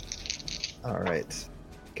 man. All right.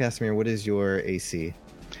 Casimir, what is your AC?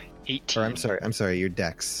 18. Or I'm sorry, your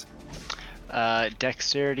dex.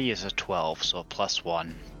 Dexterity is a 12, so a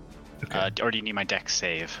 +1. Okay. Or do you need my dex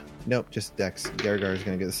save? Nope, just dex. Gargar is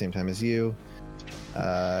going to get the same time as you.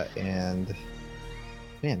 And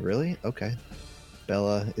man, really? Okay.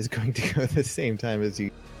 Bella is going to go at the same time as you.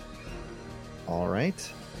 All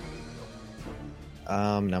right.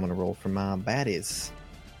 Now I'm going to roll for my baddies.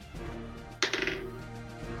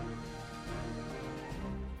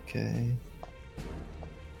 Okay.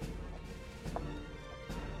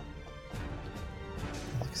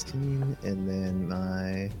 And then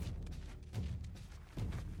my.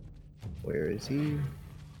 Where is he?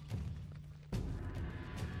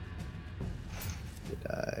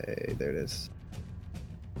 There it is.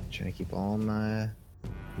 Trying to keep all my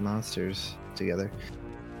monsters together.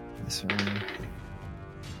 This one.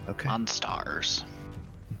 Okay. On stars.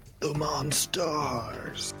 The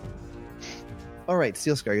monsters. All right,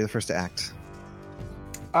 Steel Scar, you're the first to act.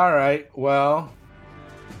 All right. Well,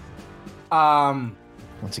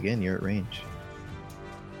 Once again, you're at range.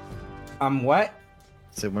 I'm what?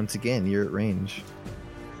 So once again, you're at range.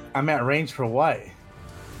 I'm at range for what?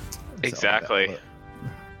 Exactly.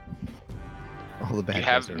 All the bad You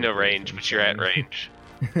guys have are no at range, but you're at range.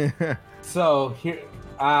 So here,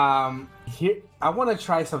 I want to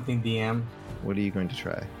try something, DM. What are you going to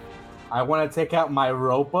try? I want to take out my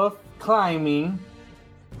rope of climbing,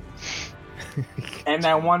 and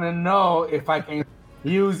I want to know if I can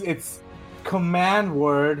use its command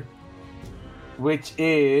word, which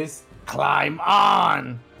is climb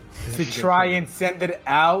on, to try and send it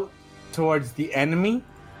out towards the enemy.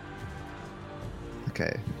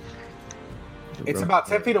 Okay. It's about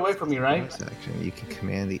 10 feet away from me, right? Action. You can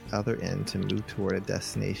command the other end to move toward a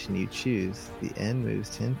destination you choose. The end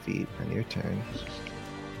moves 10 feet on your turn.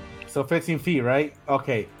 So 15 feet, right?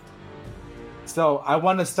 Okay. So I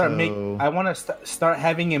want to start start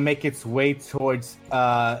having it make its way towards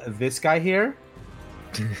this guy here,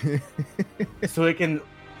 so it can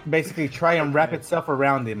basically try and wrap itself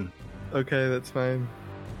around him. Okay, that's fine.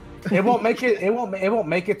 It won't make it. It won't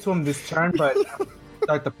make it to him this turn, but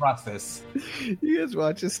start the process. You guys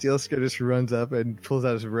watch as Steel Scar just runs up and pulls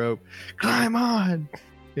out his rope. Climb on!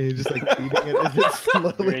 And he's just like beating it as it's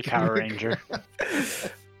slowly. Great Power Ranger.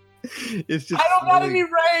 It's just I don't got any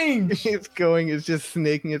range. It's going. It's just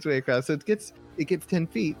snaking its way across. So it gets 10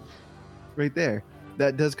 feet right there.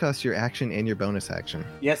 That does cost your action and your bonus action.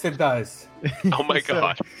 Yes, it does. Oh my So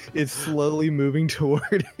god. it's slowly moving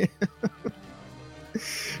toward him.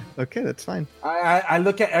 Okay, that's fine. I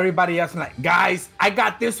look at everybody else and like, guys, I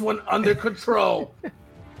got this one under control.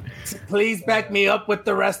 Please back me up with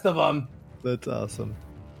the rest of them. That's awesome.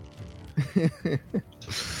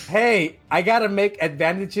 Hey, I gotta make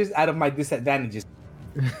advantages out of my disadvantages.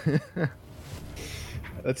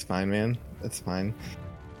 That's fine, man. That's fine.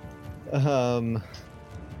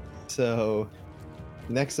 So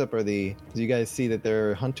next up are do you guys see that there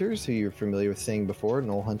are hunters who you're familiar with seeing before,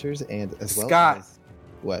 Knoll hunters, and as well Scott, as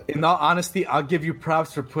what? in all honesty, I'll give you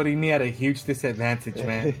props for putting me at a huge disadvantage,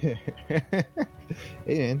 man.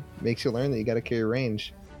 Hey man, makes you learn that you gotta carry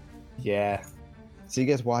range. Yeah. So you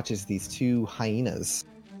guys watch as these two hyenas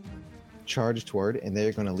charge toward, and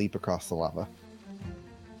they're going to leap across the lava.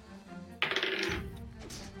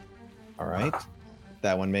 All right,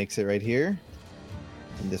 that one makes it right here,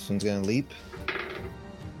 and this one's going to leap.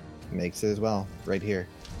 Makes it as well, right here.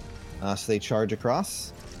 So they charge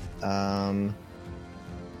across, and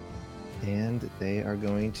they are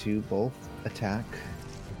going to both attack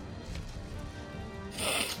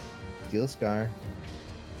Steel Scar.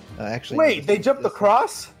 Actually, Wait, they jumped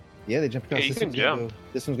across? Yeah, they jumped across. Yeah, you This can one's gonna jump. go-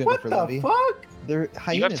 This one's going to What go for the Levy. fuck? They're You have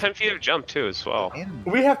hyenas. 10 feet of jump too as well. Animals.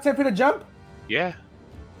 We have 10 feet of jump? Yeah.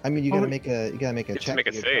 I mean, you Oh, gotta make a have to check make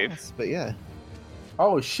a to get save. across, but yeah,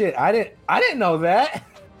 Oh shit, I didn't know that.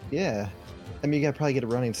 yeah. I mean, you gotta probably get a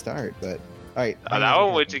running start, but all right. That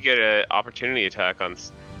one would to get an opportunity attack on,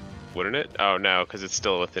 wouldn't it? Oh no, because it's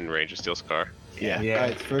still within range of Steel Scar. Yeah. Yeah. All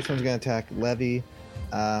right. The first one's gonna attack Levy.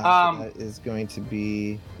 So that is going to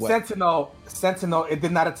be what? Sentinel, it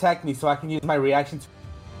did not attack me, so I can use my reaction to...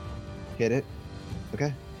 Hit it.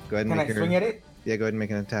 Okay. Go ahead and Can I make swing at it? Yeah, go ahead and make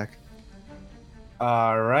an attack.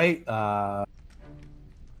 Alright,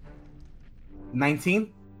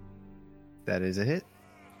 19? That is a hit.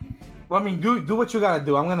 Well, I mean, do what you gotta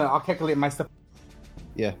do. I'll calculate my stuff.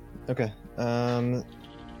 Yeah. Okay.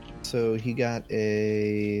 So he got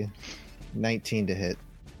a 19 to hit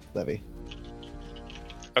Levy.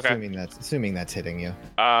 Okay. Assuming that's hitting you.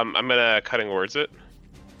 I'm gonna cutting words it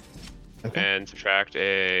Okay. and subtract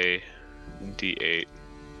a D8.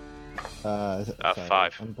 Sorry,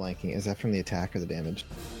 5. I'm blanking. Is that from the attack or the damage?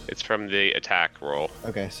 It's from the attack roll.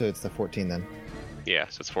 Okay, so it's the 14 then. Yeah,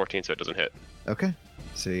 so it's 14, so it doesn't hit. Okay.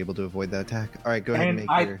 So you're able to avoid that attack. All right, go ahead and And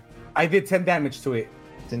make your I did 10 damage to it.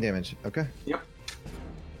 10 damage. Okay. Yep.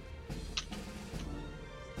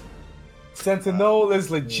 Sentinel is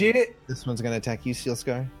legit. This one's going to attack you, Steel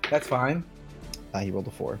Scar. That's fine. He rolled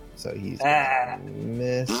a 4, so he's Ah.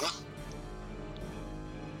 miss.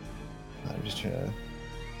 I'm just trying to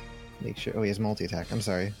make sure. Oh, he has multi-attack. I'm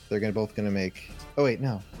sorry. They're both going to make... Oh, wait,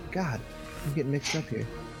 no. God, I'm getting mixed up here.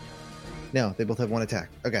 No, they both have one attack.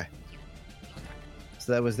 Okay.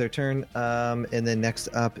 So that was their turn. And then next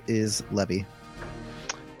up is Levy.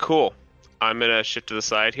 Cool. I'm gonna shift to the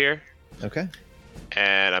side here, Okay.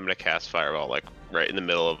 and I'm gonna cast Fireball, like right in the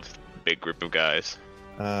middle of the big group of guys.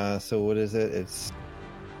 So what is it? What's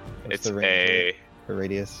It's the range a or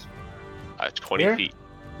radius? 20 Here? feet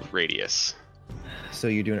radius. So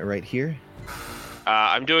you're doing it right here?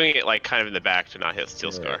 I'm doing it like kind of in the back to not hit Steel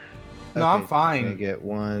Yeah. Scar. No, I'm so fine. you're gonna get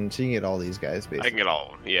one. So you can get all these guys basically. I can get all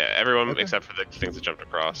of them. Yeah, everyone Okay. except for the things that jumped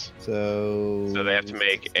across. So So they have to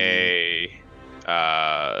make a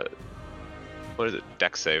what is it?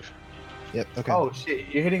 Dex save. Yep. Okay. Oh shit,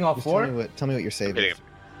 you're hitting all Just four? Tell me what your save Hitting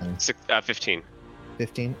is. 15.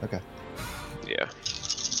 15. Okay. Yeah.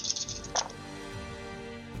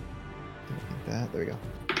 that. There we go.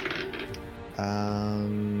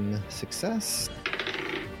 Success.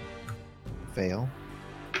 Fail.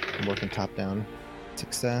 I'm working top down.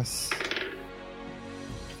 Success.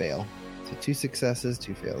 Fail. So 2 successes,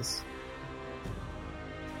 2 fails.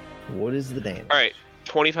 What is the damage? All right,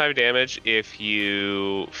 25 damage if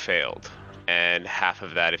you failed, and half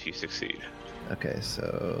of that if you succeed. Okay,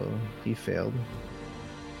 so he failed.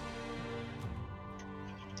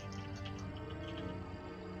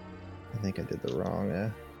 I think I did the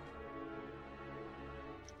wrong.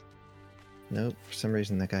 Nope, for some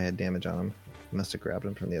reason that guy had damage on him. Must have grabbed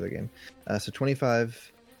him from the other game. So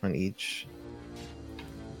 25 on each,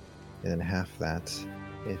 and then half that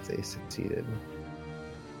if they succeeded.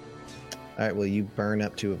 All right, well, you burn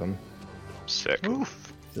up 2 of them. Sick.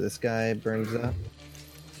 Oof. So this guy burns up,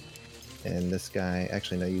 and this guy.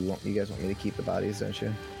 Actually, no, you won't. You guys want me to keep the bodies, don't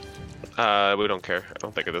you? We don't care. I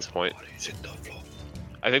don't think at this point.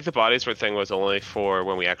 I think the bodies thing was only for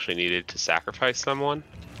when we actually needed to sacrifice someone.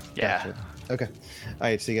 Yeah. Gotcha. Okay. All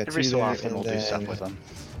right, so you got Every 2 so there, often and we'll do stuff with them.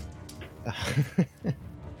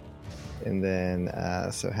 And then,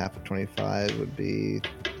 so half of 25 would be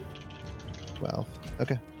 12.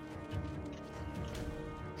 Okay.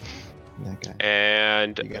 That guy.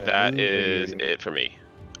 And You gotta that move, or is you- it for me.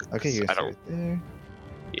 Okay, you're I gonna don't- start there.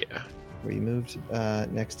 Yeah. Where you moved.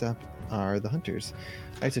 Next up are the hunters.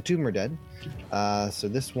 All right, so 2 of them are dead. So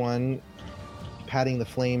this one, patting the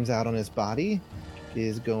flames out on his body,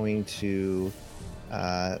 is going to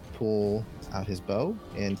pull out his bow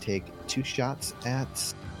and take 2 shots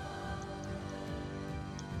at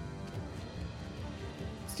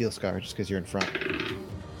Steel Scar, just because you're in front.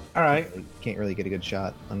 All right. You can't really get a good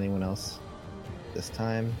shot on anyone else this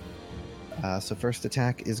time. So first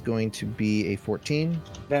attack is going to be a 14.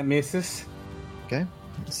 That misses. Okay.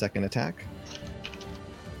 Second attack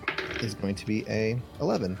is going to be a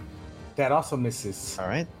 11. That also misses. All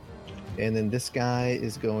right. And then this guy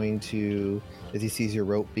is going to, as he sees your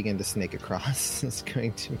rope begin to snake across, is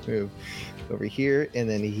going to move over here. And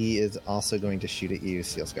then he is also going to shoot at you,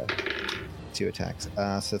 Steel Scar. 2 attacks.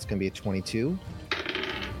 So that's going to be a 22.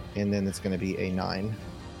 And then it's going to be a 9.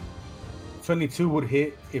 22 would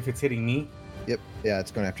hit if it's hitting me. Yep. Yeah,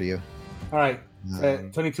 it's going after you. All right.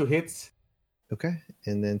 Um, 22 hits. Okay.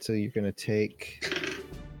 And then so you're going to take,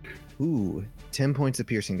 10 points of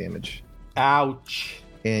piercing damage. Ouch.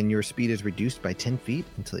 And your speed is reduced by 10 feet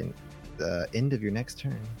until the end of your next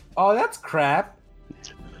turn. Oh, that's crap.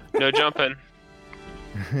 No jumping.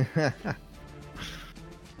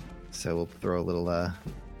 So we'll throw a little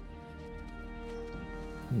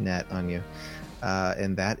net on you.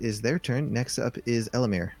 And that is their turn. Next up is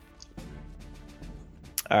Elamir.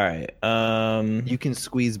 All right. You can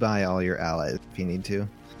squeeze by all your allies if you need to.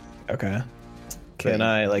 Okay. Can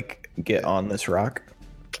I get on this rock?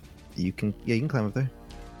 You can climb up there.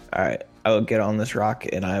 All right. I will get on this rock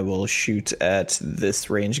and I will shoot at this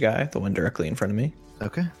range guy, the one directly in front of me.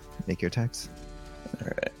 Okay. Make your attacks. All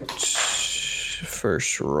right.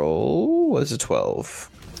 First roll was a 12.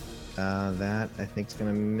 That I think is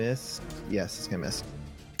gonna miss. Yes, it's gonna miss.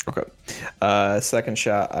 Okay. Second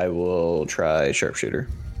shot, I will try sharpshooter.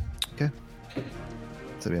 Okay.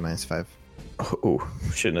 So it'll be a -5. Oh,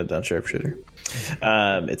 shouldn't have done sharpshooter.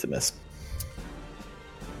 It's a miss.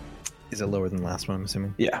 Is it lower than the last one, I'm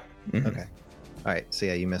assuming? Yeah. Mhm. Okay. All right. So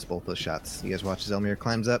yeah, you miss both those shots. You guys watch as Elmir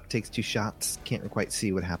climbs up, takes 2 shots. Can't quite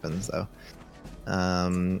see what happens though.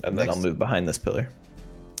 And then I'll move behind this pillar.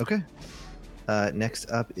 Okay.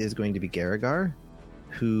 Next up is going to be Garrigar,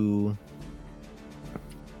 who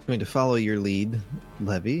is going to follow your lead,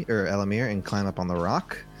 Levy or Elamir, and climb up on the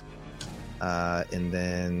rock. And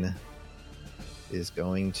then is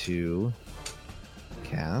going to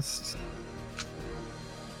cast.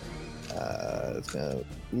 It's going to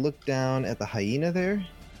look down at the hyena there.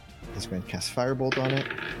 It's going to cast Firebolt on it.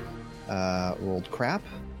 Rolled crap.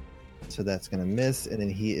 So that's going to miss. And then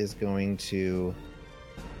he is going to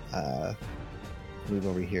move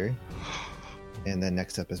over here. And then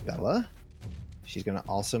next up is Bella. She's going to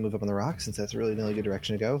also move up on the rock since that's really the only good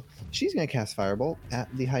direction to go. She's going to cast Firebolt at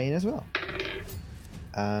the hyena as well.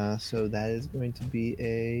 So that is going to be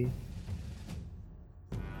a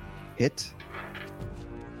hit.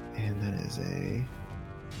 And that is a...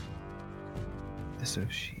 So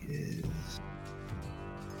she is...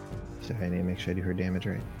 Sorry, I need to make sure I do her damage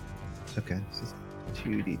right. Okay, this is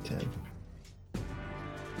 2d10.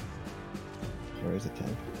 Where is it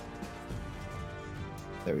 10?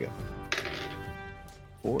 There we go.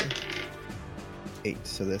 4. 8.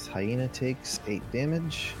 So this hyena takes 8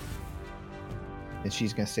 damage. And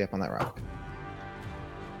she's going to stay up on that rock.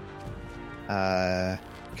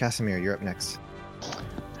 Casimir, you're up next.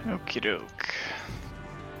 Okie doke.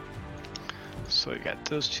 So we got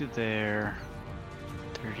those two there.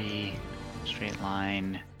 30, straight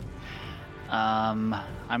line.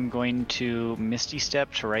 I'm going to Misty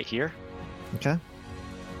Step to right here. Okay.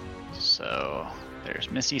 So there's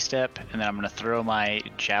Misty Step, and then I'm going to throw my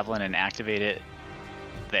Javelin and activate it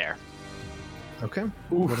there. Okay.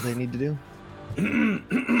 What do they need to do?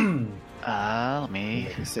 Let me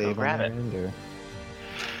Make a go save grab on it. their end,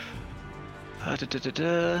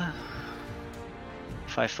 or...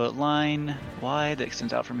 5-foot line wide that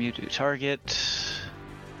extends out from you to target.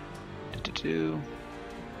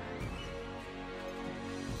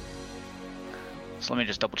 So let me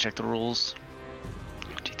just double check the rules.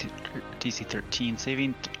 DC 13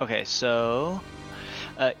 saving. Okay, so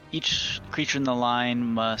each creature in the line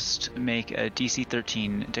must make a DC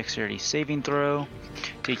 13 dexterity saving throw,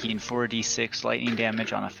 taking 4d6 lightning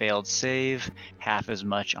damage on a failed save, half as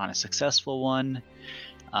much on a successful one.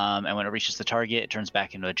 And when it reaches the target, it turns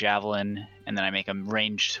back into a javelin, and then I make a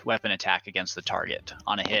ranged weapon attack against the target.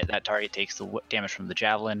 On a hit, that target takes the damage from the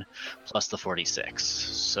javelin plus the 46.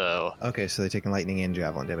 So Okay, so they're taking lightning and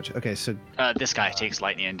javelin damage. Okay, so this guy takes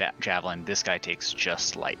lightning and javelin. This guy takes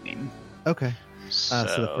just lightning. okay. So,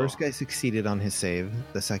 So the first guy succeeded on his save.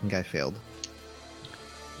 The second guy failed.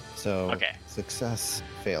 So Okay. success,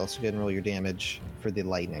 fail. So go ahead and roll your damage for the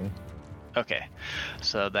lightning. Okay,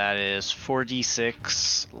 so that is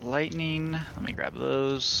 4d6 lightning. Let me grab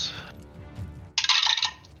those.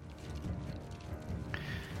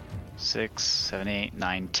 6, 7, 8,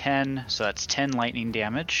 9, 10. So that's 10 lightning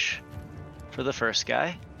damage for the first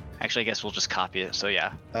guy. Actually, I guess we'll just copy it. So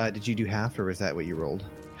yeah, Did you do half, or was that what you rolled?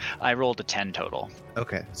 I rolled a 10 total.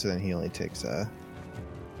 Okay, so then he only takes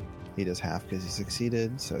he does half because he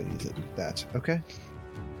succeeded, so he's at that. Okay.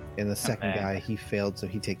 And the second Okay. guy, he failed, so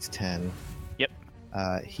he takes 10. Yep.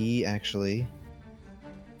 He actually,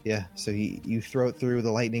 yeah. So you throw it through.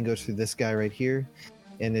 The lightning goes through this guy right here,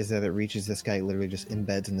 and as it reaches this guy, it literally just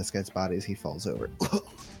embeds in this guy's body as he falls over.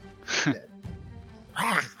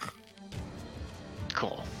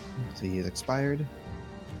 Cool. So he is expired.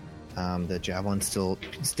 The javelin's still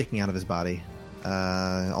sticking out of his body.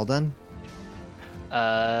 All done.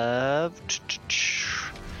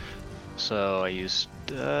 So I used.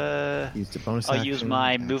 Used a bonus. I'll action. use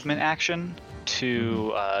my movement action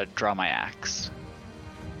to draw my axe.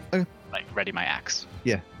 Okay. Like ready my axe.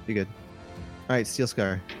 Yeah, you're good. All right, Steel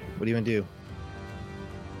Scar. What do you want to do?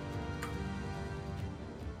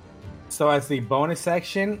 So as the bonus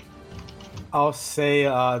action, I'll say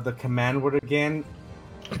the command word again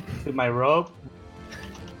to my rope.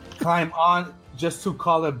 Climb on just to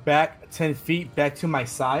call it back 10 feet back to my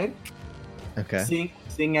side. Okay.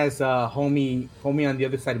 Seeing as homie on the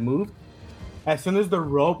other side moved. As soon as the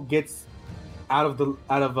rope gets out of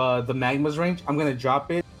the magma's range, I'm gonna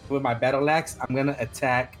drop it with my battle axe. I'm gonna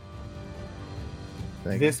attack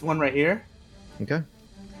this one right here. Okay.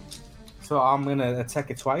 So I'm gonna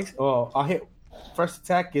attack it twice. Oh, I'll hit. First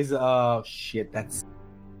attack is shit.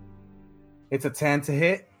 It's a 10 to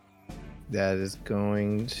hit. That is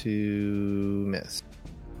going to miss.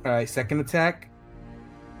 All right, second attack.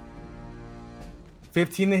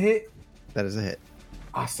 15 to hit. That is a hit.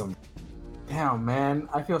 Awesome. Damn, man,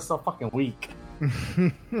 I feel so fucking weak.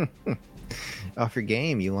 Off your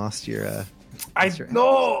game, you lost your.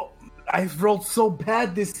 No, I rolled so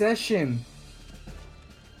bad this session.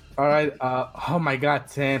 All right. Oh my god,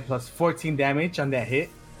 10 plus 14 damage on that hit.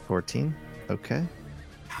 14. Okay.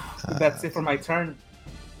 That's it for my turn.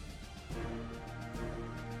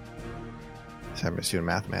 So I'm just doing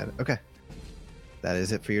math, man. Okay. That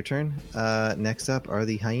is it for your turn. Next up are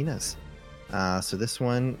the hyenas. So this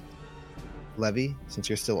one, Levy, since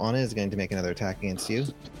you're still on it, is going to make another attack against you.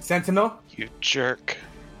 Sentinel. You jerk.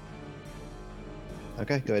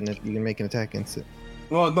 Okay, go ahead and you can make an attack against it.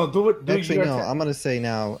 Well, no, do it. Actually, your no, attack. I'm going to say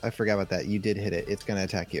now, I forgot about that. You did hit it. It's going to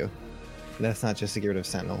attack you. That's not just to get rid of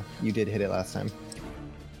Sentinel. You did hit it last time.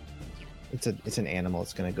 It's an animal.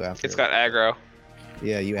 It's going to go after It's it. got aggro.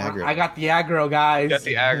 Yeah, you aggro. I got the aggro, guys. You got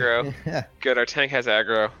the aggro. Yeah. Good, our tank has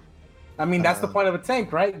aggro. I mean, that's the point of a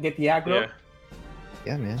tank, right? Get the aggro. Yeah.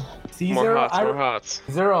 Yeah, man. C More Zero. hots, more hots.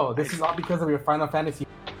 Zero. This is all because of your Final Fantasy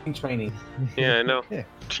training. Yeah, I know.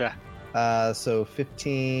 Cha. So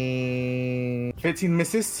 15... 15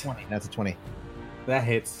 misses. 20. That's a 20. That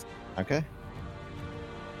hits. Okay.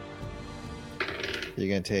 You're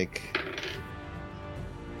going to take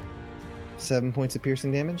 7 points of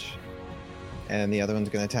piercing damage. And the other one's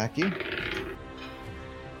going to attack you.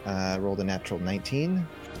 Rolled a natural 19. Going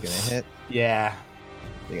to hit. Yeah.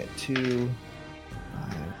 You got 2.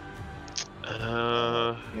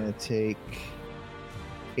 You're going to take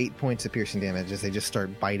 8 points of piercing damage as they just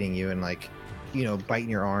start biting you and like biting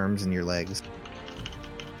your arms and your legs.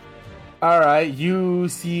 All right, you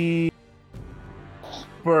see,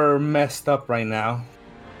 we're messed up right now.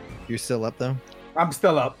 You're still up though. I'm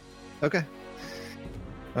still up. Okay.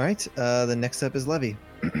 All right. The next up is Levy.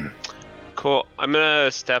 Cool. I'm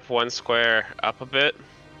gonna step 1 square up a bit.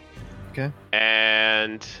 Okay.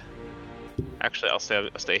 And actually, I'll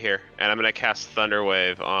stay here, and I'm gonna cast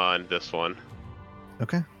Thunderwave on this one.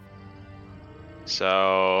 Okay.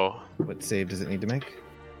 So What save does it need to make?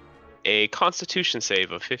 a Constitution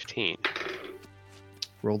save of 15.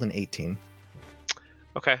 Rolled an 18.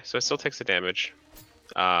 Okay, so it still takes the damage,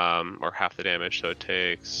 or half the damage. So it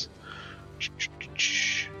takes.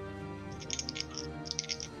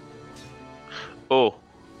 Oh.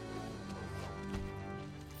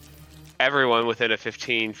 Everyone within a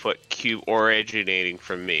 15-foot cube originating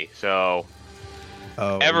from me. So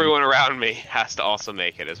Oh. everyone around me has to also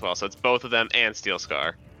make it as well. So it's both of them and Steel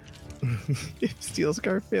Scar. If Steel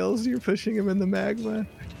Scar fails, you're pushing him in the magma.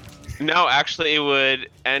 No, actually, it would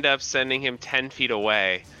end up sending him 10 feet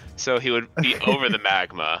away. So he would be over the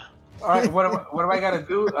magma. All right, what do I gotta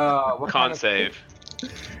do? What Con save.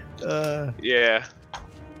 Yeah.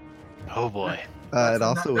 Oh boy. It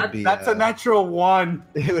also would be. That's a natural 1.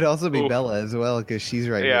 It would also be Ooh. Bella as well because she's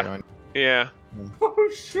right Yeah. here on. Yeah. Oh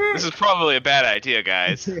shit! This is probably a bad idea,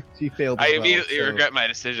 guys. She failed. I as well, immediately so regret my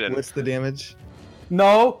decision. What's the damage?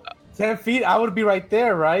 No, 10 feet. I would be right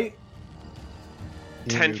there, right?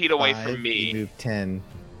 10 You feet away move from 5, me. You move 10.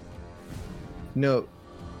 No,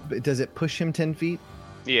 but does it push him 10 feet?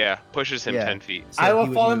 Yeah, pushes him Yeah. 10 feet. So I he will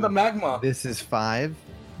would fall in the move- magma. This is 5.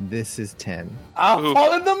 This is 10. I'll Oof.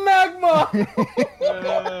 fall in the magma.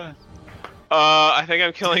 I think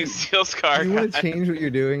I'm killing Steel Scar. Do you want to change what you're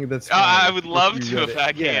doing? That's fine. I would love you to read if it. I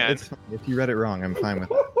Yeah, can. it's fine. If you read it wrong, I'm fine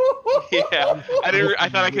with it. Yeah, I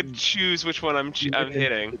thought I could choose which one I'm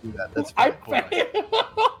hitting. Do that. That's I fine.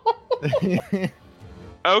 failed.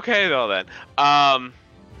 Okay, though then. I'm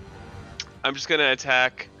just gonna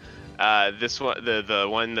attack this one, the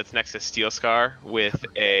one that's next to Steel Scar, with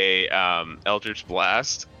a Eldritch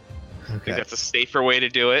Blast. I think Okay. that's a safer way to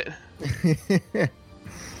do it.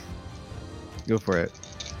 Go for it.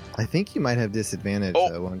 I think you might have disadvantage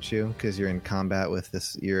Oh. though, won't you? Because you're in combat with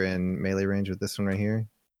this. You're in melee range with this one right here.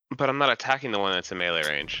 But I'm not attacking the one that's in melee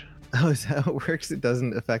range. Oh, is that how it works? It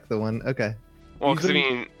doesn't affect the one. Okay. Well, because I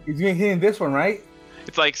Usually- mean, He's gonna hit in this one, right?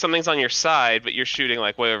 it's like something's on your side, but you're shooting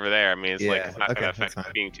like way over there. I mean, it's like Yeah, it's not okay, gonna that's affect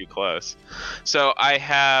fine. being too close. So I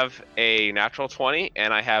have a natural 20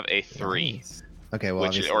 and I have a 3. Nice. Okay. Well, Which-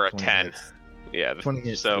 obviously or a 20 10. hits. Yeah. 20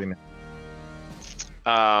 hits. So 3 minutes.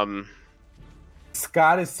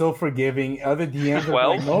 Scott is so forgiving. Other DMs are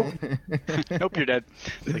 12? like, nope. Nope, you're dead.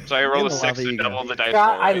 So I roll In a the 6 lava to you go. double the dice.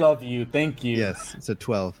 Scott, roll, I right? love you. Thank you. Yes. So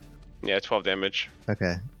 12. Yeah, 12 damage.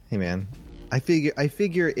 Okay. Hey man. I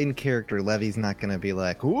figure in character Levy's not gonna be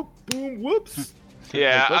like whoop boom whoops.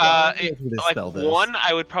 Yeah, Like, okay, that's what this like spell does. one,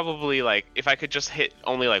 I would probably like if I could just hit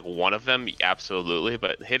only like one of them, absolutely.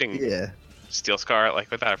 But hitting Yeah. Steel Scar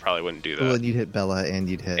like with that, I probably wouldn't do that. Well, you'd hit Bella and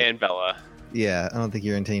you'd hit. And Bella, Yeah, I don't think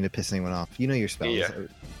you're intending to piss anyone off. You know your spells. Yeah.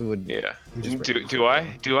 It would. yeah. you just Do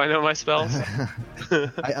I? Do I know my spells?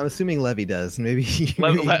 I'm assuming Levy does. Maybe.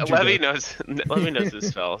 Levy knows. Levy knows his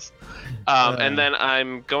spells. And then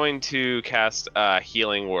I'm going to cast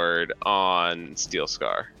Healing Word on Steel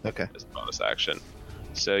Scar Okay. as a bonus action.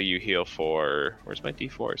 So you heal for. Where's my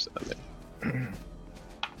D4s?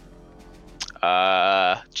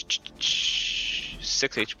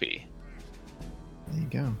 6 HP. There you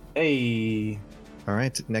go. Hey. All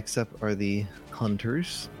right. Next up are the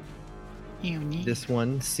hunters. This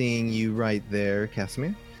one, seeing you right there,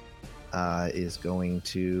 Casimir, is going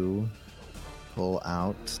to pull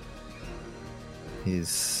out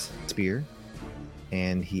his spear,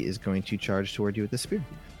 and he is going to charge toward you with the spear.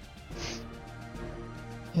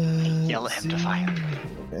 Yell at him to fire.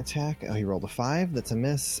 Attack. Oh, he rolled a 5. That's a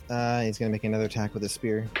miss. He's going to make another attack with his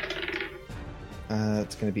spear.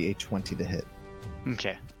 It's going to be a 20 to hit.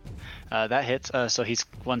 Okay. That hits. So he's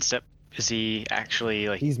one step. Is he actually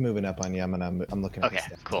like? He's moving up on you. I'm looking at Okay,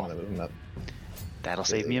 the stats. cool. I'm gonna move him up. That'll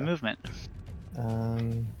save me a movement.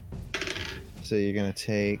 So you're going to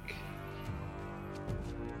take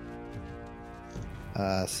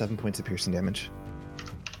 7 points of piercing damage.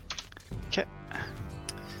 Okay.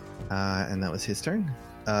 And that was his turn.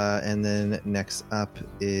 And then next up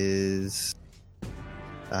is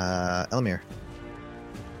Elmir.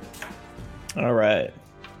 All right.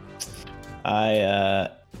 I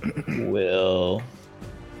will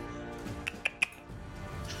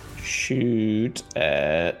shoot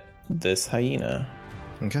at this hyena.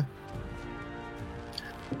 Okay.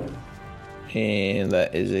 And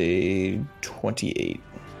that is a 28.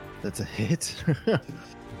 That's a hit.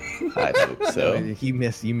 I hope so. You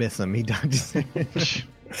miss him. He dodges.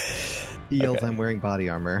 He yells, Okay. "I'm wearing body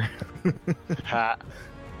armor." Ha.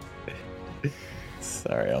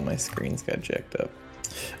 Sorry, all my screens got jacked up.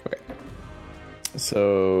 Okay.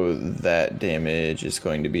 So that damage is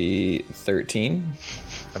going to be 13,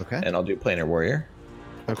 Okay. and I'll do Planar Warrior.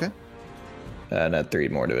 Okay. And add 3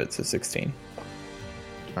 more to it, so 16.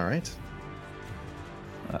 All right.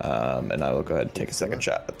 And I will go ahead and take a second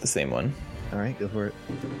shot at the same one. All right. Go for it.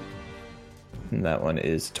 And that one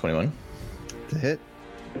is 21, To hit.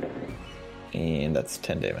 and that's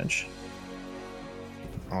 10 damage.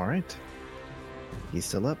 All right. He's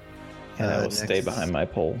still up. And I will stay next- behind my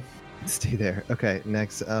pole. Stay there. Okay.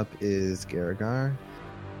 Next up is Garagar.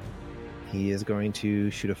 He is going to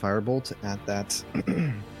shoot a firebolt at that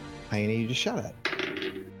hyena you just shot at.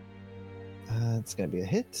 It's going to be a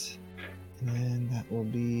hit. And that will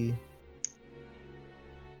be...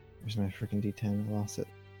 Where's my freaking D10? I lost it.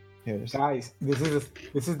 Here it is. Guys, this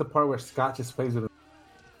is the part where Scott just plays with.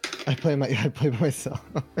 I play by myself.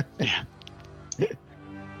 Yeah.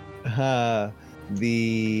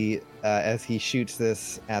 As he shoots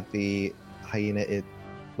this at the hyena, it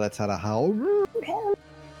lets out a howl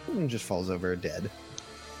and just falls over dead.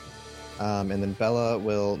 And then Bella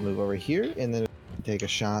will move over here and then take a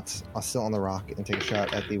shot, still on the rock, and take a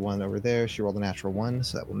shot at the one over there. She rolled a natural 1,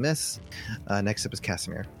 so that will miss. Next up is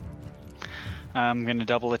Casimir. I'm gonna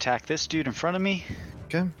double attack this dude in front of me.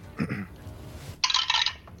 Okay.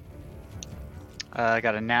 I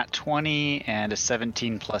got a nat 20 and a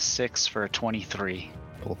 17 plus 6 for a 23.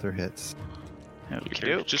 Both are hits.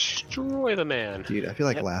 Okey-doke. Destroy the man. Dude, I feel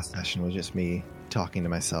like Yep. last session was just me talking to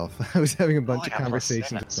myself. I was having a bunch Oh, of I got plus conversations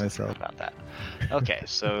 7, with so I myself. forgot about that.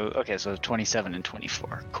 So 27 and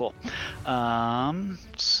 24. Cool.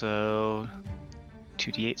 So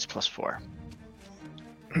 2d8s plus 4.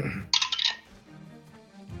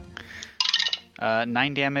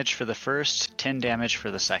 9 damage for the first, 10 damage for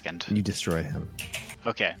the second. You destroy him.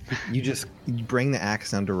 Okay. You bring the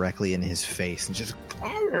axe down directly in his face and just...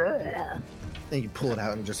 Then you pull it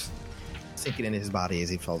out and just sink it into his body as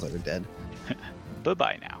he falls over dead.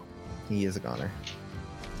 Bye-bye now. He is a goner.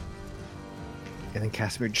 And then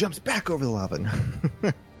Casimir jumps back over the lava.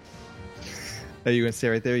 Are you going to stay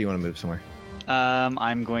right there or you want to move somewhere?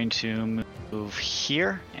 I'm going to move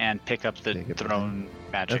here and pick up the Pick up thrown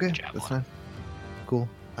magic Okay, javelin. that's fine. Cool.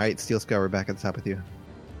 Alright, Steel Sky, we're back at the top with you.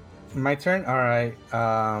 My turn. All right.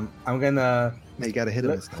 I'm gonna Now you got to hit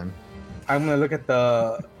him this time. look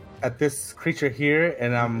at this creature here,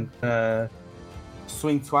 and I'm gonna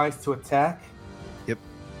swing twice to attack. Yep.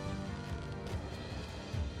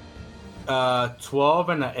 12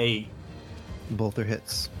 and an 8. Both are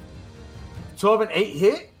hits. 12 and 8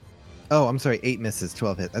 hit. Oh, I'm sorry, 8 misses,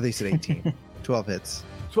 12 hits. I thought you said 18. 12 hits.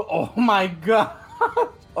 Oh my god.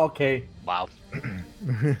 Okay. Wow.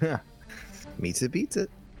 Meets it, beats it.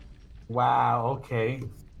 Wow. Okay.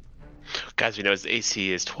 Guys, we know his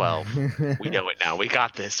AC is 12. We know it now. We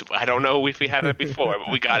got this. I don't know if we had it before,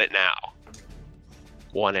 but we got it now.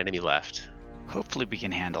 One enemy left. Hopefully we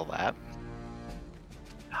can handle that.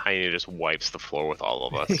 Hyena just wipes the floor with all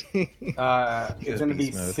of us. It's gonna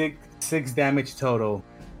be beast mode. six damage total.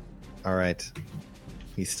 All right.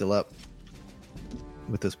 He's still up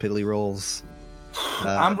with those piddly rolls.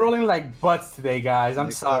 I'm rolling like butts today, guys.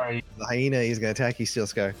 I'm sorry. The hyena, he's going to attack you, Steel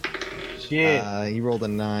Scar. Shit. He rolled a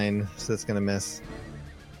 9, so that's going to miss.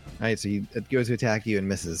 All right, so it goes to attack you and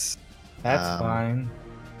misses. That's fine.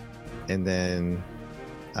 And then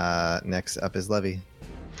next up is Levy.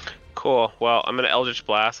 Cool. Well, I'm going to Eldritch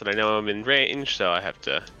Blast, and I know I'm in range, so I have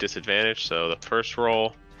to disadvantage. So the first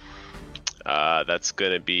roll, that's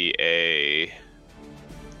going to be a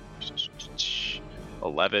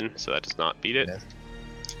 11, so that does not beat it. Yes.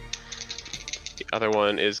 The other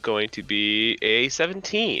one is going to be a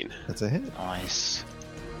 17. That's a hit. Nice.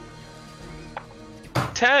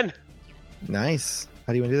 10! Nice.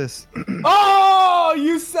 How do you want to do this? Oh,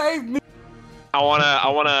 you saved me. I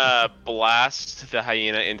wanna blast the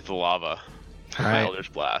hyena into the lava. My Alright.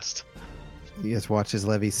 Eldritch Blast. You guys watch as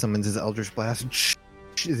Levy summons his Eldritch Blast.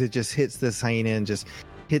 As it just hits this hyena and just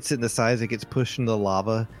hits it in the sides, it gets pushed into the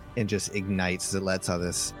lava and just ignites as it lets out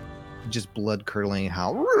this just blood-curdling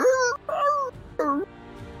howl.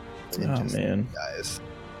 It Oh, just man. dies.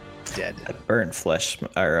 Dead. That burnt flesh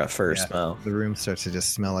or fur Yeah. smell. The room starts to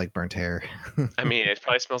just smell like burnt hair. I mean, it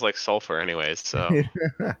probably smells like sulfur anyways, so.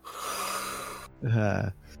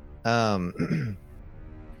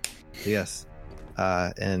 Yes.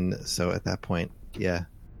 And so at that point, yeah,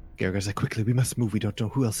 Garagar's like, quickly, we must move. We don't know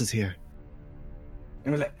who else is here.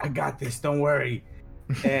 And we're like, I got this, don't worry.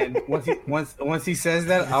 And once he says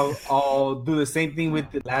that, I'll do the same thing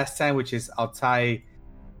with the last time, which is I'll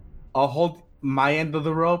hold my end of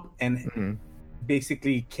the rope and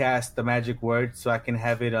basically cast the magic word so I can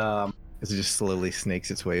have it As it just slowly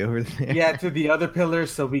snakes its way over there. yeah, to the other pillar,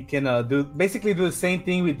 so we can do the same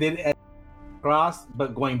thing we did at cross,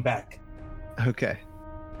 but going back. Okay.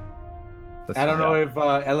 I don't know if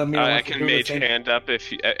Elamir I wants to can do the mage same. hand up if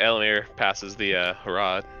Elamir passes the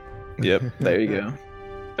Harad. Yep, there you go.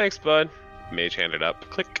 Thanks, bud. Mage hand it up.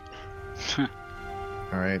 Click.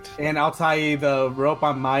 All right. And I'll tie the rope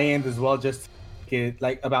on my end as well, just to get it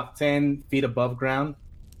like about 10 feet above ground.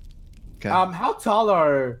 Okay. How tall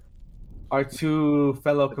are our two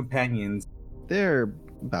fellow companions? They're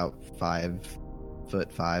about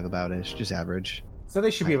 5'5", about-ish, just average. So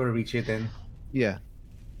they should be able to reach it then. Yeah.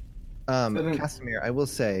 then- Casimir, I will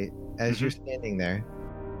say, as you're standing there,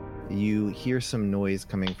 you hear some noise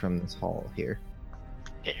coming from this hall here.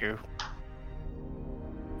 Ew.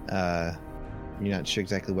 You're not sure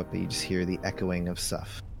exactly what, but you just hear the echoing of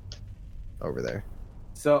stuff over there.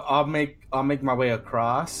 So I'll make my way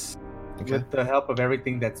across Okay. with the help of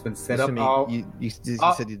everything that's been set up. Assuming you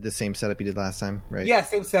said you did the same setup you did last time, right? Yeah,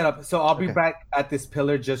 same setup. So I'll be Okay. back at this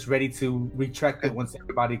pillar, just ready to retract it once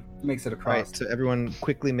everybody makes it All right, across. so everyone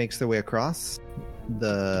quickly makes their way across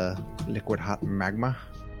the liquid hot magma.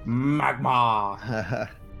 Magma.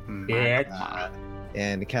 Bitch.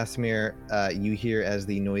 And Casimir, you hear as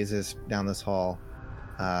the noises down this hall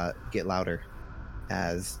get louder,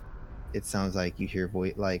 as it sounds like you hear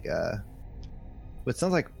what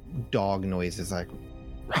sounds like dog noises, like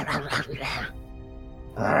you're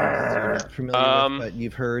not familiar with, but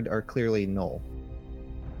you've heard are clearly Null.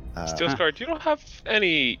 Steelscar, you don't have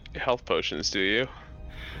any health potions, do you?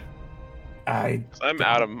 I'm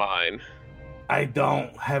out of mine. I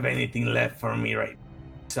don't have anything left for me right.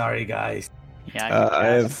 Sorry, guys. Yeah, I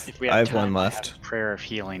have one time, left. I have Prayer of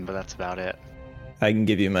Healing, but that's about it. I can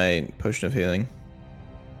give you my potion of healing.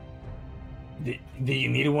 Do you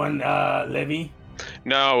need one, Levy?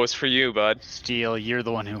 No, it was for you, bud. Steel, you're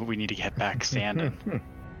the one who we need to get back standing.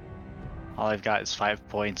 All I've got is 5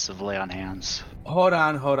 points of lay on hands. Hold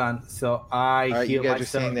on. So I All right, heal you guys are myself.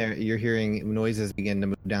 staying there. You're hearing noises begin to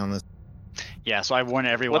move down this. Yeah, so I warn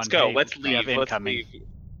everyone. Let's go. hey, Let's we have leave. Let's incoming. leave. We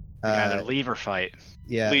can either Uh, leave or fight.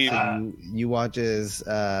 yeah, Leave. so you watch as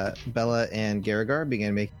Bella and Garrigar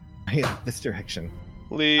begin making way up this direction.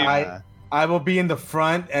 Leave. I will be in the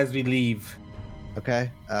front as we leave.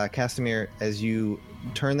 Okay, Casimir, as you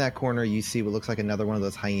turn that corner, you see what looks like another one of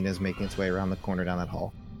those hyenas making its way around the corner down that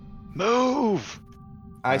hall. Move!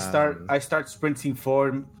 I start sprinting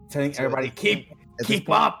forward, telling So everybody, at this keep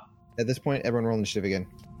point- up. At this point, everyone roll initiative again.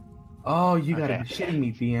 Oh, you gotta Okay. be shitting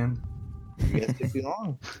me, DM. You guys take too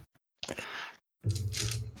long.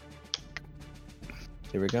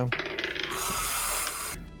 Here we go.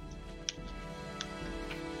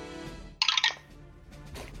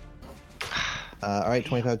 All right,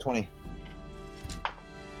 25-20.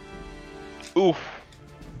 Oof.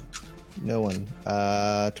 No one.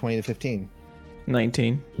 20-15.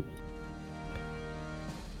 19.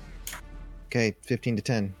 Okay,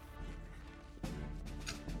 15-10.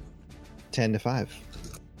 10-5.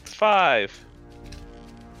 5.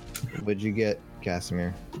 What'd you get,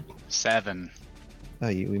 Casimir? 7. Oh,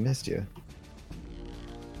 we missed you.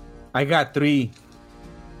 I got 3.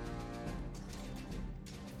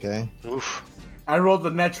 Okay. Oof. I rolled the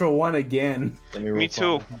natural 1 again. Let me roll Me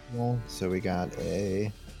too. roll. So we got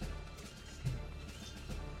a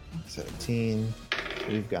 17.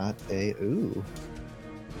 We've got a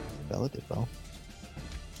Bella did well.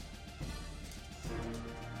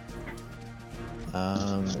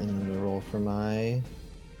 And I'm gonna roll for my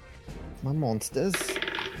monsters.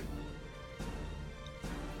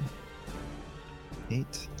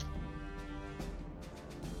 8.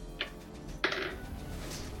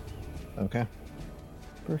 Okay.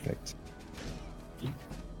 Perfect.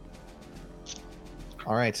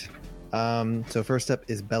 All right. So first up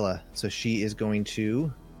is Bella. So she is going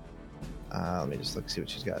to. Let me just see what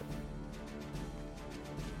she's got.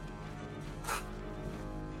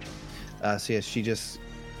 So yes, she just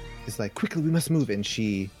is like, quickly, we must move, and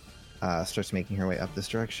she starts making her way up this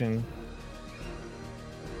direction.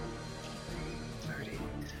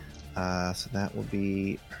 30. So that will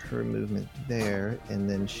be her movement there, and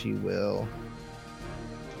then she will.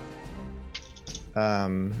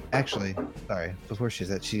 Actually, sorry. Before she's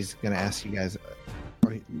that, she's gonna ask you guys: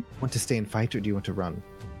 do you want to stay and fight, or do you want to run?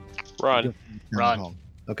 Run. Run.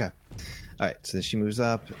 Okay. All right. So she moves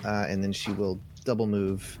up, and then she will double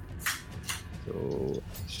move. So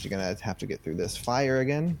she's gonna have to get through this fire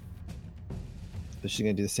again. But she's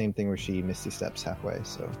going to do the same thing where she Misty Steps halfway,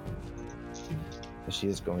 so she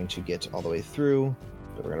is going to get all the way through.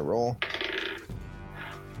 But we're going to roll.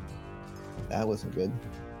 That wasn't good.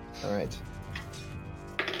 All right.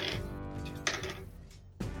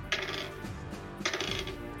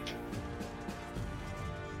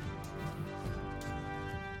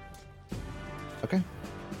 Okay.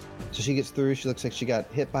 So she gets through. She looks like she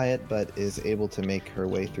got hit by it, but is able to make her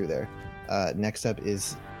way through there. Next up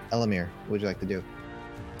is Elamir. What would you like to do?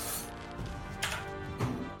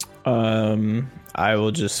 I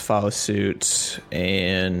will just follow suit,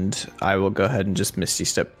 and I will go ahead and just Misty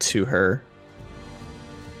Step to her.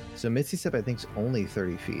 So Misty Step, I think, is only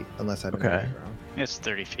 30 feet, unless I'm Okay. wrong. It's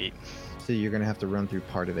 30 feet. So you're going to have to run through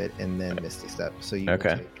part of it and then Misty Step. So you Okay.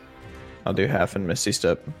 will take... I'll do half and Misty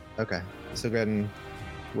Step. Okay. So go ahead and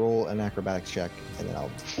roll an acrobatics check, and then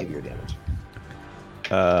I'll give you your damage.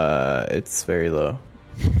 It's very low.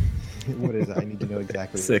 What is it? I need to know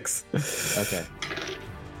exactly. 6. Okay.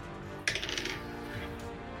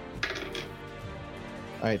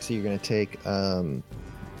 All right, so you're going to take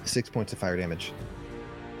 6 points of fire damage.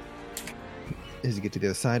 As you get to the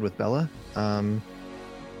other side with Bella.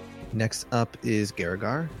 Next up is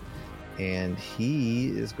Garagar, and he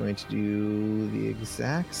is going to do the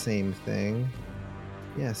exact same thing.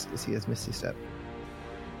 Yes, because he has Misty Step.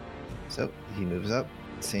 So he moves up,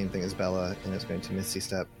 same thing as Bella, and is going to Misty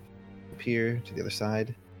Step up here to the other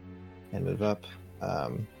side and move up. Yeah,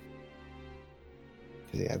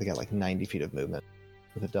 they got like 90 feet of movement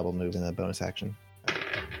with a double move and a bonus action.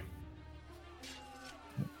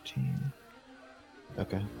 13.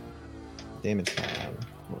 Okay. Damage time.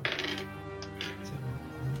 4, 7.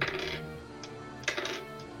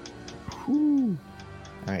 Whew.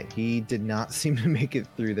 Alright, he did not seem to make it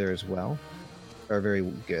through there as well. Or very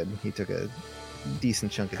good. He took a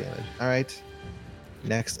decent chunk of damage. Alright.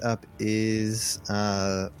 Next up is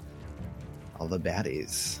all the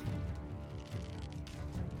baddies.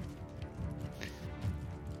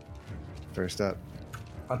 First up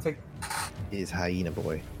I'll take. is Hyena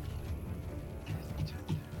Boy.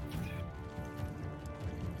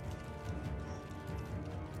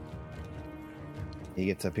 He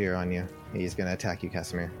gets up here on you. He's going to attack you,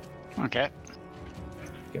 Casimir. Okay.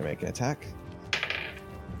 Gonna make an attack.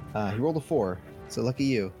 He rolled a 4, so lucky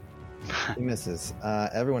you. He misses.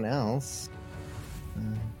 Everyone else.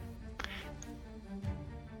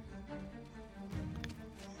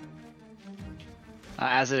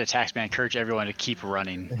 As it attacks me, I encourage everyone to keep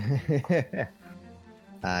running.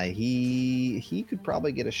 He could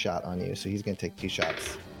probably get a shot on you, so he's gonna take 2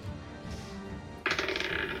 shots.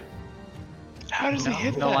 How does he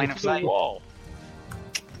hit no that line into of the sight. wall?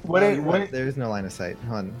 There's no line of sight.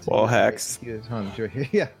 Hold on. Wall hacks. Hold on. You're here.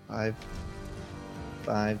 Yeah.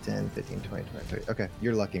 5, 10, 15, 20, 30. Okay,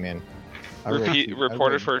 you're lucky, man.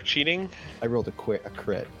 Reported for cheating? I rolled a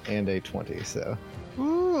crit and a 20, so.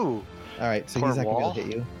 Ooh. All right, so Poor he's not going wall. to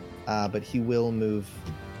hit you, but he will move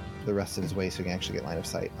the rest of his way so he can actually get line of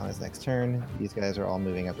sight on his next turn. These guys are all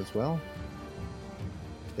moving up as well.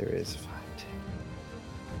 There is 5, 10.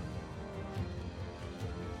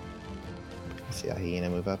 See Hyena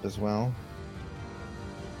move up as well.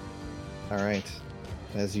 All right,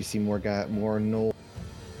 as you see more Gnoll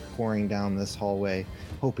pouring down this hallway,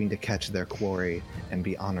 hoping to catch their quarry and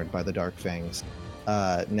be honored by the Dark Fangs.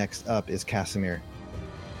 Next up is Casimir.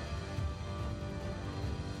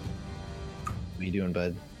 What are you doing,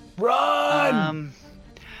 bud? Run!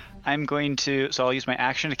 I'm going to. So I'll use my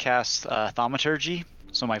action to cast Thaumaturgy,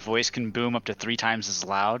 so my voice can boom up to 3 times as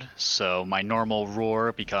loud. So my normal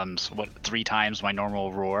roar becomes 3 times my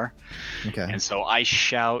normal roar. Okay. And so I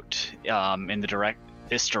shout in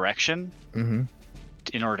this direction Mm-hmm.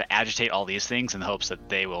 in order to agitate all these things in the hopes that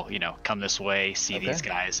they will, come this way, see Okay. these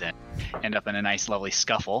guys, and end up in a nice, lovely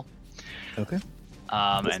scuffle. Okay. This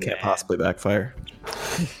And can't possibly backfire.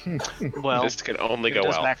 well, This could only if go it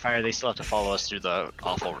does well. backfire, they still have to follow us through the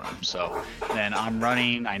awful room. So then I'm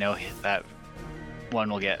running. I know that one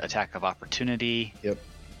will get attack of opportunity. Yep.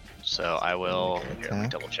 So I will Make an here, let me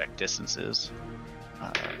attack. double check distances.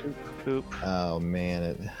 Poop. Oh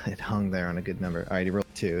man, it hung there on a good number. All right, he rolled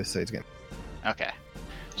 2, so he's gonna. Okay.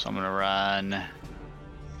 So I'm gonna run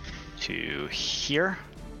to here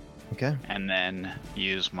Okay. and then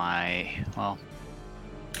use my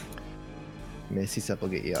Misty Step will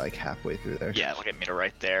get you like halfway through there. yeah, it'll get me to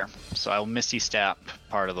right there. So I'll Misty Step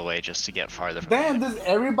part of the way just to get farther from Damn, does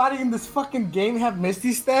everybody in this fucking game have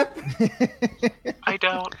Misty Step? I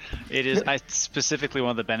don't. It is I specifically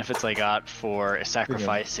one of the benefits I got for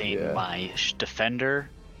sacrificing Yeah. my defender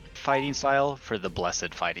fighting style for the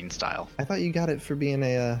blessed fighting style. I thought you got it for being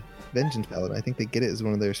a vengeance paladin. I think they get it as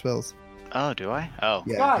one of their spells. Oh, do I? Oh,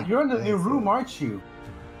 Yeah, God, you're in the new room, aren't you?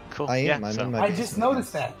 cool. I am. Yeah, I'm so- in my I just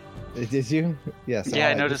noticed that. Did you? Yes. yeah,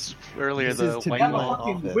 I noticed earlier this the is to white You have a my wall.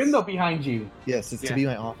 fucking office. window behind you. Yes, it's to Yeah. be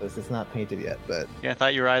my office. It's not painted yet, but Yeah, I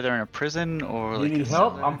thought you were either in a prison or You like. need a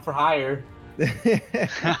help? cellar. I'm for hire.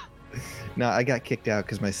 no, I got kicked out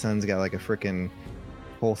because my son's got like a freaking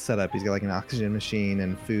whole setup. He's got like an oxygen machine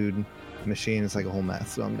and food machine. It's like a whole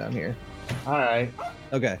mess. So I'm down here. All right.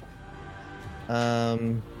 Okay.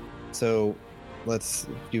 So let's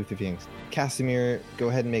do a few things. Casimir, go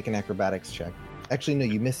ahead and make an acrobatics check. Actually, no,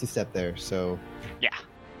 you missed a step there. So Yeah.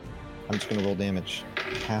 I'm just gonna roll damage,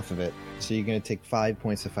 half of it. So you're gonna take 5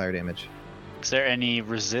 points of fire damage. Is there any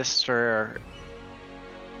resist or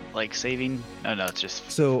like saving? No, it's just.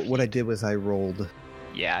 So what I did was I rolled.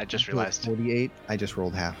 Yeah, I just realized. 48. I just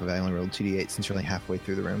rolled half of it. I only rolled 2d8 since you're only halfway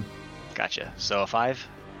through the room. Gotcha. So a 5.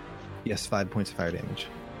 Yes, 5 points of fire damage.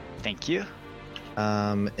 Thank you.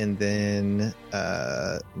 And then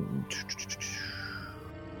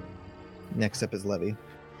next up is Levy.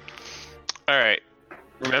 All right.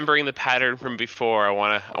 Remembering the pattern from before, I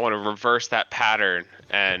want to reverse that pattern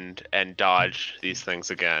and dodge these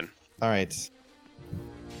things again. All right.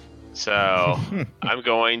 So I'm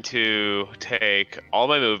going to take all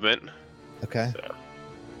my movement. Okay.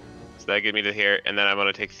 So that gives me to here, and then I'm going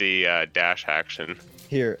to take the dash action.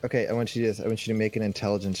 Here. Okay. I want you to make an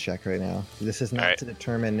intelligence check right now. This is not Alright. to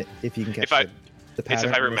determine if you can catch If I- the it's if pattern. I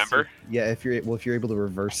This is- remember? Yeah. If you're able to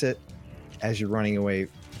reverse it as you're running away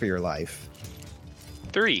for your life.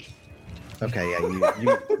 3. Okay.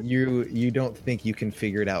 Yeah. You don't think you can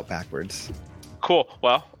figure it out backwards. Cool.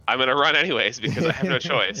 Well, I'm going to run anyways because I have no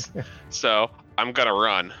choice. So I'm going to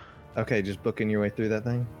run. Okay. Just booking your way through that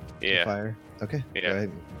thing. To Yeah. Fire. Okay. Yeah. Go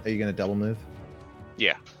ahead. Are you gonna double move?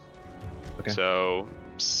 Yeah. Okay. So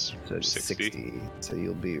So 60. 60. So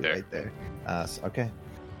you'll be There. right there. Okay.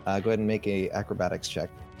 Go ahead and make a acrobatics check.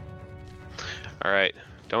 All right.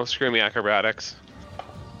 Don't screw me, acrobatics.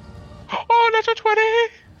 Oh, natural 20!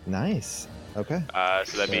 Nice. Okay.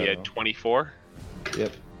 So that'd be a So- 24.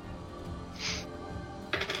 Yep.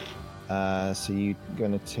 So you're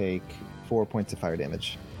gonna take 4 points of fire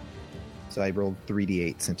damage. So I rolled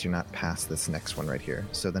 3d8 since you're not past this next one right here.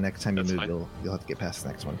 So the next time you That's move, fine. you'll have to get past the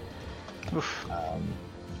next one. Oof.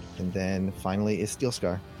 And then finally is Steel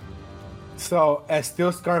Scar. So as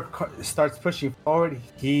Steel Scar starts pushing forward,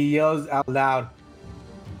 he yells out loud,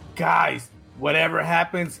 "Guys, whatever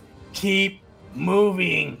happens, keep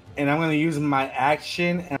moving!" And I'm going to use my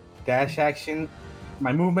action and dash action,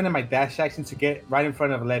 my movement and my dash action to get right in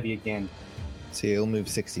front of Levy again. So you'll move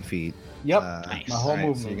 60 feet. Yep, Nice. my whole Alright, so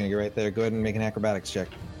movement. you're gonna get right there. Go ahead and make an acrobatics check.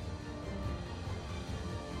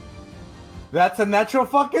 That's a natural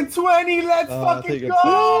fucking 20. Let's Oh, fucking take it.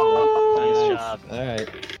 go! Nice job. All right.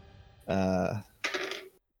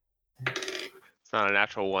 It's not a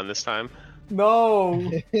natural 1 this time.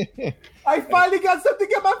 No, I finally got something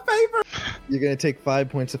in my favor. You're gonna take 5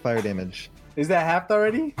 points of fire damage. Is that halved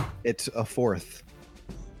already? It's a fourth.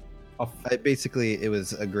 Basically, it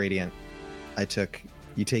was a gradient.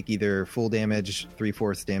 You take either full damage,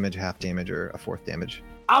 3/4 damage, half damage, or a fourth damage.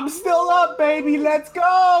 I'm still up, baby. Let's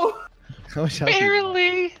go. How much health?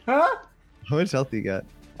 Barely! Huh? How much health you got?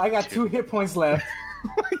 I got 2 hit points left.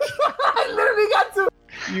 I literally got 2.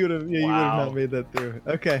 You would have. Yeah, you would have Wow. not made that through.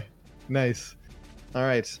 Okay, nice. All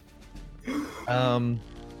right.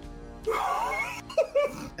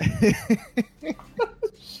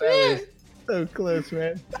 Shit. So close,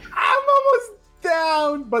 man. I'm almost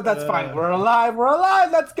down, but that's fine. We're alive. We're alive.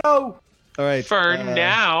 Let's go. All right. For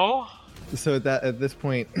now. So at this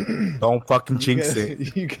point, Don't fucking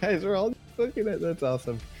you guys are all looking at. That's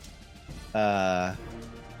awesome.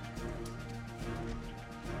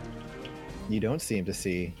 You don't seem to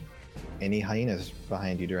see any hyenas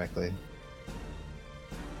behind you directly.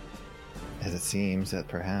 As it seems that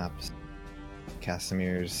perhaps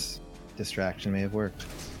Casimir's distraction may have worked.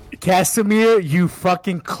 Casimir, you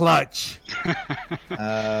fucking clutch.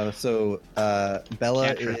 Bella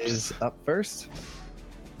Cantrips. is up first.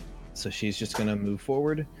 So she's just going to move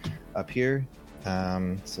forward up here.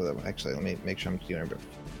 Actually, let me make sure I'm doing her.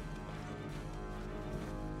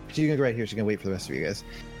 She's going to go right here. She's going to wait for the rest of you guys.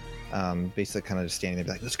 Basically, kind of just standing there,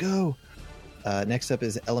 be like, let's go. Next up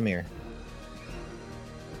is Elamir.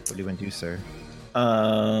 What do you want to do, sir?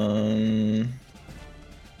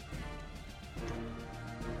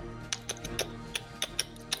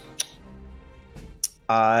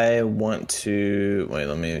 I want to wait.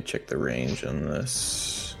 Let me check the range on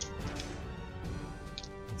this.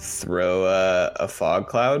 Throw a fog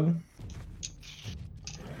cloud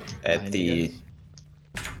at Behind you the.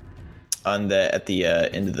 at the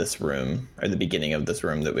end of this room, or the beginning of this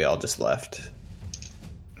room that we all just left.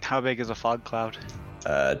 How big is a fog cloud?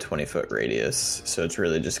 20-foot radius, so it's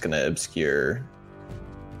really just gonna obscure.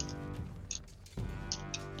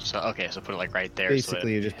 So put it like right there. Basically, so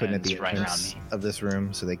you're just putting it at the right around entrance me. of this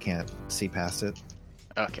room so they can't see past it.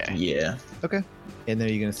 Okay. Yeah. Okay. And then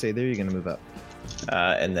you're going to stay there, you're going to move up.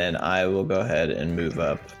 And then I will go ahead and move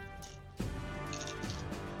up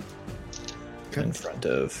in front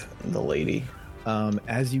of the lady.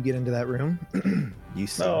 As you get into that room, you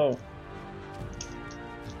see No.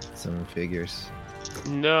 some figures.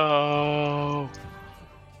 No.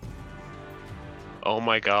 Oh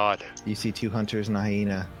my god. You see 2 hunters and a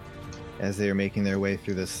hyena as they are making their way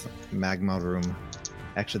through this magma room.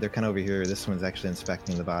 Actually, they're kind of over here. This one's actually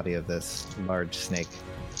inspecting the body of this large snake.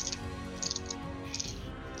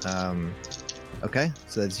 Okay,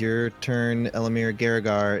 so that's your turn. Elamir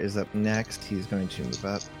Garagar is up next. He's going to move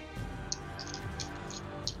up.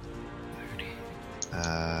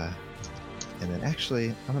 And then actually,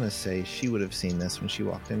 I'm going to say she would have seen this when she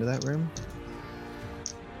walked into that room.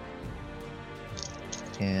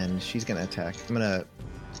 And she's going to attack. I'm going to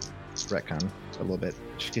retcon a little bit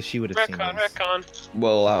because she would have seen this. Retcon.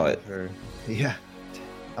 We'll allow it. Yeah.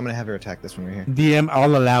 I'm going to have her attack this one right here. DM,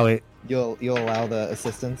 I'll allow it. You'll allow the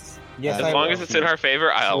assistance? Yes, As I long will. as it's in her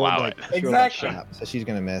favor, I allow it. Exactly. So she's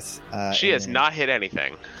going to miss. She has and not hit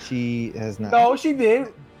anything. She has not. No, she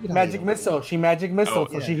did. You know, Magic you- missile. She magic missile, Oh,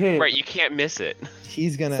 so yeah. she hit. Right, you can't miss it.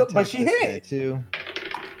 He's going to So- attack but she this guy hit. too.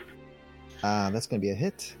 That's going to be a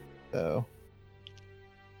hit. So.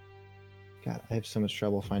 God, I have so much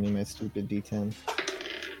trouble finding my stupid D10.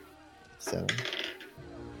 7.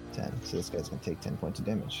 10. So this guy's going to take 10 points of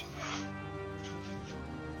damage.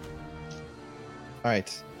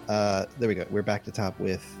 Alright. There we go. We're back to top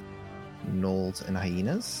with gnolls and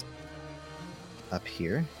hyenas. Up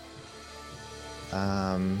here.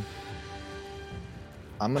 I'm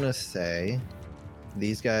going to say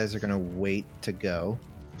these guys are going to wait to go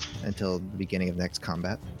until the beginning of next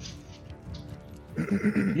combat.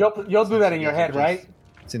 You'll do that in your head, right?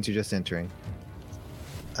 Since you're just entering.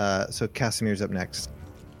 So Casimir's up next.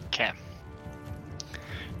 Okay.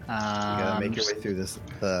 You gotta make your way through this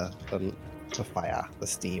the fire, the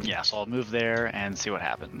steam. Yeah, so I'll move there and see what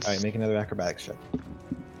happens. All right, make another acrobatics check.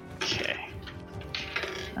 Okay.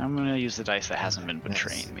 I'm gonna use the dice that hasn't been Nice.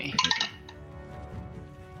 betraying me.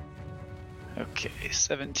 Okay,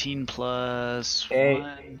 17 plus Hey,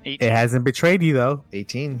 1, 18. It hasn't betrayed you though.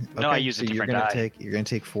 18. No, I used a you're different gonna die. you're gonna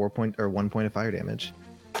take 1 point of fire damage.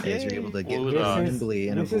 As you're able to get This through is- nimbly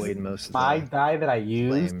and this is avoid most of My the die that I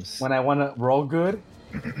use flames. when I want to roll good.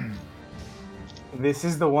 This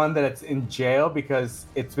is the one that's in jail because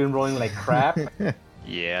it's been rolling like crap.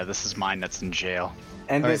 Yeah, this is mine that's in jail.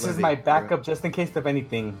 And All right, this is Levy, my you're backup just in case of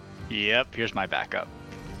anything. Yep, here's my backup.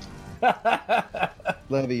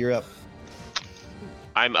 Levy, you're up.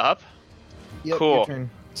 I'm up. Yep, Cool. Your turn.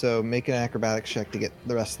 So make an acrobatics check to get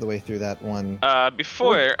the rest of the way through that one.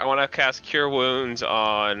 Before, I want to cast Cure Wounds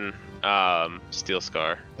on Steel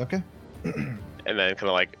Scar. Okay. And then kind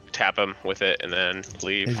of like tap him with it and then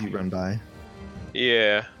leave. As you run by.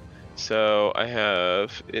 Yeah. So I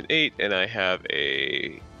have an 8 and I have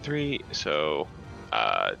a 3, so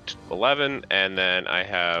 11, and then I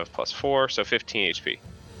have plus 4, so 15 HP.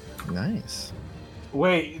 Nice.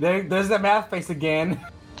 Wait, there's the math face again.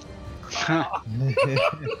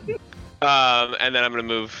 And then I'm gonna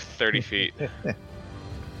move 30 feet.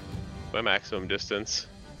 My maximum distance.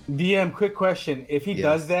 DM, quick question. If he Yes.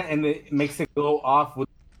 does that and it makes it go off, would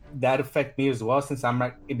that affect me as well since I'm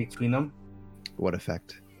right in between them? What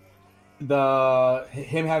effect?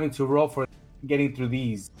 Him having to roll for getting through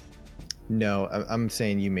these. No, I'm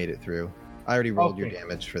saying you made it through. I already rolled your Okay.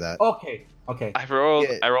 damage for that. Okay. I rolled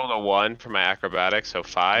Yeah. I rolled a 1 for my acrobatics, so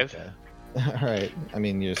 5. Okay. All right. I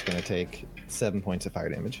mean, you're just gonna take 7 points of fire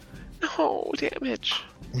damage. No damage.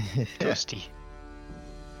 Toasty.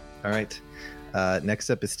 All right. Next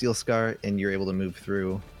up is Steel Scar, and you're able to move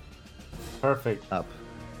through Perfect. up.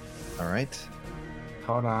 All right.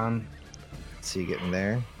 Hold on. So you get in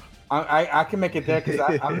there. I can make it there because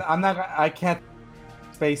I'm not. I can't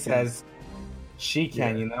space as she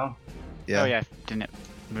can. Yeah. You know. Yeah. Oh yeah, didn't it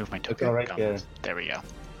move my token? Okay, right Gone. there. There we go.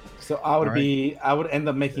 So I would Alright. I would end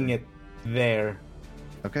up making it there.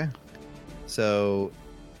 Okay. So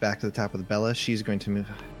back to the top with Bella. She's going to move.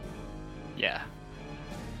 Yeah.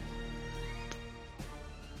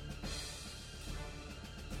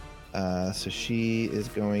 So she is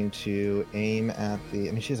going to aim at the.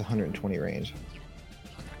 I mean, she has 120 range.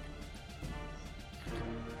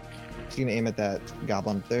 She's going to aim at that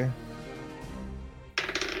goblin up there.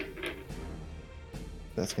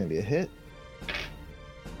 That's going to be a hit.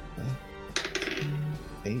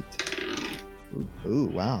 8. Ooh,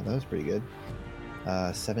 wow, that was pretty good.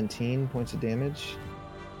 17 points of damage.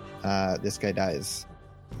 This guy dies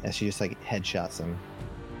as she just like headshots him.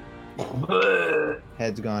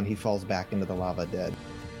 Head's gone. He falls back into the lava dead.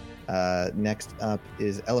 Next up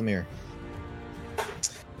is Elamir.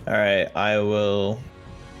 All right, I will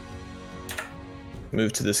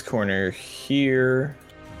move to this corner here,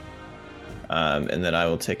 and then I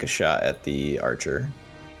will take a shot at the archer.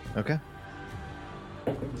 Okay.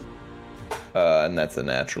 And that's a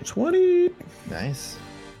natural 20. Nice.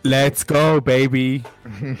 Let's go, baby.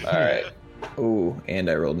 All right. Ooh, and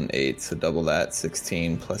I rolled an 8, so double that.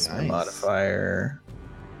 16 plus my Nice. modifier.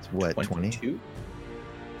 It's what, 20? 22?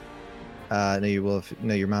 No, you will.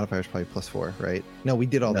 No, your modifier is probably +4, right? No, we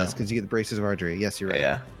did all this No. because you get the braces of archery. Yes, you're right.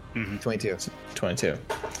 Yeah, 22. 22.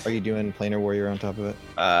 Are you doing planar warrior on top of it?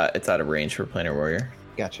 It's out of range for planar warrior,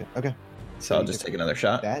 Gotcha. Okay. so I'll just take another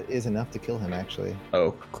shot. That is enough to kill him, actually.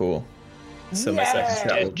 Oh, cool. So my second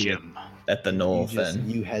shot will Dead be Jim. at the knoll then.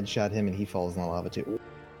 You headshot him and he falls in the lava too.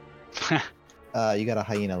 You got a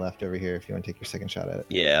hyena left over here if you want to take your second shot at it.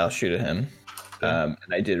 Yeah, I'll shoot at him. And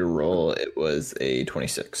I did a roll. It was a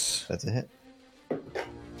 26. That's a hit.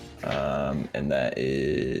 And that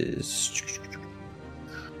is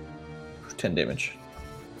 10 damage.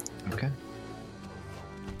 Okay.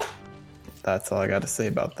 That's all I got to say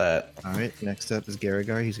about that. All right. Next up is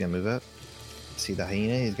Garrigar. He's going to move up. See the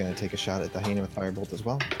hyena. He's going to take a shot at the hyena with Firebolt as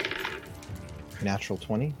well. Natural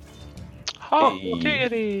 20. Oh, Hey.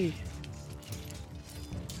 kitty!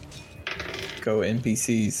 Go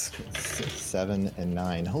NPCs. 7 and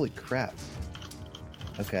 9. Holy crap.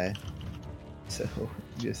 Okay. So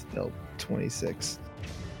just dealt 26.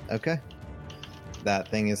 Okay. That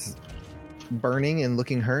thing is burning and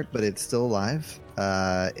looking hurt, but it's still alive.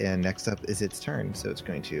 And next up is its turn. So it's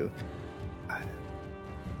going to.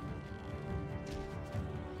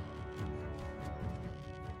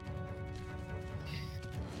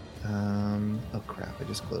 Oh crap, I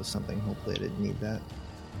just closed something. Hopefully I didn't need that.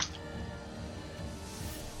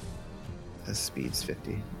 The speed's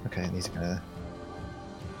 50. Okay, and he's gonna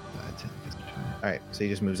 5, 10, 15, 20. Alright, so he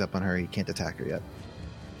just moves up on her. He can't attack her yet.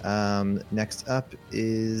 Next up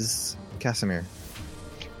is Casimir.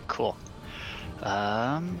 Cool.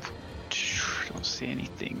 Don't see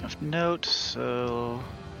anything of note, so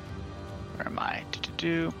where am I?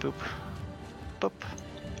 Boop. Boop.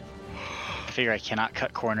 I figure I cannot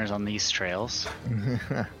cut corners on these trails.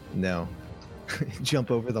 No.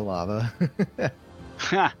 Jump over the lava.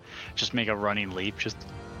 Just make a running leap, just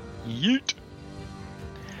yeet.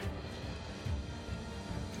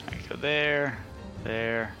 I go there,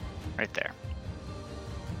 right there.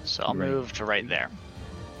 So I'll Right. move to right there.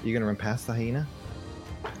 You gonna run past the hyena?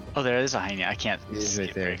 Oh, there is a hyena. I can't He's see right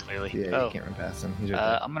it there. very clearly. Yeah, oh, you can't run past him. He's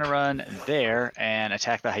right I'm gonna run there and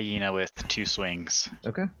attack the hyena with 2 swings.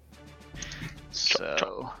 there. Okay.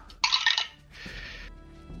 So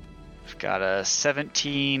I've got a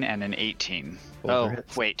 17 and an 18. Both are Oh,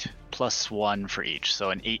 hits. wait, +1 for each, so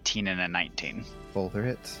an 18 and a 19. Both are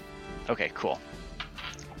hits. Okay, cool.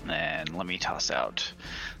 Then let me toss out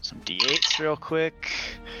some d8s real quick.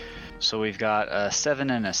 So we've got a 7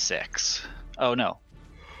 and a 6. Oh no,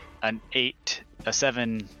 an 8, a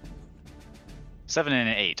 7 and an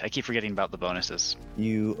 8. I keep forgetting about the bonuses.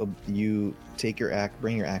 You take your axe,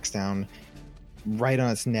 bring your axe down, right on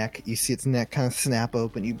its neck. You see its neck kind of snap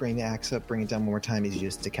open. You bring the axe up, bring it down one more time. You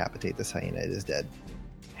just decapitate this hyena. It is dead.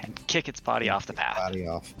 And kick its body off the path. Body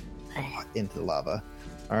off into the lava.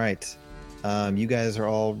 All right, you guys are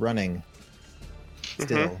all running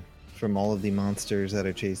still from all of the monsters that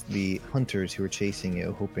are the hunters who are chasing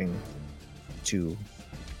you, hoping to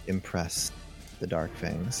impress the Dark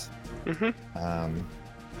Fangs. All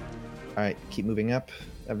right, keep moving up,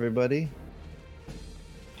 everybody.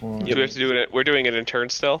 Do we have to do it? We're doing it in turn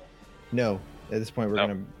still. No, at this point we're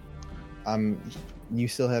gonna. You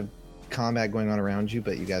still have combat going on around you,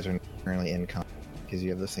 but you guys are currently in combat because you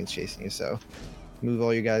have those things chasing you. So, move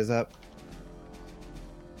all you guys up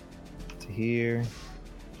to here.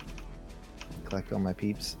 Collect all my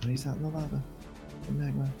peeps. Oh, he's out in the lava. The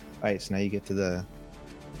magma. All right, so now you get to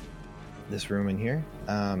this room in here.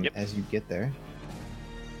 Yep. As you get there,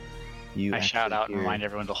 you I shout actually out and hear- remind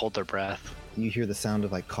everyone to hold their breath. You hear the sound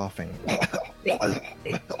of like coughing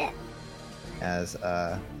as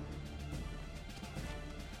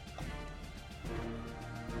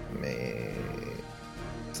may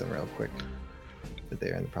some real quick, but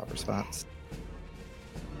they're in the proper spots.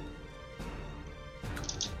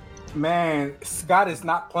 Man, Scott is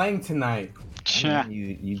not playing tonight. Yeah.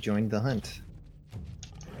 You joined the hunt.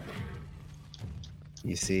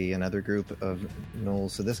 You see another group of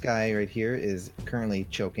gnolls. So this guy right here is currently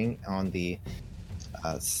choking on the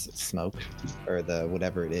smoke, or the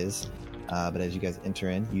whatever it is. But as you guys enter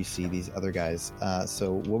in, you see these other guys.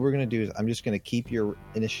 So what we're going to do is I'm just going to keep your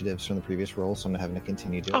initiatives from the previous roll, so I'm having to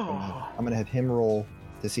continue to do it. I'm going to have him roll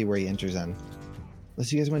to see where he enters in.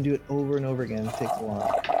 Unless you guys want to do it over and over again, it takes a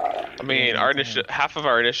while. I mean, half of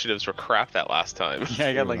our initiatives were crap that last time. Yeah,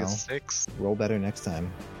 I got like Well, a 6. Roll better next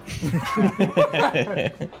time.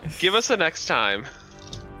 Give us a next time.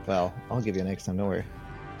 Well, I'll give you a next time, don't worry.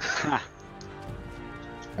 All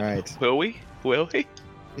right. Will we? Will we?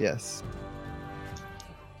 Yes.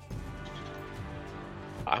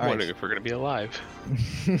 I'm All wondering right. if we're gonna be alive.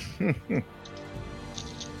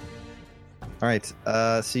 All right.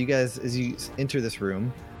 So you guys, as you enter this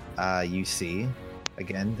room, you see,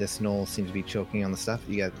 again, this gnoll seems to be choking on the stuff.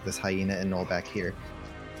 You got this hyena and gnoll back here.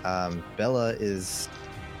 Bella is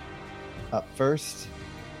up first,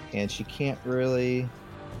 and she can't really.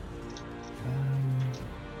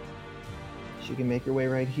 She can make her way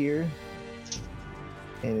right here,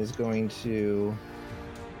 and is going to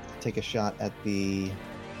take a shot at the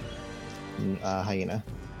hyena.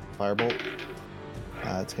 Firebolt.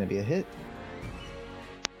 It's going to be a hit.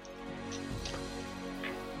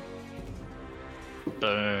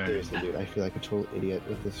 Burn. Seriously, dude, I feel like a total idiot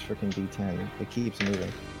with this freaking D10. It keeps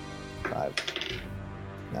moving. 5,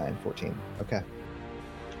 9, 14. Okay.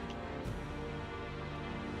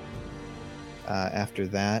 After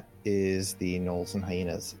that is the gnolls and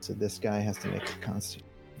hyenas. So this guy has to make a constitution.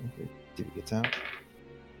 See if he gets out.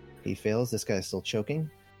 He fails. This guy is still choking.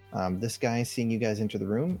 This guy, seeing you guys enter the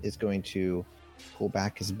room, is going to pull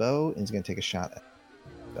back his bow and is going to take a shot at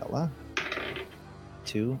Bella.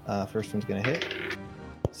 2. First one's going to hit.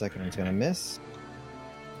 Second one's going to miss.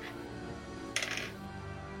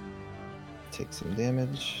 Take some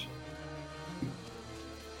damage.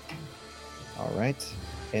 Alright.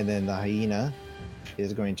 And then the hyena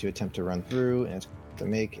is going to attempt to run through, and it's going to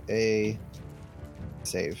make a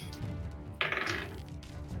save.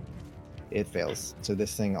 It fails. So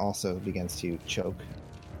this thing also begins to choke.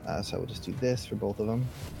 So we'll just do this for both of them.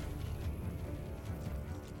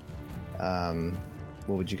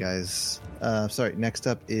 What would you guys... sorry, next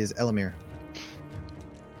up is Elamir.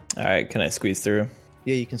 All right, can I squeeze through?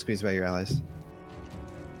 Yeah, you can squeeze by your allies.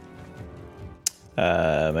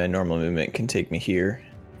 My normal movement can take me here.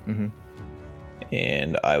 Mm-hmm.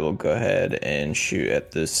 And I will go ahead and shoot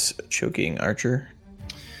at this choking archer.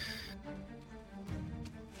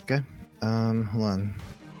 Okay. Hold on.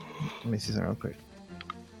 Let me see something real quick.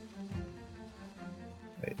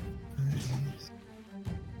 Wait.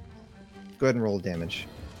 Go ahead and roll damage.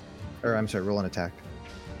 Or, I'm sorry, roll an attack.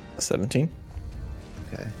 17.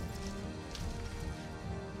 Okay.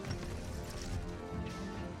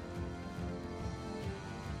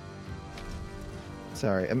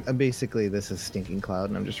 Sorry, I'm basically, this is Stinking Cloud,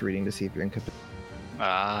 and I'm just reading to see if you're incapacitated.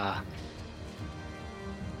 Ah.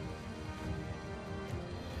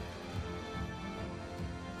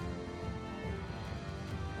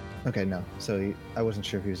 Okay, no. So I wasn't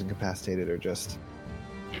sure if he was incapacitated or just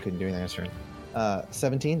couldn't do anything else for him.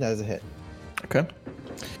 17, that is a hit. Okay.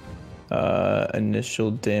 Initial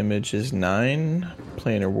damage is 9.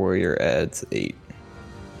 Planar Warrior adds 8.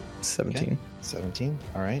 17. Okay. 17.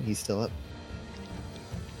 All right, he's still up.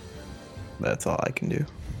 That's all I can do.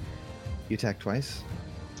 You attack twice.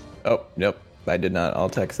 Oh, nope. I did not. I'll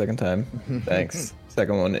attack a second time. Thanks.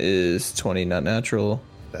 Second one is 20, not natural.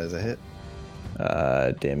 That is a hit.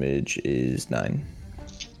 Damage is 9.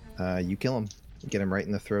 You kill him. Get him right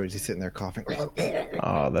in the throat as he's sitting there coughing.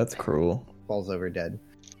 Oh, that's cruel. Falls over dead.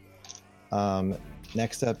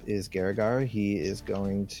 Next up is Garrigar. He is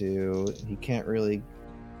going to... He can't really...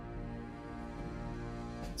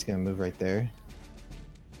 He's going to move right there.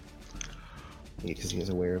 Because he is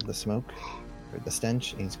aware of the smoke, or the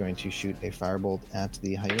stench. He's going to shoot a firebolt at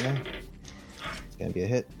the hyena. It's going to be a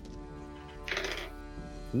hit.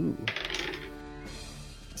 Ooh.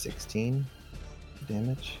 16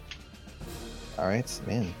 damage. Alright,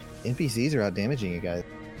 man. NPCs are out damaging you guys.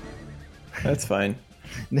 That's fine.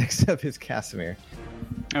 Next up is Casimir.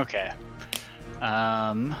 Okay.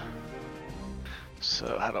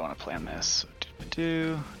 So how do I want to plan this?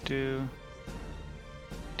 Do. Damn.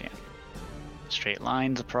 Straight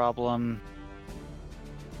line's a problem.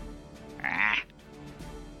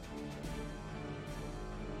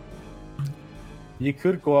 You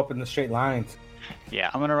could go up in the straight lines. Yeah,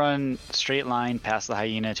 I'm gonna run straight line past the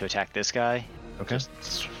hyena to attack this guy. Okay.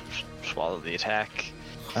 Just swallow the attack.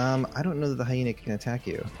 I don't know that the hyena can attack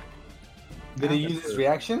you. Did he use his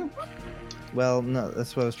reaction? Well, no,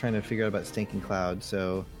 that's what I was trying to figure out about Stinking Cloud,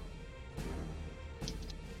 so...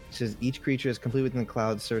 It says each creature is complete within the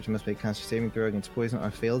cloud search must make a constitution saving throw against poison. On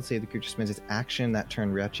a failed save, the creature spends its action that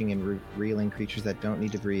turn retching and reeling creatures that don't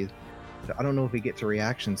need to breathe. But I don't know if we get to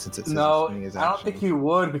reaction since it says No, it's spending his I don't action. think he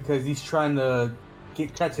would because he's trying to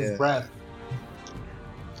catch his breath.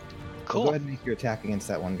 Cool. Go ahead and make your attack against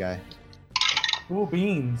that one guy, Cool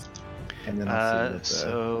beans. and then I'll see what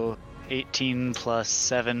So 18 plus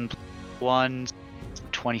 7 plus 1,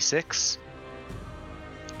 26.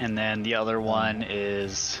 And then the other one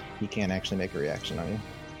is, he can't actually make a reaction on you.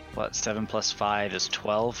 what, 7 plus 5 is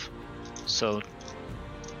 12. So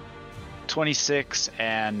 26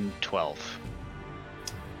 and 12.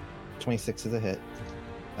 26 is a hit.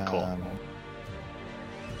 Cool.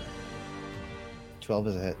 12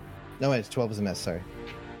 is a hit. No, wait, 12 is a miss. Sorry.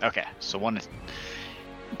 Okay, so one is...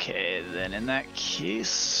 Okay, then in that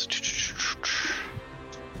case...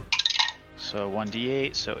 So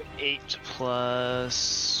 1d8, so 8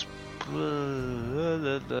 plus...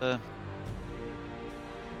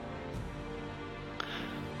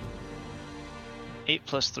 8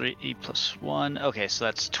 plus 3, 8 plus 1. Okay, so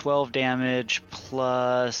that's 12 damage,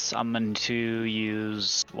 plus I'm going to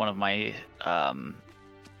use one of my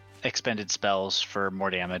expended spells for more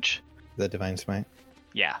damage. The Divine Smite.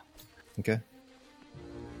 Yeah, Okay.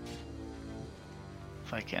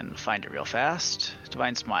 if I can find it real fast.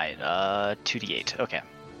 Divine Smite, 2d8. Okay.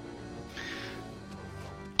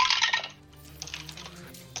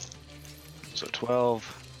 So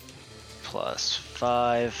 12 plus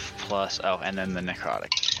 5 plus... Oh, and then the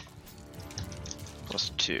necrotic.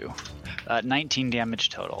 Plus 2. 19 damage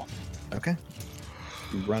total. Okay.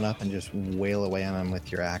 You run up and just wail away on him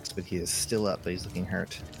with your axe, but he is still up, but he's looking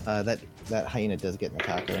hurt. That hyena does get an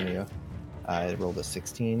attack on you. It rolled a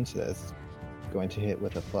 16, so that's going to hit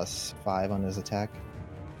with a plus 5 on his attack.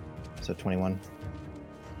 So 21.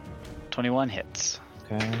 21 hits.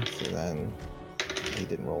 Okay, so then he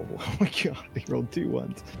didn't roll. Oh my god, he rolled 2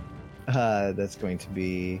 ones. That's going to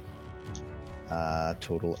be a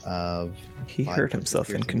total of... He 5 hurt points of himself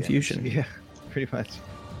in piercing confusion. damage. Yeah, pretty much.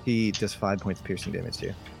 He does 5 points of piercing damage to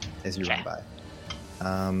you as you run by.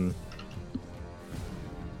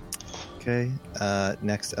 Okay,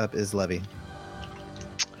 next up is Levy.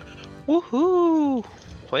 Woohoo!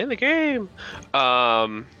 Playing the game.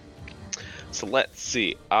 So let's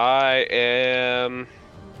see. I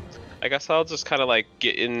guess I'll just kind of like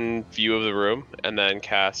get in view of the room and then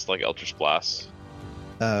cast like Eldritch Blast.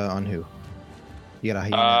 On who? You got a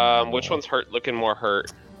hyena. Which one's hurt? Looking more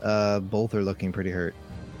hurt. Both are looking pretty hurt.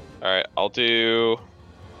 All right, I'll do.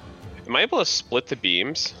 Am I able to split the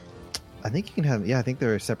beams? I think you can have. Yeah, I think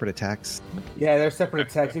there are separate attacks. Yeah, they're separate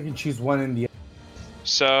attacks. You can choose one in the other.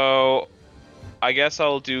 So, I guess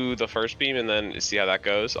I'll do the first beam and then see how that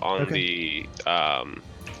goes on the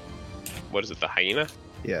what is it? The hyena?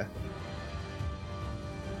 Yeah.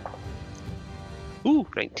 Ooh,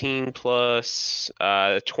 19 plus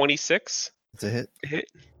 26. It's a hit.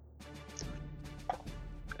 Hit.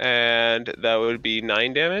 And that would be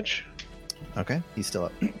 9 damage. Okay, he's still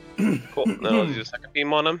up. Cool. Then I'll do the second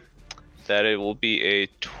beam on him. That it will be a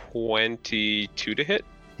 22 to hit.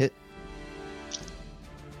 Hit.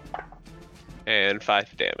 And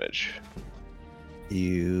 5 damage.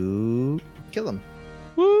 You kill him.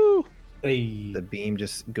 Woo! Hey. The beam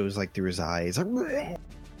just goes like through his eyes.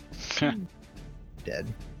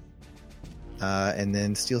 Dead. And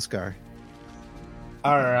then Steel Scar.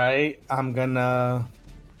 All right, I'm gonna.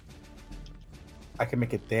 I can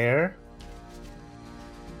make it there.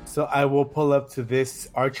 So I will pull up to this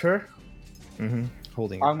archer. Mm-hmm.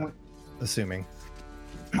 Holding your I'm, breath. Assuming.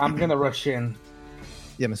 I'm gonna rush in.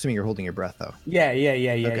 Yeah, I'm assuming you're holding your breath, though. Yeah.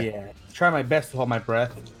 Okay. Try my best to hold my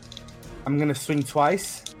breath. I'm gonna swing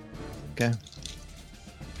twice. Okay.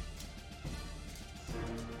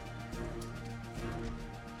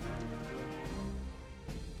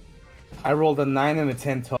 I rolled a 9 and a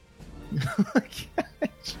 10 total.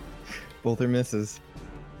 Both are misses.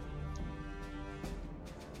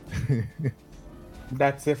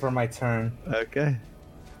 That's it for my turn. Okay.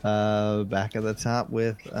 Back at the top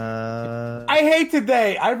with I hate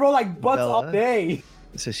today. I roll like butts Bella. all day.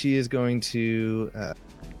 So she is going to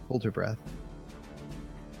hold her breath.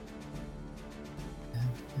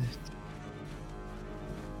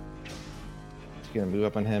 She's gonna move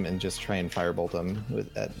up on him and just try and firebolt him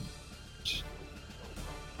with that.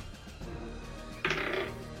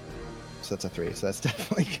 So that's a 3. So that's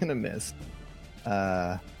definitely gonna miss.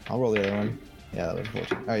 I'll roll the other one. Yeah, that was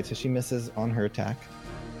unfortunate. All right, so she misses on her attack.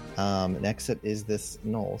 Next up is this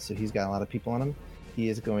Null. So he's got a lot of people on him. He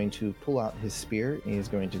is going to pull out his spear, and he's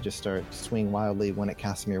going to just start swing wildly, one at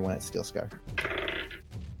Casimir, one at Steel Scar.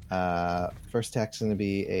 First attack's going to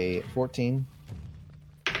be a 14.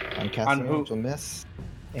 On Casimir, who? which will miss.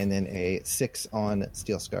 And then a 6 on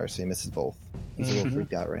Steel Scar, so he misses both. He's a little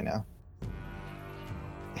freaked out right now.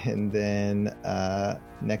 And then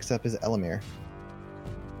next up is Elamir.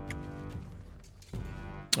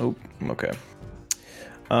 Oh, okay.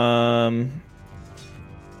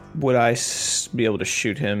 Would I be able to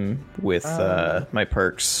shoot him with my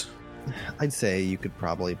perks? I'd say you could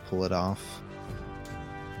probably pull it off.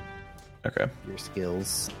 Okay. Your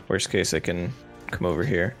skills. Worst case, I can come over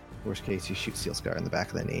here. Worst case, you shoot Steel Scar in the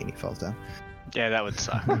back of the knee and he falls down. Yeah, that would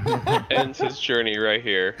suck. Ends his journey right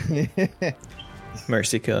here.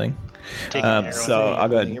 Mercy killing. Take an arrow. So I'll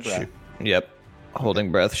go ahead Holding and your shoot. Yep.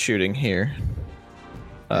 Holding breath, shooting here.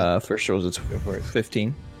 First rolls, it's Go for it.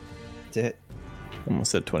 15. That's it.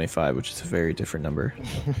 Almost said 25, which is a very different number.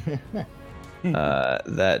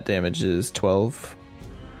 That damage is 12.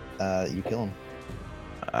 You kill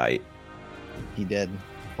him. He dead.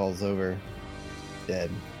 Falls over.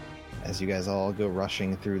 Dead. As you guys all go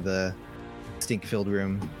rushing through the stink-filled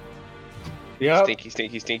room. Yep. Stinky,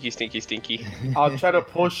 stinky, stinky, stinky, stinky. I'll try to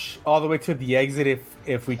push all the way to the exit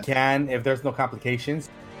if we can, if there's no complications.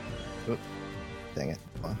 Dang it.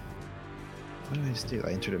 Hold on. What did I just do?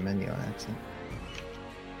 I entered a menu on accident.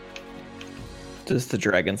 Does the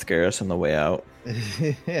dragon scare us on the way out?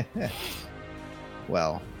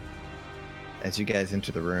 Well, as you guys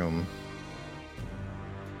enter the room,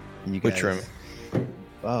 you guys... Which room?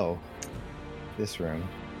 Oh, this room.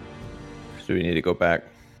 Do we need to go back?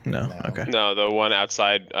 No. No. Okay. No, the one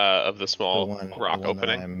outside of the small The one rock that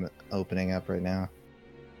opening. I'm opening up right now.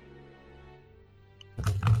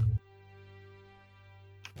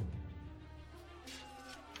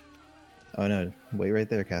 Oh no, wait right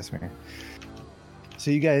there, Casimir.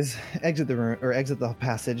 So you guys exit the room or exit the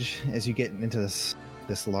passage as you get into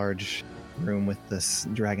this large room with this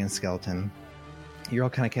dragon skeleton. You're all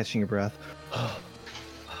kind of catching your breath.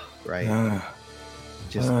 Right.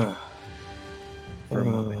 Just for a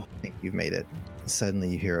moment, I think you've made it. Suddenly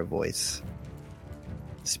you hear a voice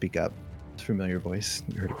speak up. It's a familiar voice.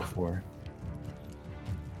 You heard it before.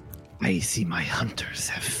 I see my hunters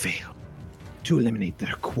have failed to eliminate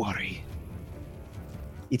their quarry.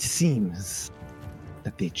 It seems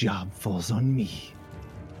that the job falls on me,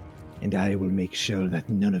 and I will make sure that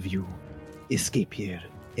none of you escape here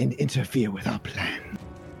and interfere with our plan.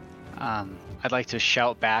 I'd like to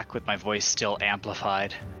shout back with my voice still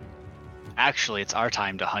amplified. Actually, it's our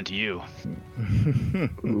time to hunt you.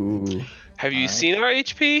 Ooh. Have you Alright. seen our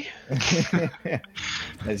HP?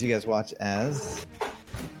 As you guys watch as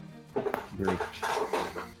group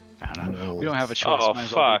I don't know. We don't have a choice. Oh, Might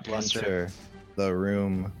as well fuck. be bluster. enter the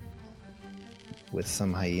room with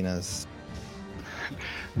some hyenas.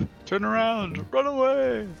 Turn around! Run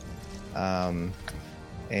away!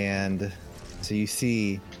 And so you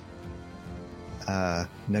see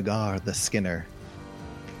Nagar the Skinner,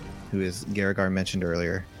 who is Garrigar mentioned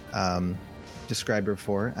earlier. Described her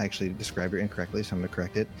before. I actually described her incorrectly, so I'm going to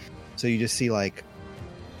correct it. So you just see like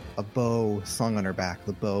a bow slung on her back.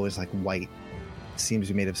 The bow is like white. Seems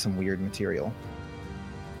to be made of some weird material.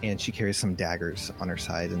 And she carries some daggers on her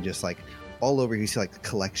side, and just like all over you see like a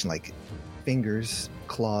collection, like fingers,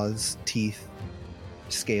 claws, teeth,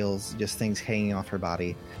 scales, just things hanging off her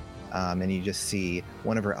body. And you just see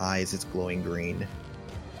one of her eyes is glowing green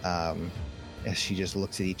as she just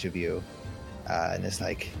looks at each of you and is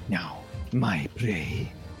like, now, my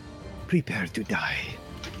prey, prepare to die.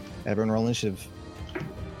 Everyone roll initiative.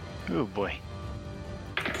 Oh boy.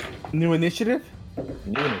 New initiative?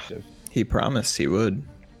 New initiative. He promised he would.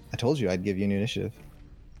 I told you I'd give you new initiative.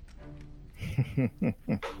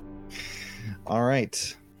 All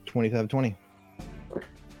right. 25-20.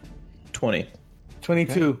 20.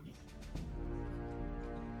 22.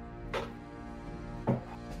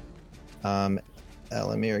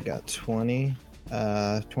 Elamir got 20.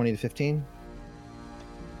 20 to 15.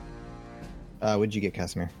 What'd you get,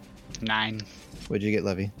 Casimir? 9. What'd you get,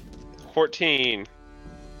 Levy? 14.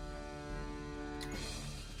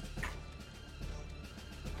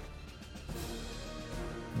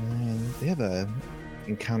 And they have a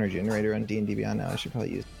encounter generator on D&D Beyond now. I should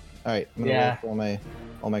probably use. All right, I'm gonna Yeah. roll for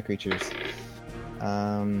all my creatures.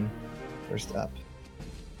 First up.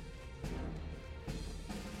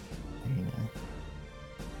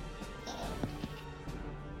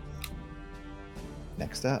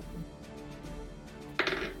 Next up.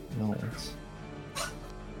 Knowles.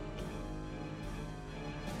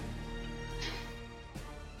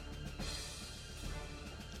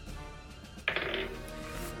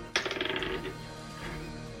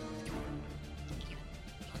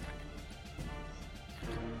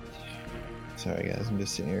 Sorry guys, I'm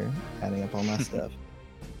just sitting here adding up all my stuff.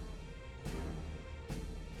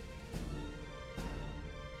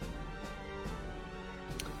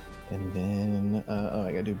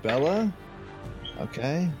 I gotta do Bella.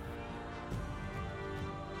 Okay.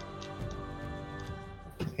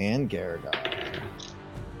 And Garrigar.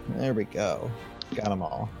 There we go. Got them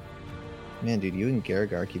all. Man, dude, you and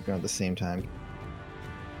Garrigar keep going at the same time.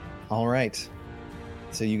 All right.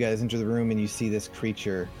 So you guys enter the room and you see this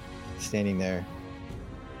creature standing there.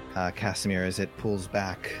 Casimir, as it pulls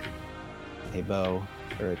back a bow,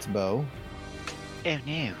 or its bow, Oh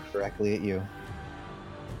no. directly at you.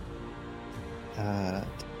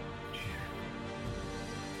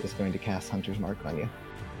 Is going to cast Hunter's Mark on you.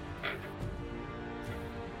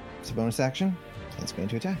 It's a bonus action. And it's going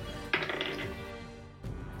to attack.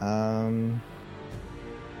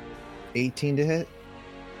 18 to hit.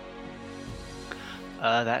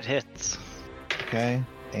 That hits. Okay.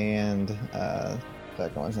 And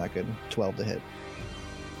second one's not good. 12 to hit.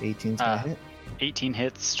 18's gonna hit. 18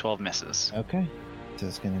 hits, 12 misses. Okay. So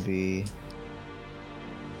it's gonna be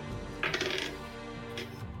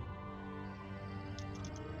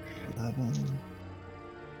 11.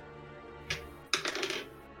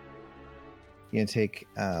 You're gonna take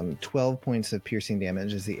 12 points of piercing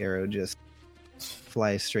damage as the arrow just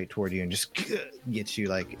flies straight toward you and just gets you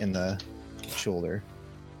like in the shoulder.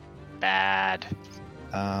 Bad.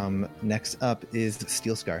 Next up is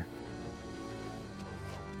Steel Scar.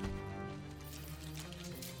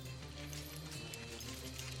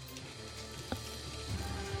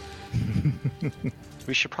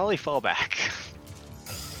 We should probably fall back.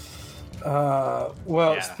 Well,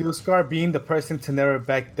 Yeah. Steel Scar being the person to never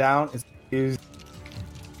back down is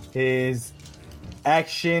his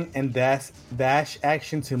action and dash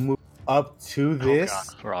action to move up to this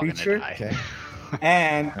God, we're all creature. gonna die. Okay.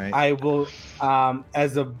 And Right. I will,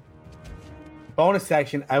 as a bonus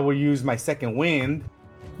action, I will use my second wind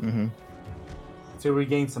Mm-hmm. to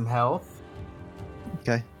regain some health.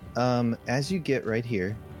 Okay. As you get right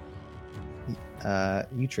here,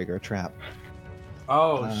 you trigger a trap.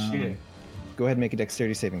 Oh Um, shit! Go ahead and make a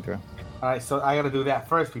dexterity saving throw. All right, so I got to do that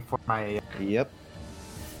first before my. Yep.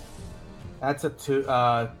 That's a 2.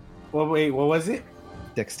 Well, wait, what was it?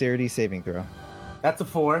 Dexterity saving throw. That's a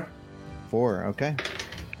 4. 4, okay.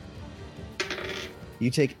 You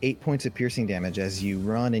take 8 points of piercing damage as you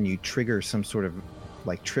run and you trigger some sort of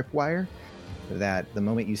like tripwire that the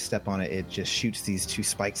moment you step on it, it just shoots these 2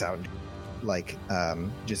 spikes out, like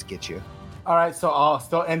just get you. All right, so I'll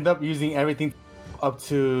still end up using everything up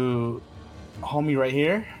to homie right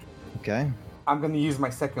here. Okay. I'm gonna use my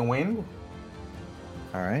second wind.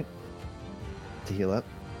 All right. To heal up.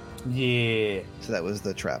 Yeah, So that was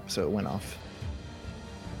the trap, so it went off.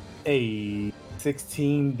 a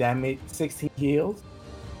 16 damage, 16 heals.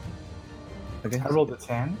 Okay. I rolled a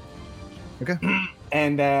 10, Okay.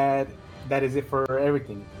 and that is it for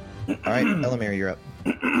everything. All right, Elamir, you're up.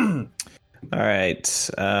 All right.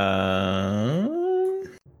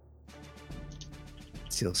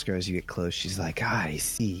 Steel Scar, as you get close, she's like, I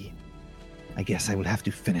see. I guess I will have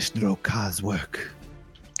to finish Droka's work.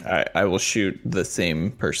 I will shoot the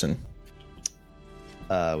same person.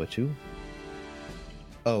 Which who?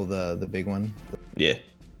 Oh, the big one. Yeah.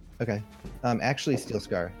 Okay. Actually, Steel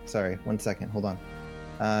Scar. Sorry, 1 second. Hold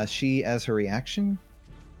on. She, as her reaction,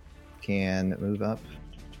 can move up.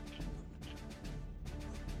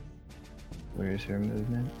 Where's her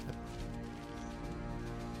movement?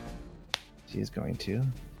 She's going to.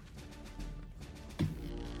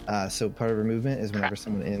 So part of her movement is whenever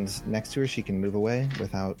someone ends next to her, she can move away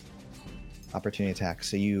without opportunity attack.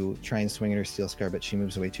 So you try and swing at her Steel Scar, but she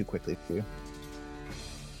moves away too quickly for you.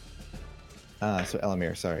 So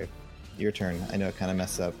Elamir, sorry. Your turn. I know it kind of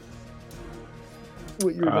messed up.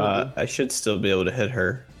 What you were gonna I should still be able to hit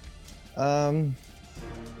her. do. I'm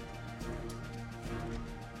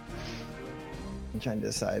trying to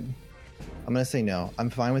decide. I'm gonna say no. I'm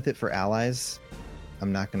fine with it for allies.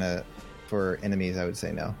 I'm not gonna. For enemies, I would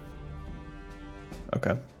say no.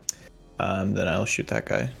 Okay. Then I'll shoot that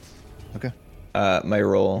guy. Okay. My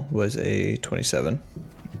roll was a 27.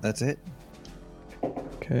 That's it.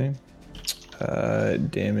 Okay.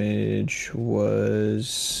 Damage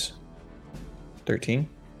was 13.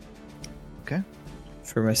 Okay.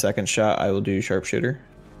 For my second shot, I will do sharpshooter.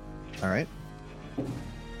 All right.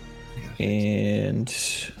 And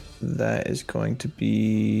that is going to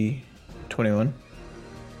be 21.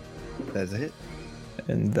 That's a hit.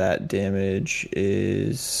 And that damage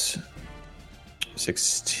is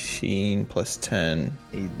 16 plus 10.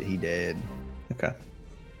 He did. Okay.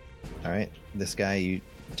 All right. This guy, you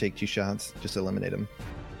take 2 shots. Just eliminate him.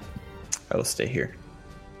 I will stay here.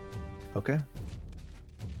 Okay.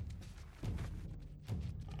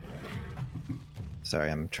 Sorry,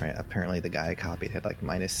 I'm trying. Apparently, the guy I copied had like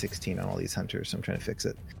minus 16 on all these hunters, so I'm trying to fix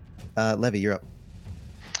it. Levy, you're up.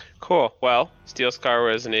 Cool. Well, Steel Scar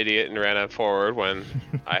was an idiot and ran forward when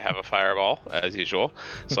I have a fireball, as usual.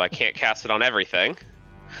 So I can't cast it on everything.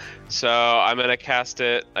 So I'm going to cast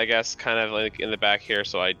it, I guess, kind of like in the back here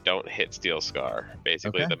so I don't hit Steel Scar.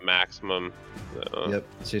 Basically, Okay. the maximum. Yep. So you're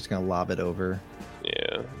just gonna lob it over.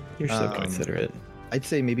 Yeah. You're so Um, considerate. I'd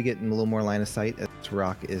say maybe getting a little more line of sight as this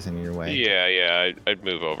rock is in your way. Yeah, I'd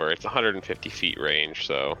move over. It's 150 feet range,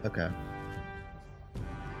 so Okay.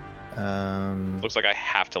 looks like I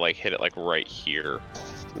have to like hit it like right here.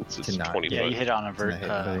 Since it's To not- 20 Yeah, foot. you hit on a It's not hit,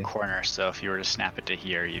 buddy. corner, so if you were to snap it to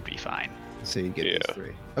here, you'd be fine. So you get these Yeah.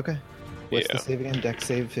 3. Okay. What's Yeah. the save again? Dex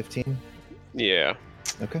save 15. Yeah.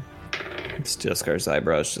 Okay. Steel Scar's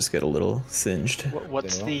eyebrows just get a little singed.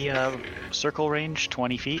 What's Fail. the circle range?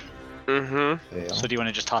 20 feet? Mm-hmm. Fail. So do you want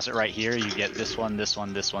to just toss it right here? You get this one, this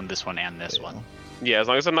one, this one, this one, and this Fail. one. Yeah, as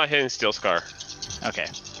long as I'm not hitting Steel Scar. Okay.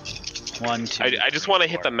 1, 2. I just want to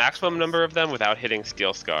hit the maximum number of them without hitting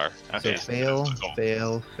Steel Scar. Okay. So fail,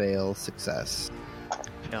 fail, fail, success.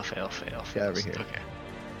 Fail. Get over here. Okay.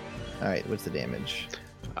 All right. What's the damage?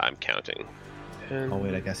 I'm counting. Oh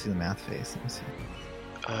wait, I gotta see the math face. Let me see.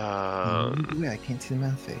 Wait, I can't see the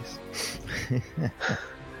math face.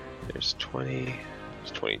 There's 20,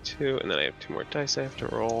 there's 22, and then I have 2 more dice I have to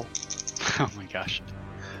roll. Oh my gosh.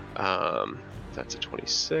 That's a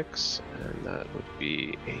 26, and that would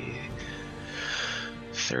be a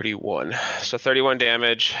 31. So 31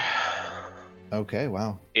 damage Okay.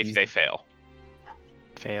 Wow. if they fail.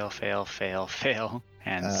 Fail.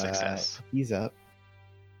 And success. He's up.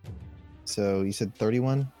 So you said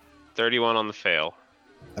 31. 31 on the fail.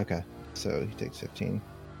 Okay. So he takes 15.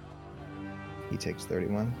 He takes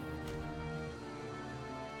 31.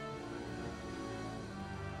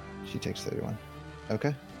 She takes 31.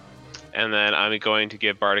 Okay. And then I'm going to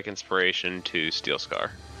give Bardic Inspiration to Steel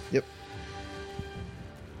Scar.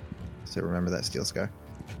 So remember that Steel Scar.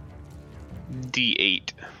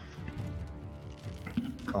 D8.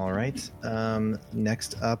 All right.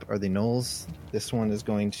 Next up are the Gnolls. This one is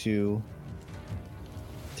going to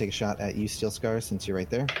take a shot at you, Steel Scar, since you're right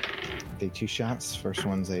there. Take 2 shots. First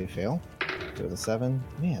one's a fail. Go to 7.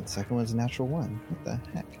 Man, second one's a natural 1. What the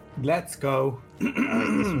heck? Let's go. All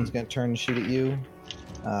right, this one's going to turn and shoot at you.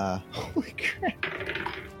 Holy crap.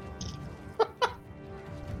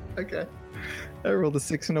 Okay. I rolled a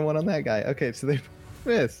 6 and a 1 on that guy. Okay, so they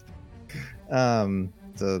missed.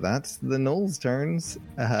 So that's the Gnolls' turns.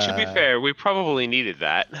 To be fair, we probably needed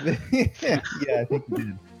that. yeah, I think we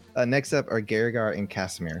did. Next up are Garrigar and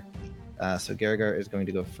Casimir. So Garrigar is going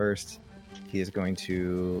to go first. He is going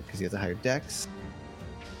to, because he has a higher dex,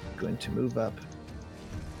 going to move up.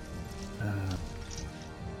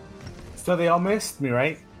 So they all missed me,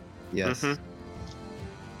 right? Yes. Mhm.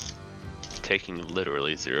 Taking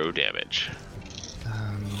literally 0 damage.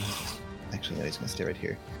 Actually, no, he's going to stay right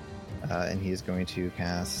here. And he is going to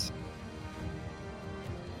cast.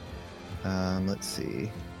 Let's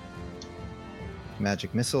see.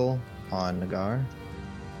 Magic Missile on Nagar.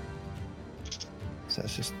 So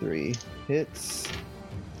that's just 3 hits.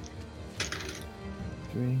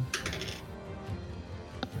 3.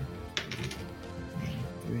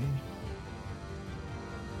 3.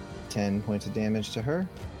 10 points of damage to her.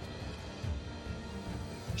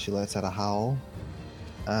 She lets out a howl.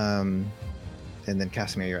 And then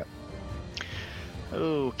Casimir, you're up.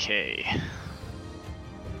 Okay.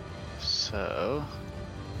 So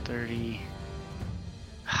 30.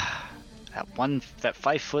 That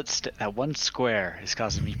 5 foot that one square is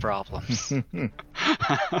causing me problems.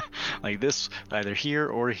 Like this, either here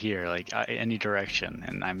or here, like any direction,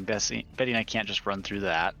 and I'm betting I can't just run through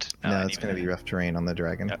that. No, it's going to be rough terrain on the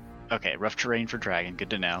dragon. Yep. Okay, rough terrain for dragon. Good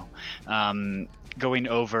to know. Going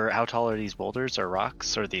over, how tall are these boulders or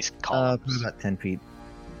rocks or these columns? Probably about 10 feet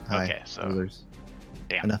high. Okay, so- boulders.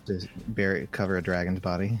 Damn. Enough to cover a dragon's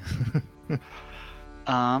body.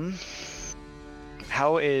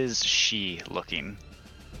 How is she looking?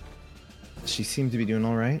 She seemed to be doing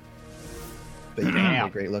all right. But you don't have Damn. a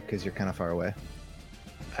great look because you're kind of far away.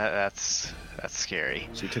 That's scary.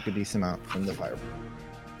 She took a decent amount from the fire.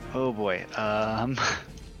 Oh boy.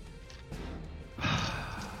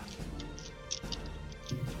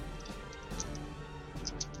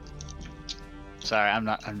 Sorry, I'm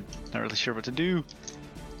not really sure what to do.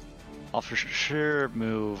 I'll for sure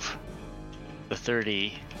move the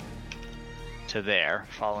 30 to there,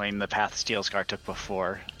 following the path Steel Scar took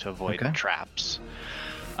before to avoid Okay. traps.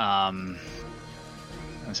 And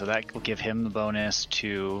so that will give him the bonus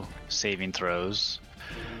to saving throws.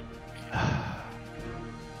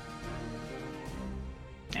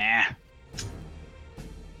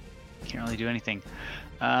 Can't really do anything.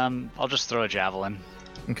 I'll just throw a javelin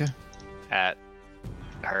Okay. at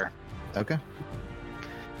her. Okay.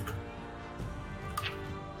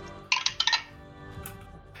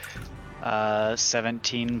 Uh,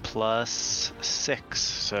 17 plus 6,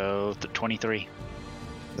 so 23.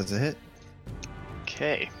 That's a hit.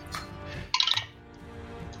 Okay.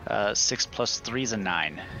 6 plus 3 is a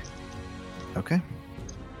 9. Okay.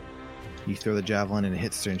 You throw the javelin and it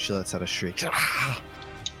hits her and she lets out a shriek.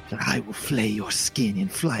 I will flay your skin in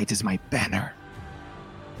flight as my banner.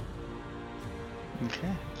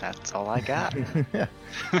 Okay, that's all I got.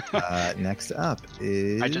 Next up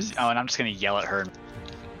is... and I'm just gonna yell at her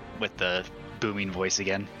with the booming voice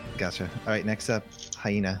again. Gotcha. Alright, next up,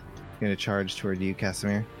 Hyena. You're going to charge toward you,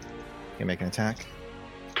 Casimir. You're going to make an attack.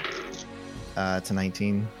 It's a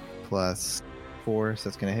 19 plus 4, so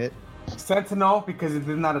that's going to hit. Sentinel, because it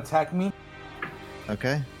did not attack me.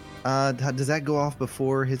 Okay. Does that go off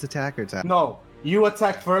before his attack or attack? No, you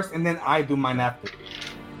attack first, and then I do mine after.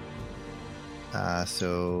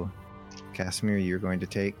 So, Casimir, you're going to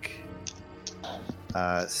take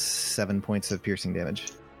 7 points of piercing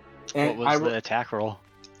damage. And what was the attack roll?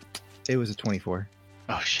 It was a 24.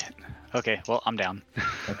 Oh, shit. Okay, well, I'm down.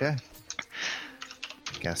 Okay.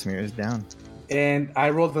 Casimir is down. And I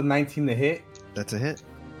rolled a 19 to hit. That's a hit.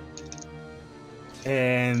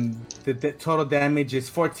 And the total damage is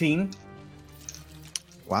 14.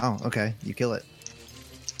 Wow, okay. You kill it.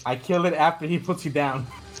 I kill it after he puts you down.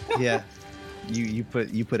 Yeah. You put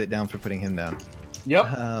it down for putting him down.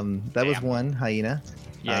 Yep. That was one, Hyena.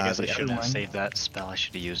 Yeah, I guess I the shouldn't other have one. saved that spell. I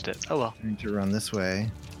should have used it. Oh well. Going to run this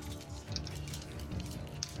way.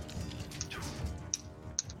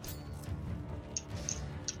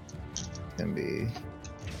 Can be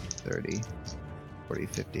 30, 40,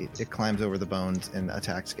 50. It climbs over the bones and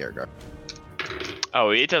attacks Gergar.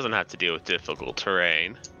 Oh, it doesn't have to deal with difficult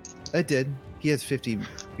terrain. It did. He has 50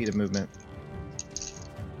 feet of movement.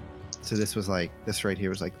 So this right here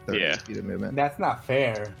was like 30 feet of movement. That's not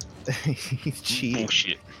fair. He's cheating.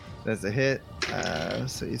 Bullshit. That's a hit.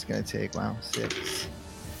 So he's gonna take 6,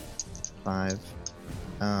 5.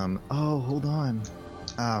 Oh, hold on.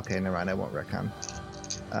 Okay, never mind. I won't retcon.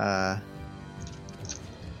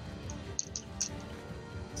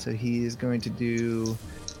 So he is going to do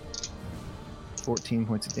 14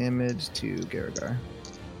 points of damage to Gergar,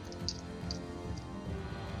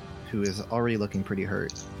 who is already looking pretty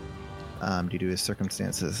hurt due to his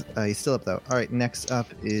circumstances. He's still up though. All right, next up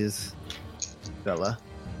is Bella,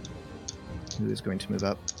 who is going to move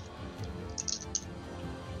up.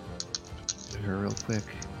 Do her real quick.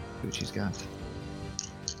 See what she's got.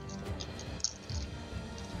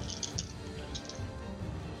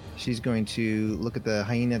 She's going to look at the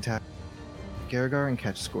hyena attack Gergar and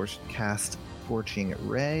cast Scorching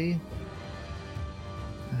Ray.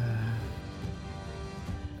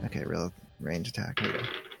 Okay, real range attack. Here we go.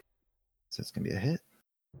 So it's going to be a hit.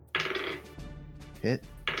 Hit.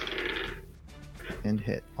 And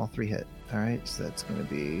hit. All 3 hit. Alright, so that's going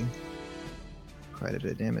to be quite a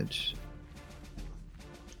bit of damage.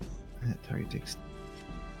 That target takes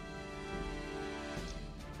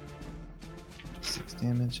 6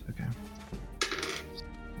 damage. Okay.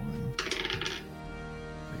 1, 3.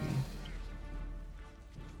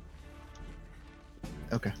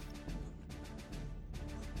 Okay.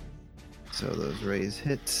 So those rays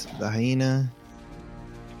hit. The hyena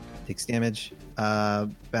takes damage.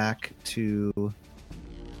 Back to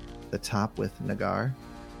the top with Nagar.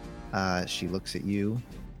 She looks at you,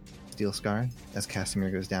 Steel Scar, as Casimir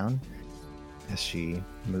goes down, as she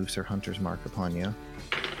moves her hunter's mark upon you.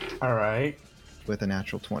 All right. With a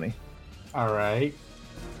natural 20. All right.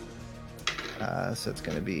 So it's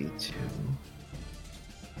going to be 2.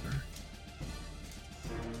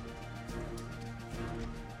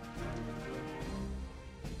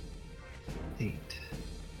 8.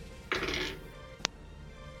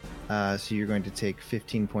 So you're going to take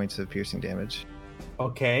 15 points of piercing damage.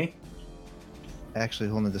 Okay. Actually,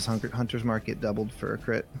 hold on, this hunter's mark get doubled for a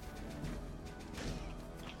crit.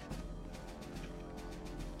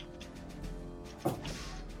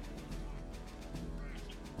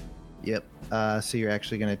 Yep. So you're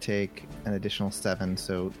actually going to take an additional 7,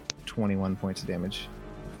 so 21 points of damage.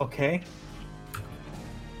 Okay.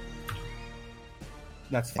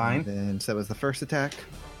 That's fine. And so that was the first attack.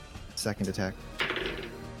 Second attack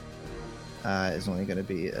is only going to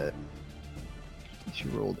be she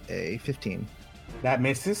rolled a 15. That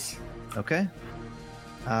misses. Okay.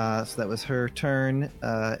 So that was her turn,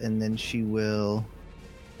 and then she will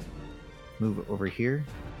move over here.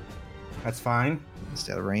 That's fine.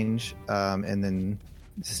 Instead of range. And then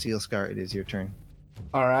Steel Scar, it is your turn.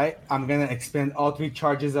 All right. I'm going to expend all 3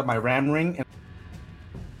 charges of my ram ring.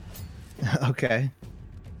 Okay.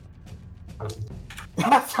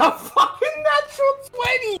 That's a fucking natural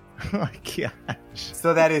 20! Oh my gosh.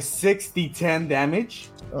 So that is 60-10 damage.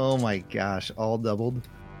 Oh my gosh. All doubled.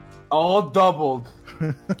 All doubled.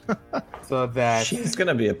 So that's She's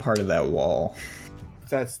gonna be a part of that wall.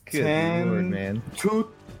 That's Good 10. Lord, man.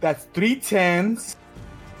 That's 3 10s.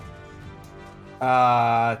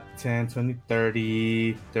 10, 20,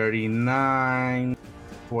 30, 39,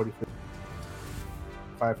 40,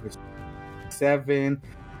 55, 57,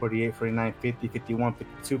 48, 49, 50, 51,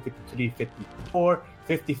 52, 53, 54,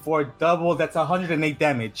 54 double. That's 108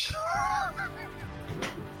 damage.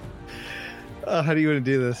 How do you want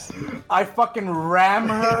to do this? I fucking ram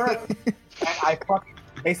her. And I fucking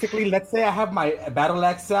basically, let's say I have my battle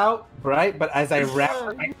axe out, right? But as I ram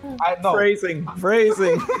her, I know. Phrasing.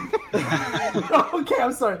 Okay,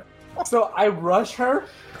 I'm sorry. So I rush her,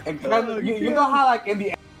 and kind of, you know how like in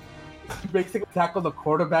the basically tackle the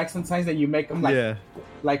quarterback sometimes, and you make them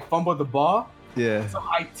like fumble the ball. Yeah. So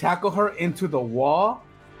I tackle her into the wall,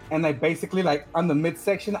 and I basically like on the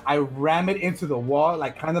midsection, I ram it into the wall,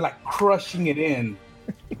 like kind of like crushing it in.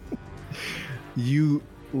 You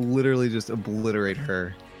literally just obliterate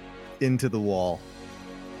her into the wall.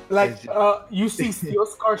 Like you see Steel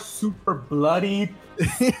Scar super bloodied,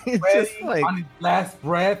 Just like on his last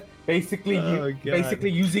breath, basically Oh, God. basically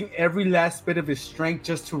using every last bit of his strength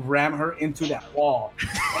just to ram her into that wall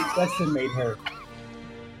and decimate her.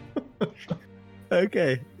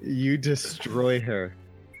 okay, you destroy her.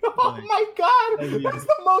 Oh my god, I mean- that's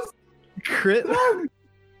the most. Crit. Oh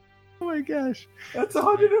my gosh. That's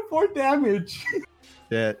 104 damage.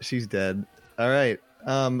 Yeah, she's dead. All right.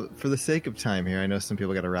 For the sake of time here, I know some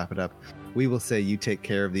people got to wrap it up. We will say you take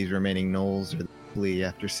care of these remaining gnolls or flee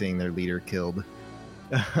after seeing their leader killed.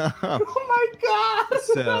 Oh my god!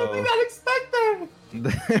 So- I did not expect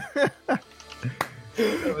that.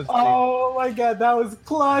 That was Oh my god, that was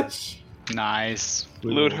clutch. Nice.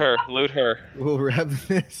 great. Loot her. We'll wrap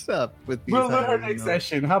this up with these. We'll learn her next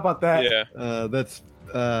session. How about that? Yeah.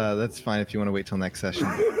 That's fine if you want to wait till next session.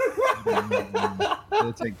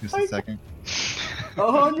 It'll take just a second.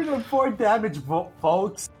 104 damage,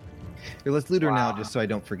 folks. Here, let's loot her now, Wow. just so I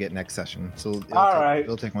don't forget next session. So Alright.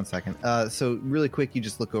 it'll take 1 second. So really quick, you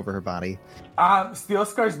just look over her body. Steel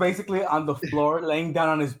Scar's basically on the floor, laying down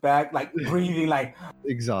on his back, like breathing, like.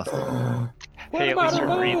 Exhausted. Hey, at least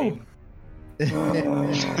you're breathing.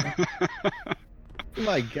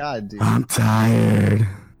 My God, dude. I'm tired.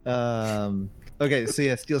 Okay, so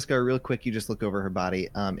yeah, Steel Scar, real quick, you just look over her body,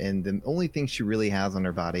 and the only thing she really has on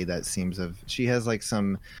her body that seems she has like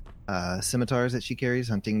some scimitars that she carries,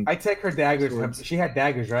 hunting. I take her daggers. Swords. She had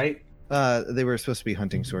daggers, right? They were supposed to be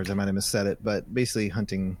hunting swords. I might have missaid it, but basically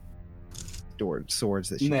hunting swords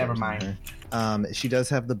that she Never carries on her. She does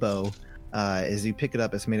have the bow. As you pick it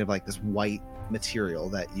up, it's made of like this white material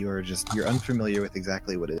that you're unfamiliar with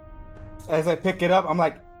exactly what it is. As I pick it up, I'm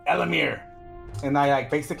like, Elamir. And I like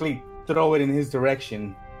basically throw it in his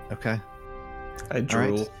direction. Okay. I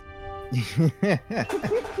drool.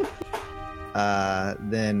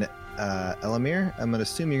 Then Elamir, I'm going to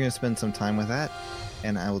assume you're going to spend some time with that,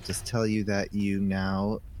 and I will just tell you that you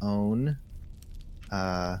now own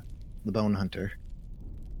the Bone Hunter.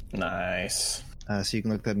 Nice. So you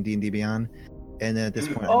can look that in D&D Beyond. And then at this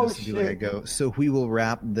point, Oh, I'm just going to let it go. So we will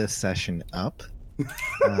wrap this session up.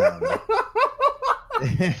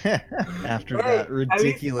 After that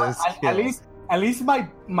ridiculous At kill. At least my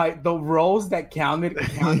the rolls that counted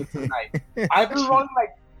tonight.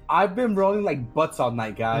 I've been rolling like butts all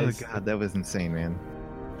night, guys. Oh god, that was insane, man.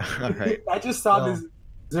 All right. I just saw Well. this.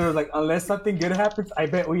 There was like, unless something good happens, I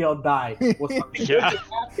bet we all die. Well, something Yeah. good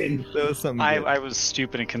happened. That was something good. I was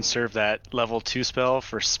stupid and conserved that level 2 spell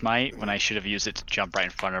for Smite when I should have used it to jump right in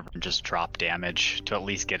front of her and just drop damage to at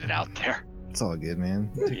least get it out there. It's all good, man.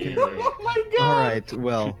 Oh my god! All right.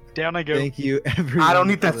 Well, Down I go. thank you, everyone. I don't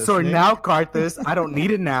need for that sword listening. now, Karthus. I don't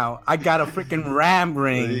need it now. I got a freaking ram There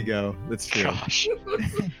you ring. go. That's true. Gosh.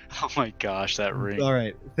 Oh my gosh, that ring. All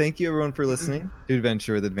right. Thank you, everyone, for listening to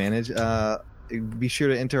Adventure with Advantage. Be sure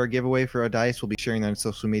to enter our giveaway for our dice. We'll be sharing that on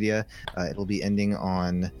social media. It'll be ending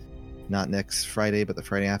on not next Friday, but the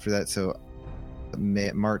Friday after that. So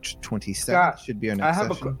March 27th Scott, should be our next I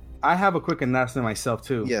session. have a quick announcement myself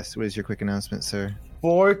too. Yes. What is your quick announcement, sir?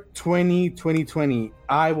 For 2020,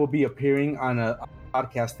 I will be appearing on a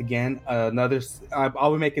podcast again. I'll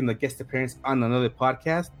be making the guest appearance on another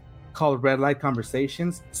podcast called Red Light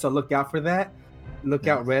Conversations. So look out for that. Look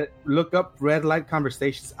up Red Light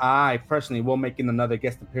Conversations. I personally will making another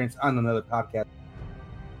guest appearance on another podcast.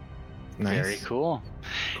 Nice. Very cool.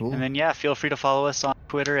 Cool. And then yeah, feel free to follow us on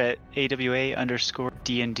Twitter at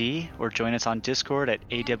AWA_DND or join us on Discord at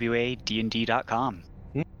AWADND.com.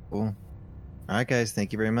 Cool. All All right, guys.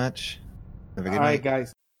 Thank you very much. Have a good All night. right,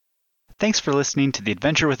 guys. Thanks for listening to the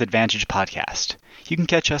Adventure with Advantage podcast. You can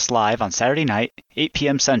catch us live on Saturday night, 8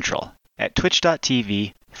 p.m. Central, at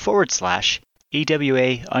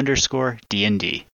twitch.tv/AWA_DND.